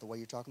think about the way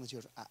you're talking to the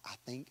children, I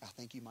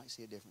think you might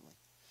see it differently.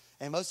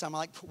 And most of the time I'm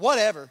like,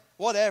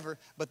 whatever.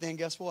 But then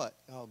guess what?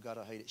 Oh, God,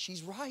 I hate it.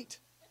 She's right.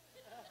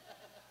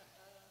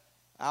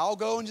 I'll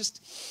go and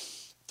just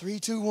 3,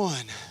 2, 1.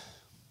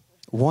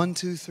 1,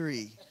 2,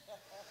 3.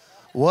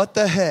 What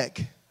the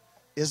heck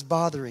is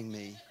bothering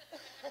me?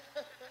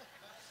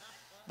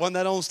 Wasn't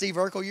that on Steve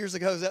Urkel years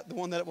ago? Is that the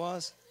one that it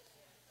was?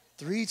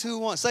 3, 2,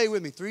 1. Say it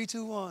with me. 3,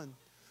 2, 1.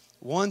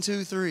 1,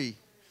 2, 3.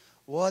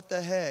 What the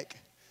heck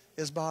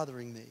is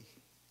bothering me?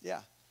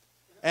 Yeah.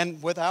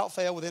 And without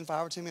fail, within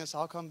 5 or 10 minutes,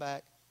 I'll come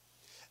back.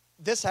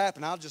 This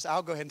happened.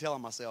 I'll go ahead and tell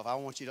on myself. I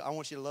want you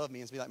to love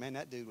me and be like, man,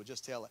 that dude would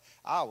just tell it.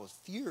 I was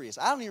furious.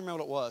 I don't even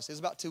remember what it was. It was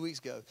about 2 weeks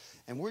ago.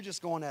 And we're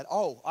just going at,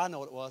 I know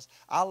what it was.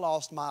 I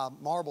lost my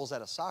marbles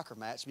at a soccer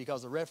match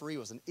because the referee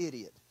was an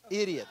idiot.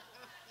 Idiot.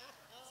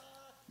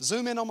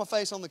 Zoom in on my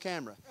face on the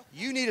camera.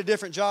 You need a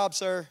different job,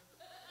 sir.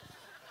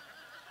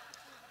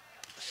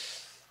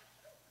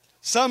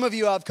 Some of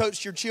you, I've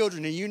coached your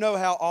children, and you know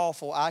how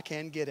awful I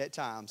can get at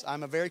times.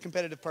 I'm a very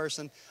competitive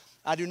person.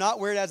 I do not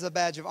wear it as a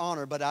badge of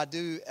honor, but I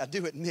do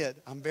admit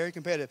I'm very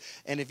competitive.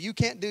 And if you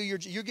can't do you're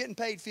getting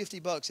paid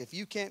 $50. If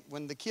you can't,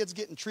 when the kid's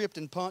getting tripped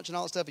and punched and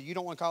all that stuff, and you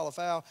don't want to call a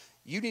foul,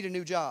 you need a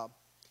new job.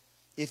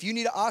 If you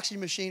need an oxygen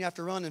machine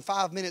after running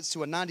 5 minutes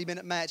to a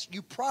 90-minute match,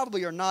 you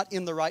probably are not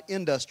in the right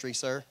industry,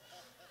 sir.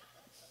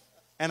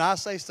 And I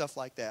say stuff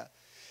like that.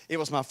 It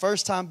was my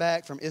first time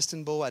back from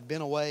Istanbul. I'd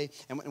been away,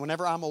 and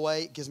whenever I'm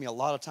away, it gives me a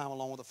lot of time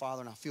alone with the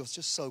Father, and I feel it's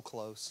just so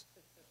close.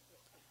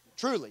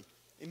 Truly.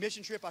 In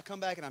mission trip, I come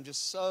back and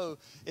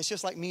it's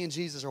just like me and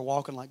Jesus are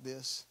walking like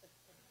this.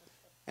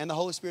 And the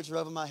Holy Spirit's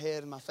rubbing my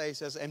head and my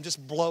face and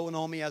just blowing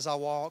on me as I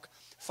walk.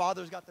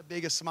 Father's got the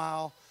biggest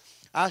smile.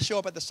 I show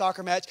up at the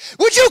soccer match.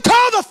 Would you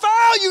call the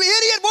foul, you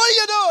idiot? What are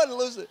you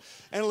doing?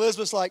 And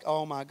Elizabeth's like,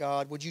 oh my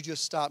God, would you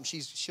just stop? And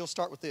she'll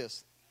start with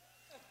this.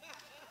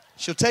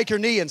 She'll take her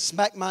knee and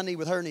smack my knee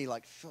with her knee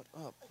like, shut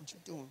up. What you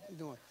doing? What you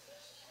doing?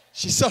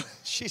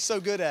 She's so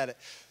good at it.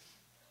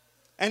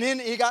 And then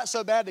he got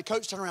so bad, the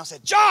coach turned around and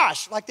said,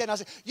 Josh, like that. And I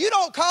said, you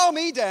don't call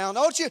me down,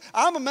 don't you?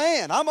 I'm a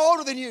man. I'm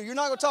older than you. You're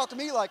not going to talk to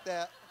me like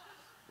that.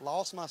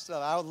 Lost my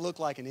stuff. I would look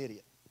like an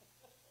idiot.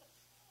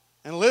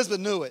 And Elizabeth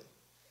knew it.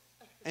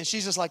 And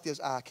she's just like this,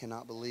 I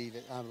cannot believe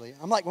it.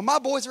 I'm like, when my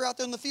boys are out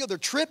there in the field, they're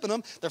tripping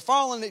them. They're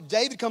falling.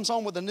 David comes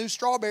home with a new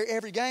strawberry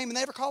every game and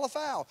they never call a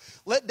foul.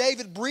 Let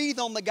David breathe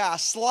on the guy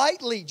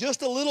slightly,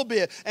 just a little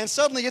bit, and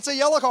suddenly it's a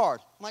yellow card.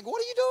 I'm like, what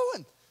are you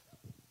doing?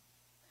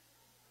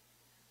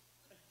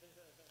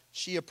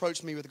 She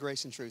approached me with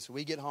grace and truth. So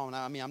we get home,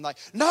 and I'm like,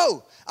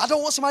 no, I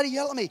don't want somebody to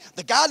yell at me.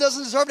 The guy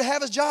doesn't deserve to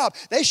have his job.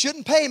 They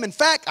shouldn't pay him. In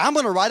fact, I'm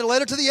going to write a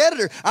letter to the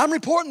editor. I'm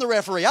reporting the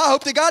referee. I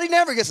hope to God he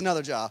never gets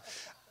another job.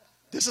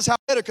 This is how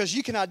better, because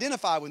you can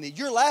identify with me.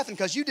 You're laughing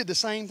because you did the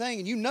same thing,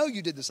 and you know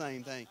you did the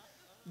same thing.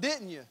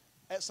 Didn't you,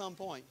 at some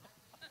point?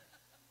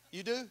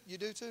 You do? You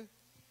do too?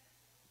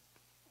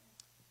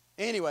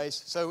 Anyways,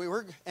 so we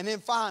were, and then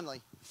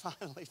finally.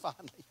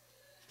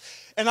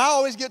 And I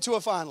always get to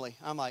a finally.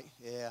 I'm like,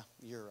 yeah,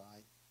 you're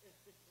right.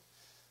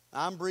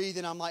 I'm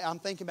breathing. I'm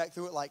thinking back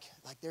through it like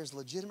there's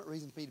legitimate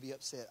reason for me to be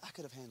upset. I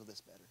could have handled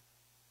this better.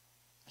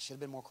 I should have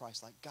been more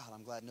Christ-like. God,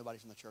 I'm glad nobody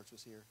from the church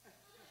was here.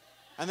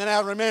 And then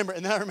I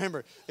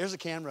remember, there's a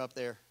camera up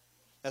there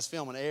that's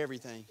filming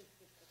everything.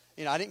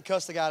 You know, I didn't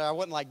cuss the guy. I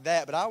wasn't like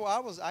that, but I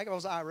was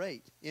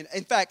irate.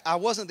 In fact, I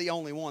wasn't the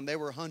only one. There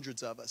were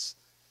hundreds of us.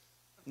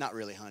 Not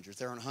really hundreds.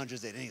 There aren't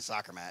hundreds at any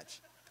soccer match.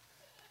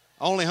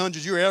 Only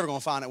hundreds you were ever going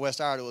to find at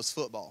West Iredell was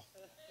football.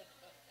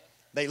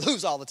 They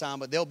lose all the time,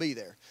 but they'll be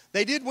there.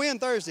 They did win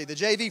Thursday, the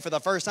JV, for the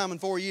first time in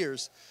 4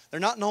 years. They're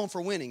not known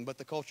for winning, but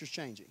the culture's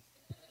changing.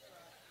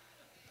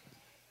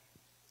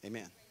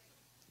 Amen.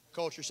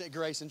 Culture,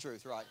 grace and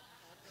truth, right.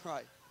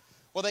 Right.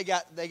 Well, they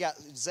got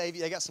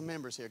Xavier, they got some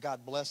members here.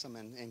 God bless them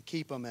and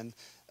keep them, and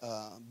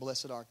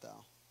blessed art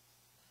thou.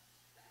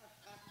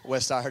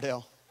 West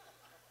Iredell.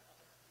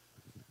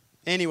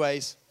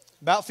 Anyways,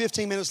 about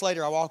 15 minutes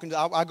later,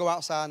 I go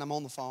outside and I'm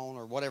on the phone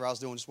or whatever I was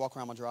doing, just walk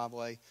around my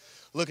driveway,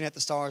 looking at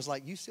the stars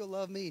like, you still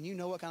love me and you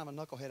know what kind of a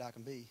knucklehead I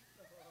can be.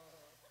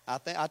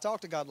 I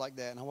talked to God like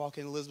that, and I walk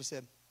in, Elizabeth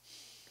said,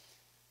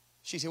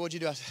 she said, what'd you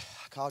do? I said,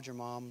 I called your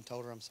mom and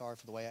told her I'm sorry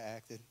for the way I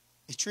acted.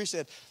 And Trish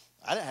said,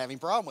 I didn't have any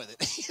problem with it.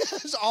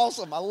 It's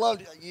awesome. I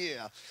loved it.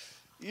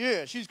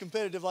 Yeah, she's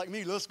competitive like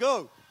me. Let's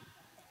go.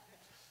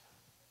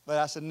 But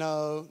I said,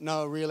 no,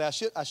 really, I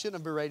shouldn't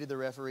have berated the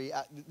referee.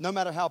 No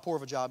matter how poor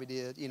of a job he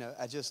did, you know,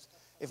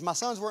 if my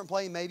sons weren't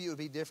playing, maybe it would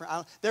be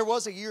different. There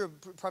was a year,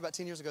 probably about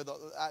 10 years ago,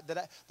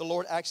 that the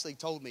Lord actually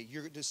told me,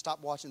 you're to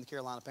stop watching the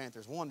Carolina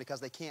Panthers. One,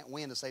 because they can't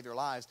win to save their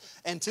lives.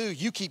 And two,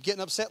 you keep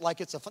getting upset like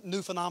it's a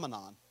new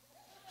phenomenon.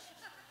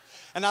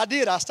 And I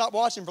did. I stopped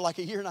watching for like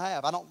a year and a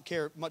half. I don't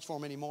care much for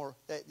them anymore.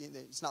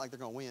 It's not like they're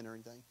going to win or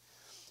anything.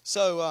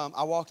 So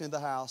I walked into the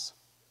house.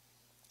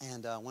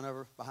 And went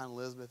over behind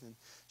Elizabeth, and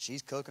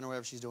she's cooking or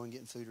whatever she's doing,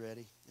 getting food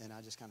ready. And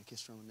I just kind of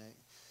kissed her on the neck.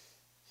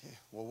 Yeah,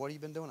 well, what have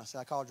you been doing? I said,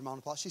 I called your mom on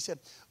the plot. She said,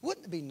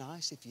 wouldn't it be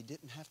nice if you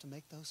didn't have to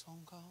make those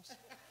phone calls?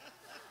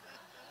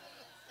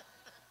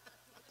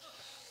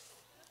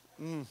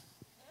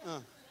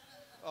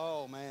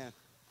 Oh, man.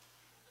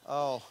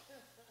 Oh.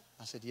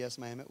 I said, yes,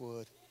 ma'am, it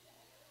would.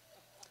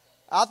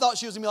 I thought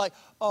she was going to be like,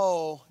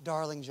 oh,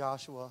 darling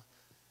Joshua,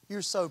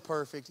 you're so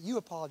perfect. You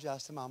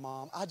apologize to my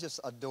mom. I just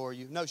adore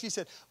you. No, she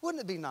said,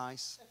 wouldn't it be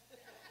nice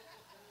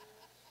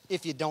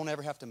if you don't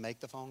ever have to make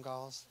the phone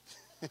calls?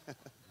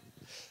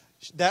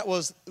 That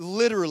was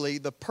literally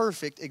the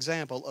perfect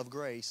example of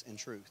grace and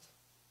truth.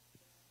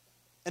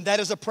 And that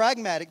is a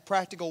pragmatic,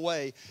 practical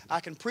way. I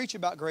can preach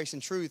about grace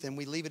and truth and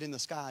we leave it in the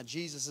sky.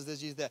 Jesus is this,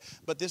 Jesus that.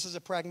 But this is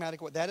a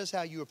pragmatic way. That is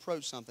how you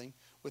approach something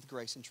with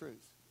grace and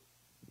truth.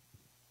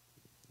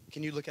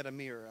 Can you look at a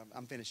mirror?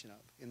 I'm finishing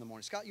up in the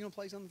morning. Scott, you want to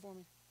play something for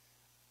me?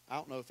 I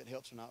don't know if it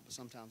helps or not, but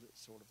sometimes it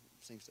sort of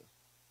seems to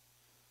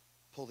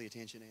pull the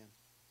attention in.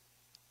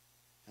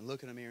 And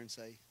look in a mirror and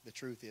say, the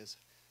truth is,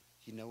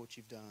 you know what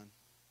you've done.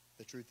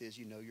 The truth is,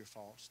 you know your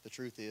faults. The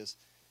truth is,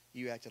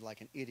 you acted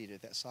like an idiot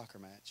at that soccer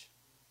match.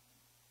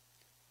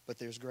 But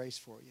there's grace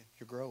for you.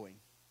 You're growing.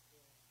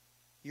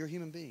 You're a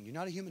human being. You're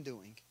not a human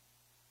doing.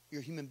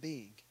 You're a human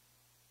being.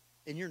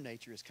 And your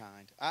nature is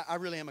kind. I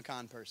really am a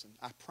kind person.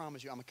 I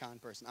promise you I'm a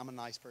kind person. I'm a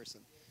nice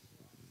person.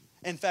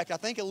 In fact, I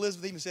think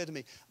Elizabeth even said to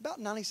me, about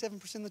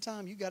 97% of the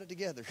time, you got it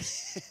together.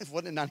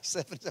 Wasn't it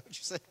 97? Is that what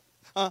you said?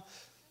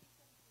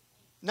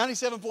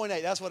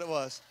 97.8, that's what it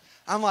was.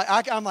 I'm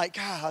like,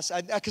 gosh,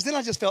 because then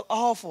I just felt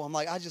awful. I'm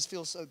like, I just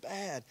feel so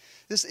bad.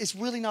 It's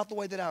really not the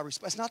way that I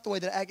respond. It's not the way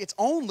that I act. It's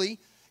only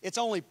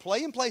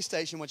playing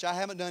PlayStation, which I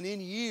haven't done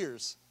in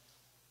years.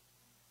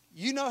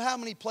 You know how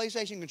many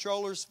PlayStation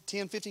controllers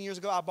 10, 15 years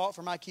ago I bought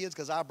for my kids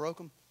because I broke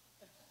them?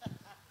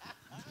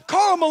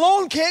 Karl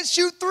Malone can't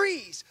shoot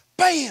threes.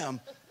 Bam!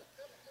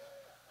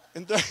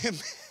 And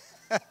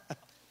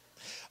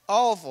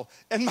awful.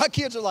 And my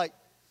kids are like,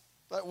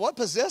 what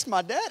possessed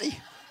my daddy?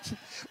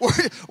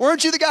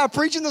 Weren't you the guy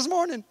preaching this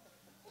morning?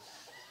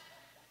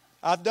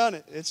 I've done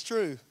it. It's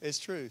true. It's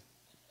true.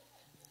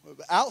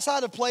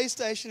 Outside of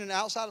PlayStation and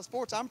outside of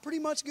sports, I'm pretty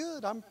much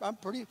good. I'm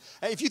pretty.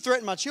 Hey, if you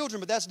threaten my children,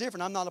 but that's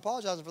different. I'm not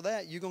apologizing for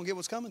that. You're going to get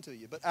what's coming to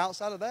you. But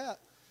outside of that,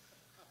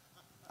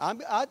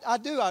 I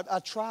do. I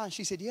try. And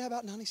she said, yeah,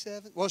 about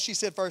 97. Well, she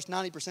said first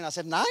 90%. I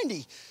said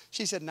 90.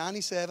 She said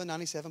 97,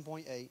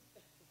 97.8.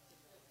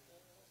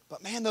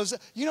 But man,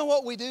 you know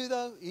what we do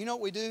though? You know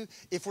what we do?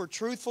 If we're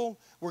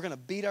truthful, we're going to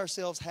beat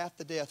ourselves half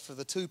to death for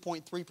the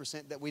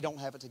 2.3% that we don't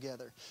have it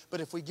together. But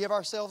if we give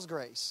ourselves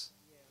grace,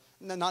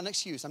 no, not an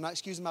excuse. I'm not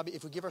excusing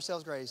if we give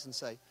ourselves grace and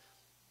say,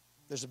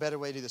 there's a better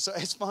way to do this. So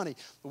it's funny.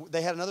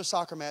 They had another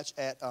soccer match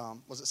at,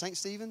 was it St.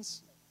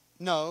 Stephen's?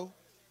 No.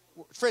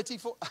 Fred T.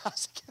 Ford.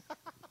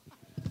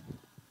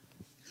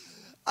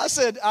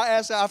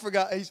 I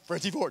forgot. He's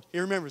Fred T. Ford. He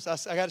remembers.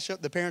 I got to show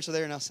up. The parents are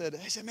there, and I said,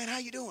 man, how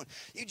you doing?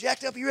 You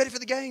jacked up? You ready for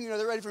the game? You know,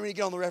 they're ready for me to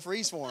get on the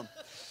referees for them.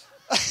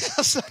 I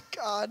said,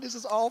 God, this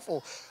is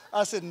awful.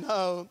 I said,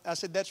 no. I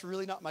said, that's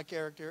really not my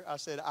character. I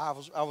said, I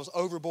was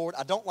overboard.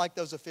 I don't like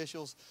those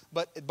officials.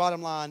 But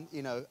bottom line,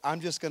 you know, I'm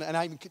just going to, and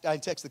I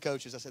text the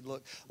coaches. I said,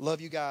 look,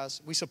 love you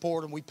guys. We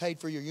support them. We paid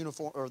for your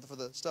uniform or for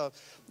the stuff.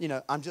 You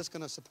know, I'm just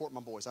going to support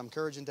my boys. I'm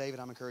encouraging David.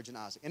 I'm encouraging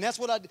Isaac. And that's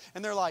what I did.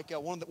 And they're like,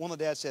 one of the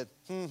dads said,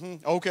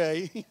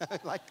 okay.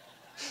 Like,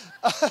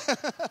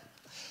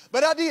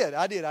 but I did.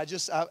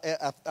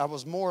 I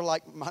was more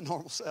like my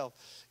normal self,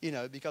 you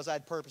know, because I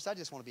had purpose. I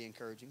just want to be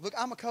encouraging. Look,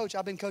 I'm a coach.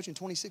 I've been coaching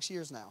 26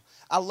 years now.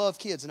 I love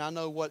kids, and I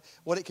know what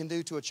it can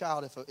do to a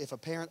child if a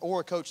parent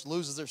or a coach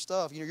loses their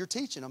stuff. You know, you're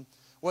teaching them.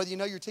 Whether you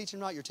know you're teaching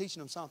them or not, you're teaching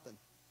them something.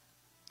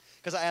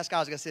 Because I asked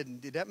Isaac, I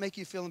said, did that make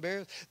you feel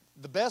embarrassed?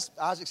 The best,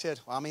 Isaac said,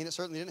 well, I mean, it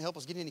certainly didn't help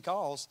us get any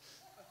calls.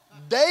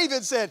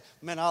 David said,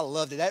 man, I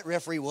loved it. That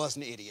referee was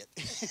an idiot.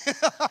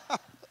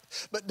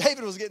 But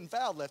David was getting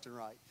fouled left and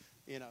right,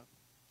 you know.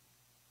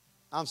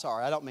 I'm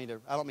sorry. I don't mean to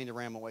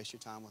ramble and waste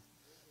your time with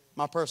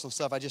my personal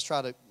stuff. I just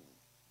try to.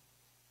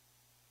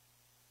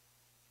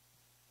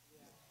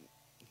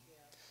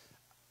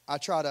 I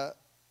try to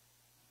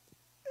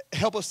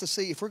help us to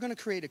see if we're going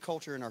to create a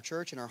culture in our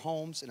church, in our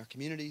homes, in our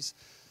communities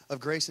of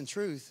grace and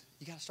truth,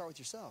 you got to start with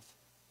yourself.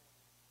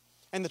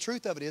 And the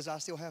truth of it is I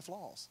still have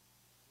flaws.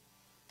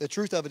 The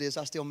truth of it is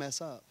I still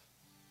mess up.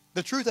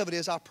 The truth of it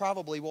is I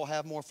probably will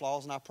have more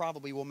flaws and I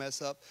probably will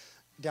mess up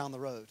down the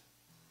road.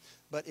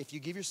 But if you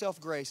give yourself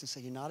grace and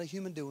say you're not a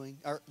human doing,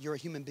 or you're a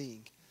human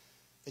being,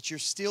 that you're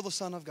still the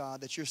Son of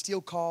God, that you're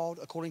still called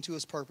according to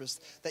His purpose,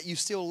 that you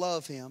still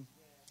love Him,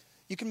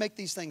 you can make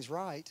these things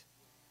right.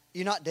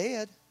 You're not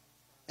dead.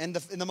 And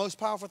the most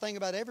powerful thing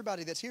about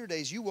everybody that's here today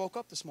is you woke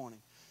up this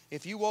morning.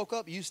 If you woke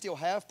up, you still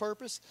have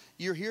purpose.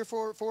 You're here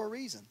for a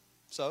reason.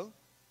 So,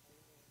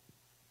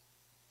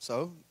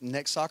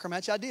 next soccer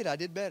match I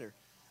did better.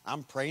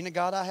 I'm praying to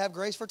God I have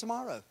grace for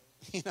tomorrow.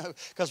 You know,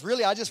 because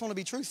really I just want to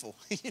be truthful.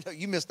 You know,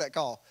 you missed that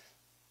call.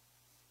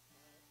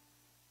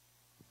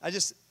 I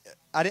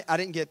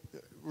didn't get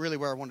really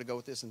where I wanted to go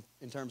with this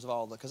in terms of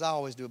all the, because I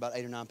always do about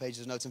 8 or 9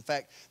 pages of notes. In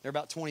fact, there are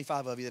about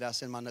 25 of you that I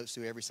send my notes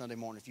to every Sunday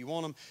morning. If you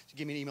want them,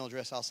 give me an email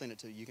address, I'll send it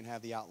to you. You can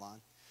have the outline.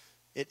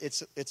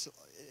 It's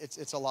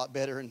a lot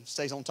better and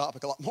stays on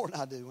topic a lot more than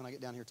I do when I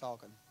get down here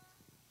talking.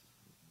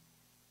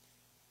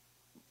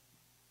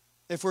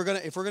 If we're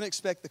gonna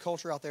expect the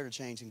culture out there to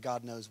change, and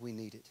God knows we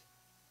need it.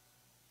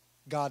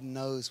 God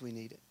knows we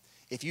need it.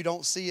 If you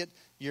don't see it,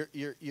 you're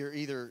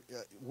either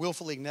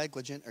willfully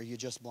negligent or you're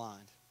just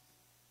blind.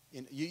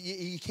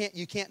 You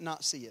can't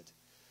not see it.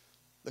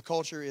 The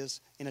culture is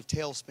in a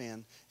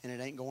tailspin and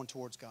it ain't going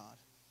towards God.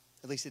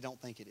 At least they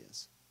don't think it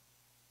is.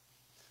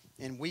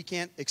 And we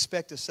can't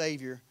expect a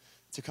Savior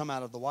to come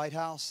out of the White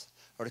House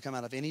or to come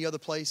out of any other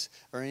place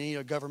or any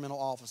other governmental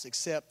office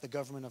except the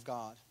government of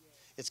God.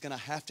 It's going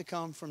to have to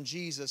come from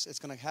Jesus. It's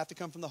going to have to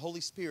come from the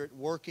Holy Spirit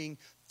working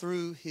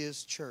through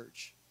His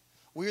church.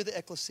 We're the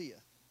ecclesia,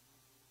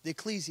 the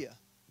ecclesia.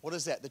 What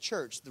is that? The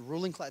church, the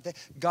ruling class.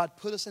 God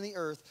put us in the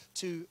earth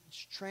to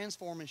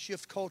transform and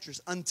shift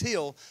cultures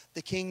until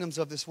the kingdoms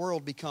of this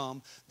world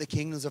become the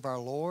kingdoms of our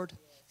Lord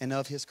and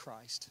of His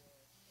Christ.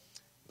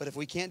 But if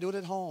we can't do it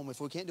at home, if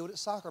we can't do it at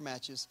soccer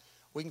matches,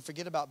 we can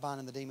forget about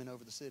binding the demon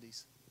over the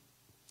cities.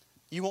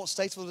 You want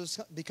Statesville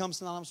to become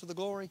synonymous with the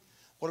glory?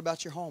 What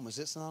about your home? Is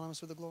it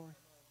synonymous with the glory?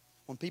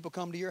 When people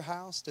come to your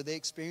house, do they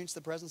experience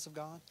the presence of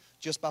God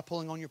just by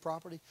pulling on your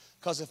property?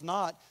 Because if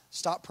not,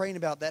 stop praying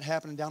about that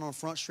happening down on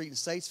Front Street in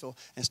Statesville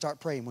and start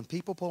praying. When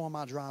people pull on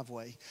my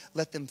driveway,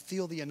 let them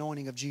feel the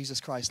anointing of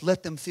Jesus Christ.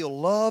 Let them feel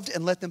loved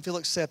and let them feel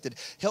accepted.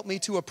 Help me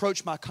to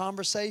approach my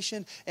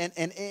conversation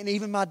and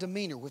even my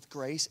demeanor with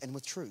grace and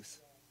with truth.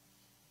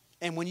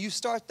 And when you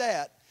start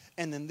that,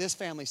 and then this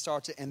family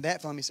starts it, and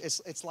that family,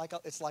 it's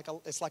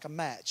like a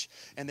match.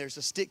 And there's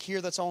a stick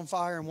here that's on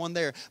fire and one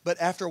there. But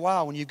after a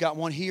while, when you've got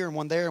one here and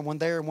one there and one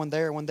there and one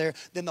there and one there,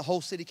 then the whole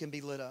city can be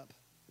lit up.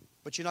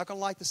 But you're not going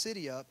to light the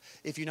city up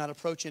if you're not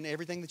approaching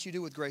everything that you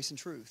do with grace and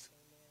truth.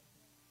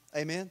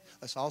 Amen?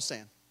 Let's all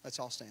stand. Let's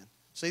all stand.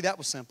 See, that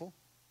was simple.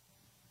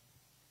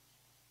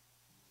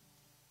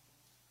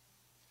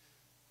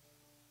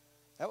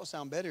 That would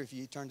sound better if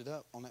you turned it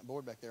up on that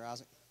board back there,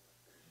 Isaac.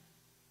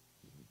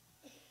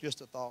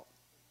 Just a thought.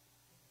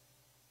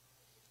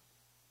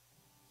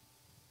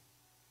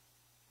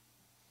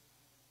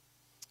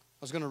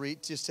 I was going to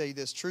just tell you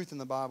this. Truth in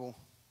the Bible.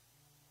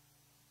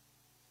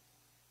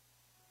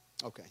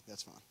 Okay,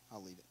 that's fine.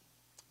 I'll leave it.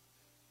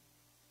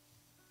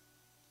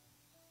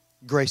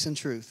 Grace and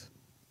truth.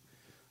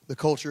 The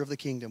culture of the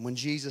kingdom. When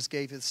Jesus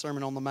gave His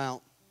Sermon on the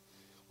Mount,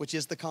 which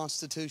is the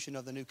constitution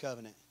of the new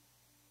covenant,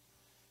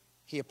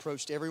 He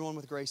approached everyone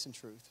with grace and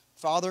truth.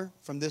 Father,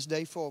 from this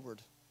day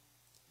forward,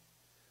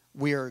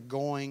 we are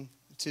going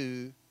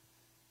to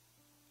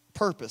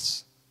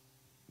purpose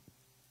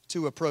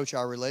to approach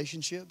our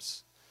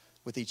relationships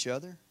with each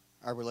other,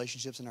 our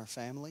relationships in our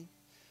family,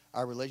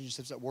 our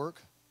relationships at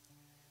work,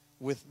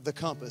 with the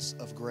compass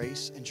of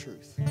grace and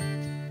truth.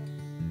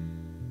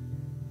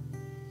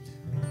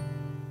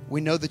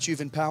 We know that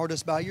You've empowered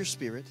us by Your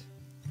Spirit,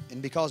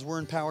 and because we're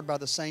empowered by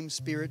the same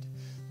Spirit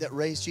that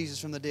raised Jesus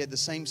from the dead, the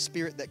same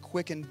Spirit that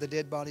quickened the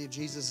dead body of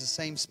Jesus, the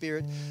same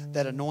Spirit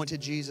that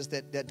anointed Jesus,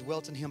 that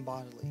dwelt in Him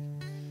bodily.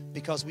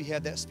 Because we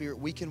have that Spirit,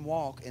 we can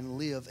walk and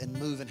live and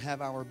move and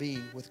have our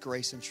being with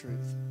grace and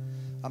truth.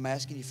 I'm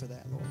asking You for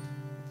that, Lord.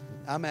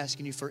 I'm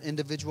asking You for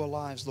individual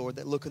lives, Lord,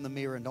 that look in the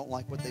mirror and don't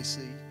like what they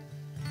see.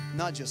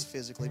 Not just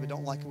physically, but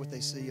don't like what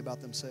they see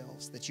about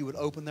themselves. That You would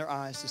open their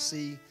eyes to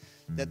see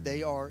that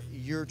they are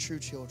Your true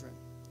children.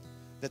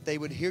 That they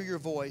would hear Your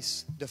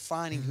voice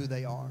defining who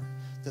they are.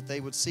 That they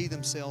would see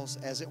themselves,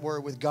 as it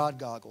were, with God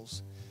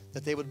goggles.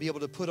 That they would be able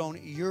to put on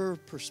Your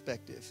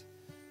perspective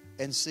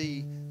and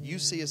see, You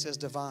see us as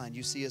divine.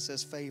 You see us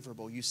as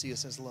favorable. You see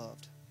us as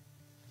loved.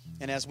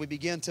 And as we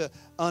begin to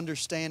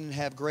understand and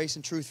have grace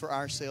and truth for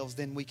ourselves,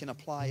 then we can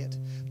apply it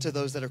to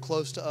those that are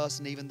close to us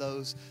and even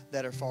those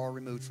that are far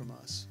removed from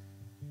us.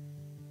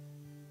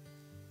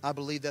 I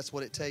believe that's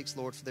what it takes,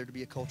 Lord, for there to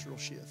be a cultural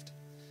shift.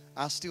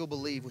 I still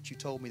believe what You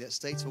told me, that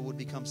Statesville would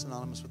become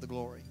synonymous with the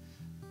glory.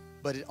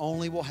 But it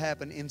only will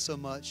happen in so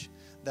much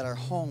that our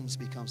homes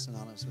become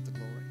synonymous with the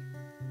glory.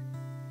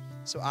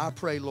 So I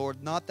pray,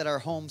 Lord, not that our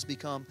homes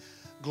become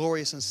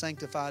glorious and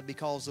sanctified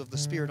because of the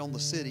Spirit on the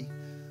city,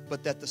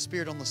 but that the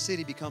Spirit on the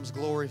city becomes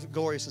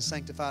glorious and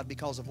sanctified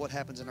because of what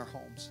happens in our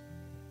homes.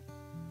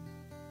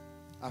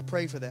 I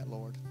pray for that,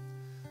 Lord.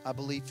 I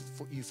believe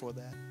You for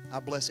that. I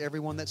bless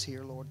everyone that's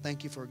here, Lord.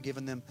 Thank You for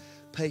giving them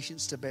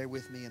patience to bear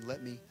with me and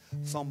let me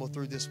fumble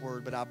through this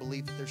word. But I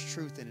believe that there's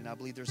truth in it. I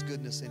believe there's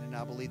goodness in it. And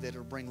I believe that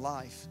it'll bring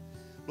life,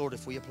 Lord,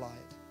 if we apply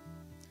it.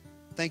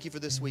 Thank You for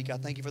this week. I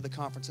thank You for the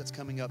conference that's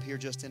coming up here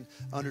just in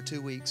under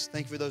 2 weeks.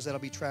 Thank You for those that'll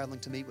be traveling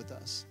to meet with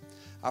us.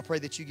 I pray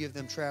that You give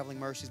them traveling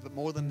mercies, but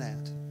more than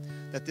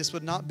that this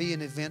would not be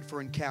an event for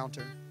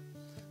encounter,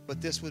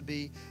 but this would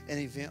be an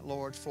event,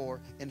 Lord, for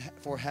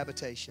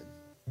habitation.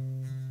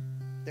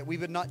 That we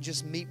would not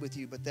just meet with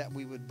You, but that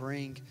we would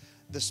bring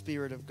the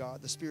Spirit of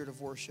God, the Spirit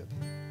of worship.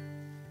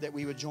 That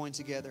we would join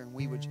together and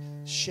we would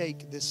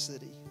shake this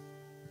city.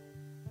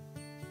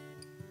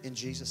 In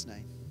Jesus'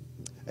 name,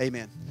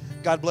 amen.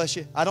 God bless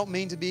you. I don't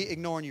mean to be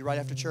ignoring you right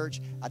after church.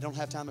 I don't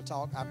have time to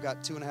talk. I've got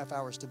 2.5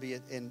 hours to be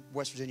in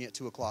West Virginia at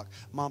 2 o'clock.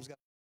 Mom's got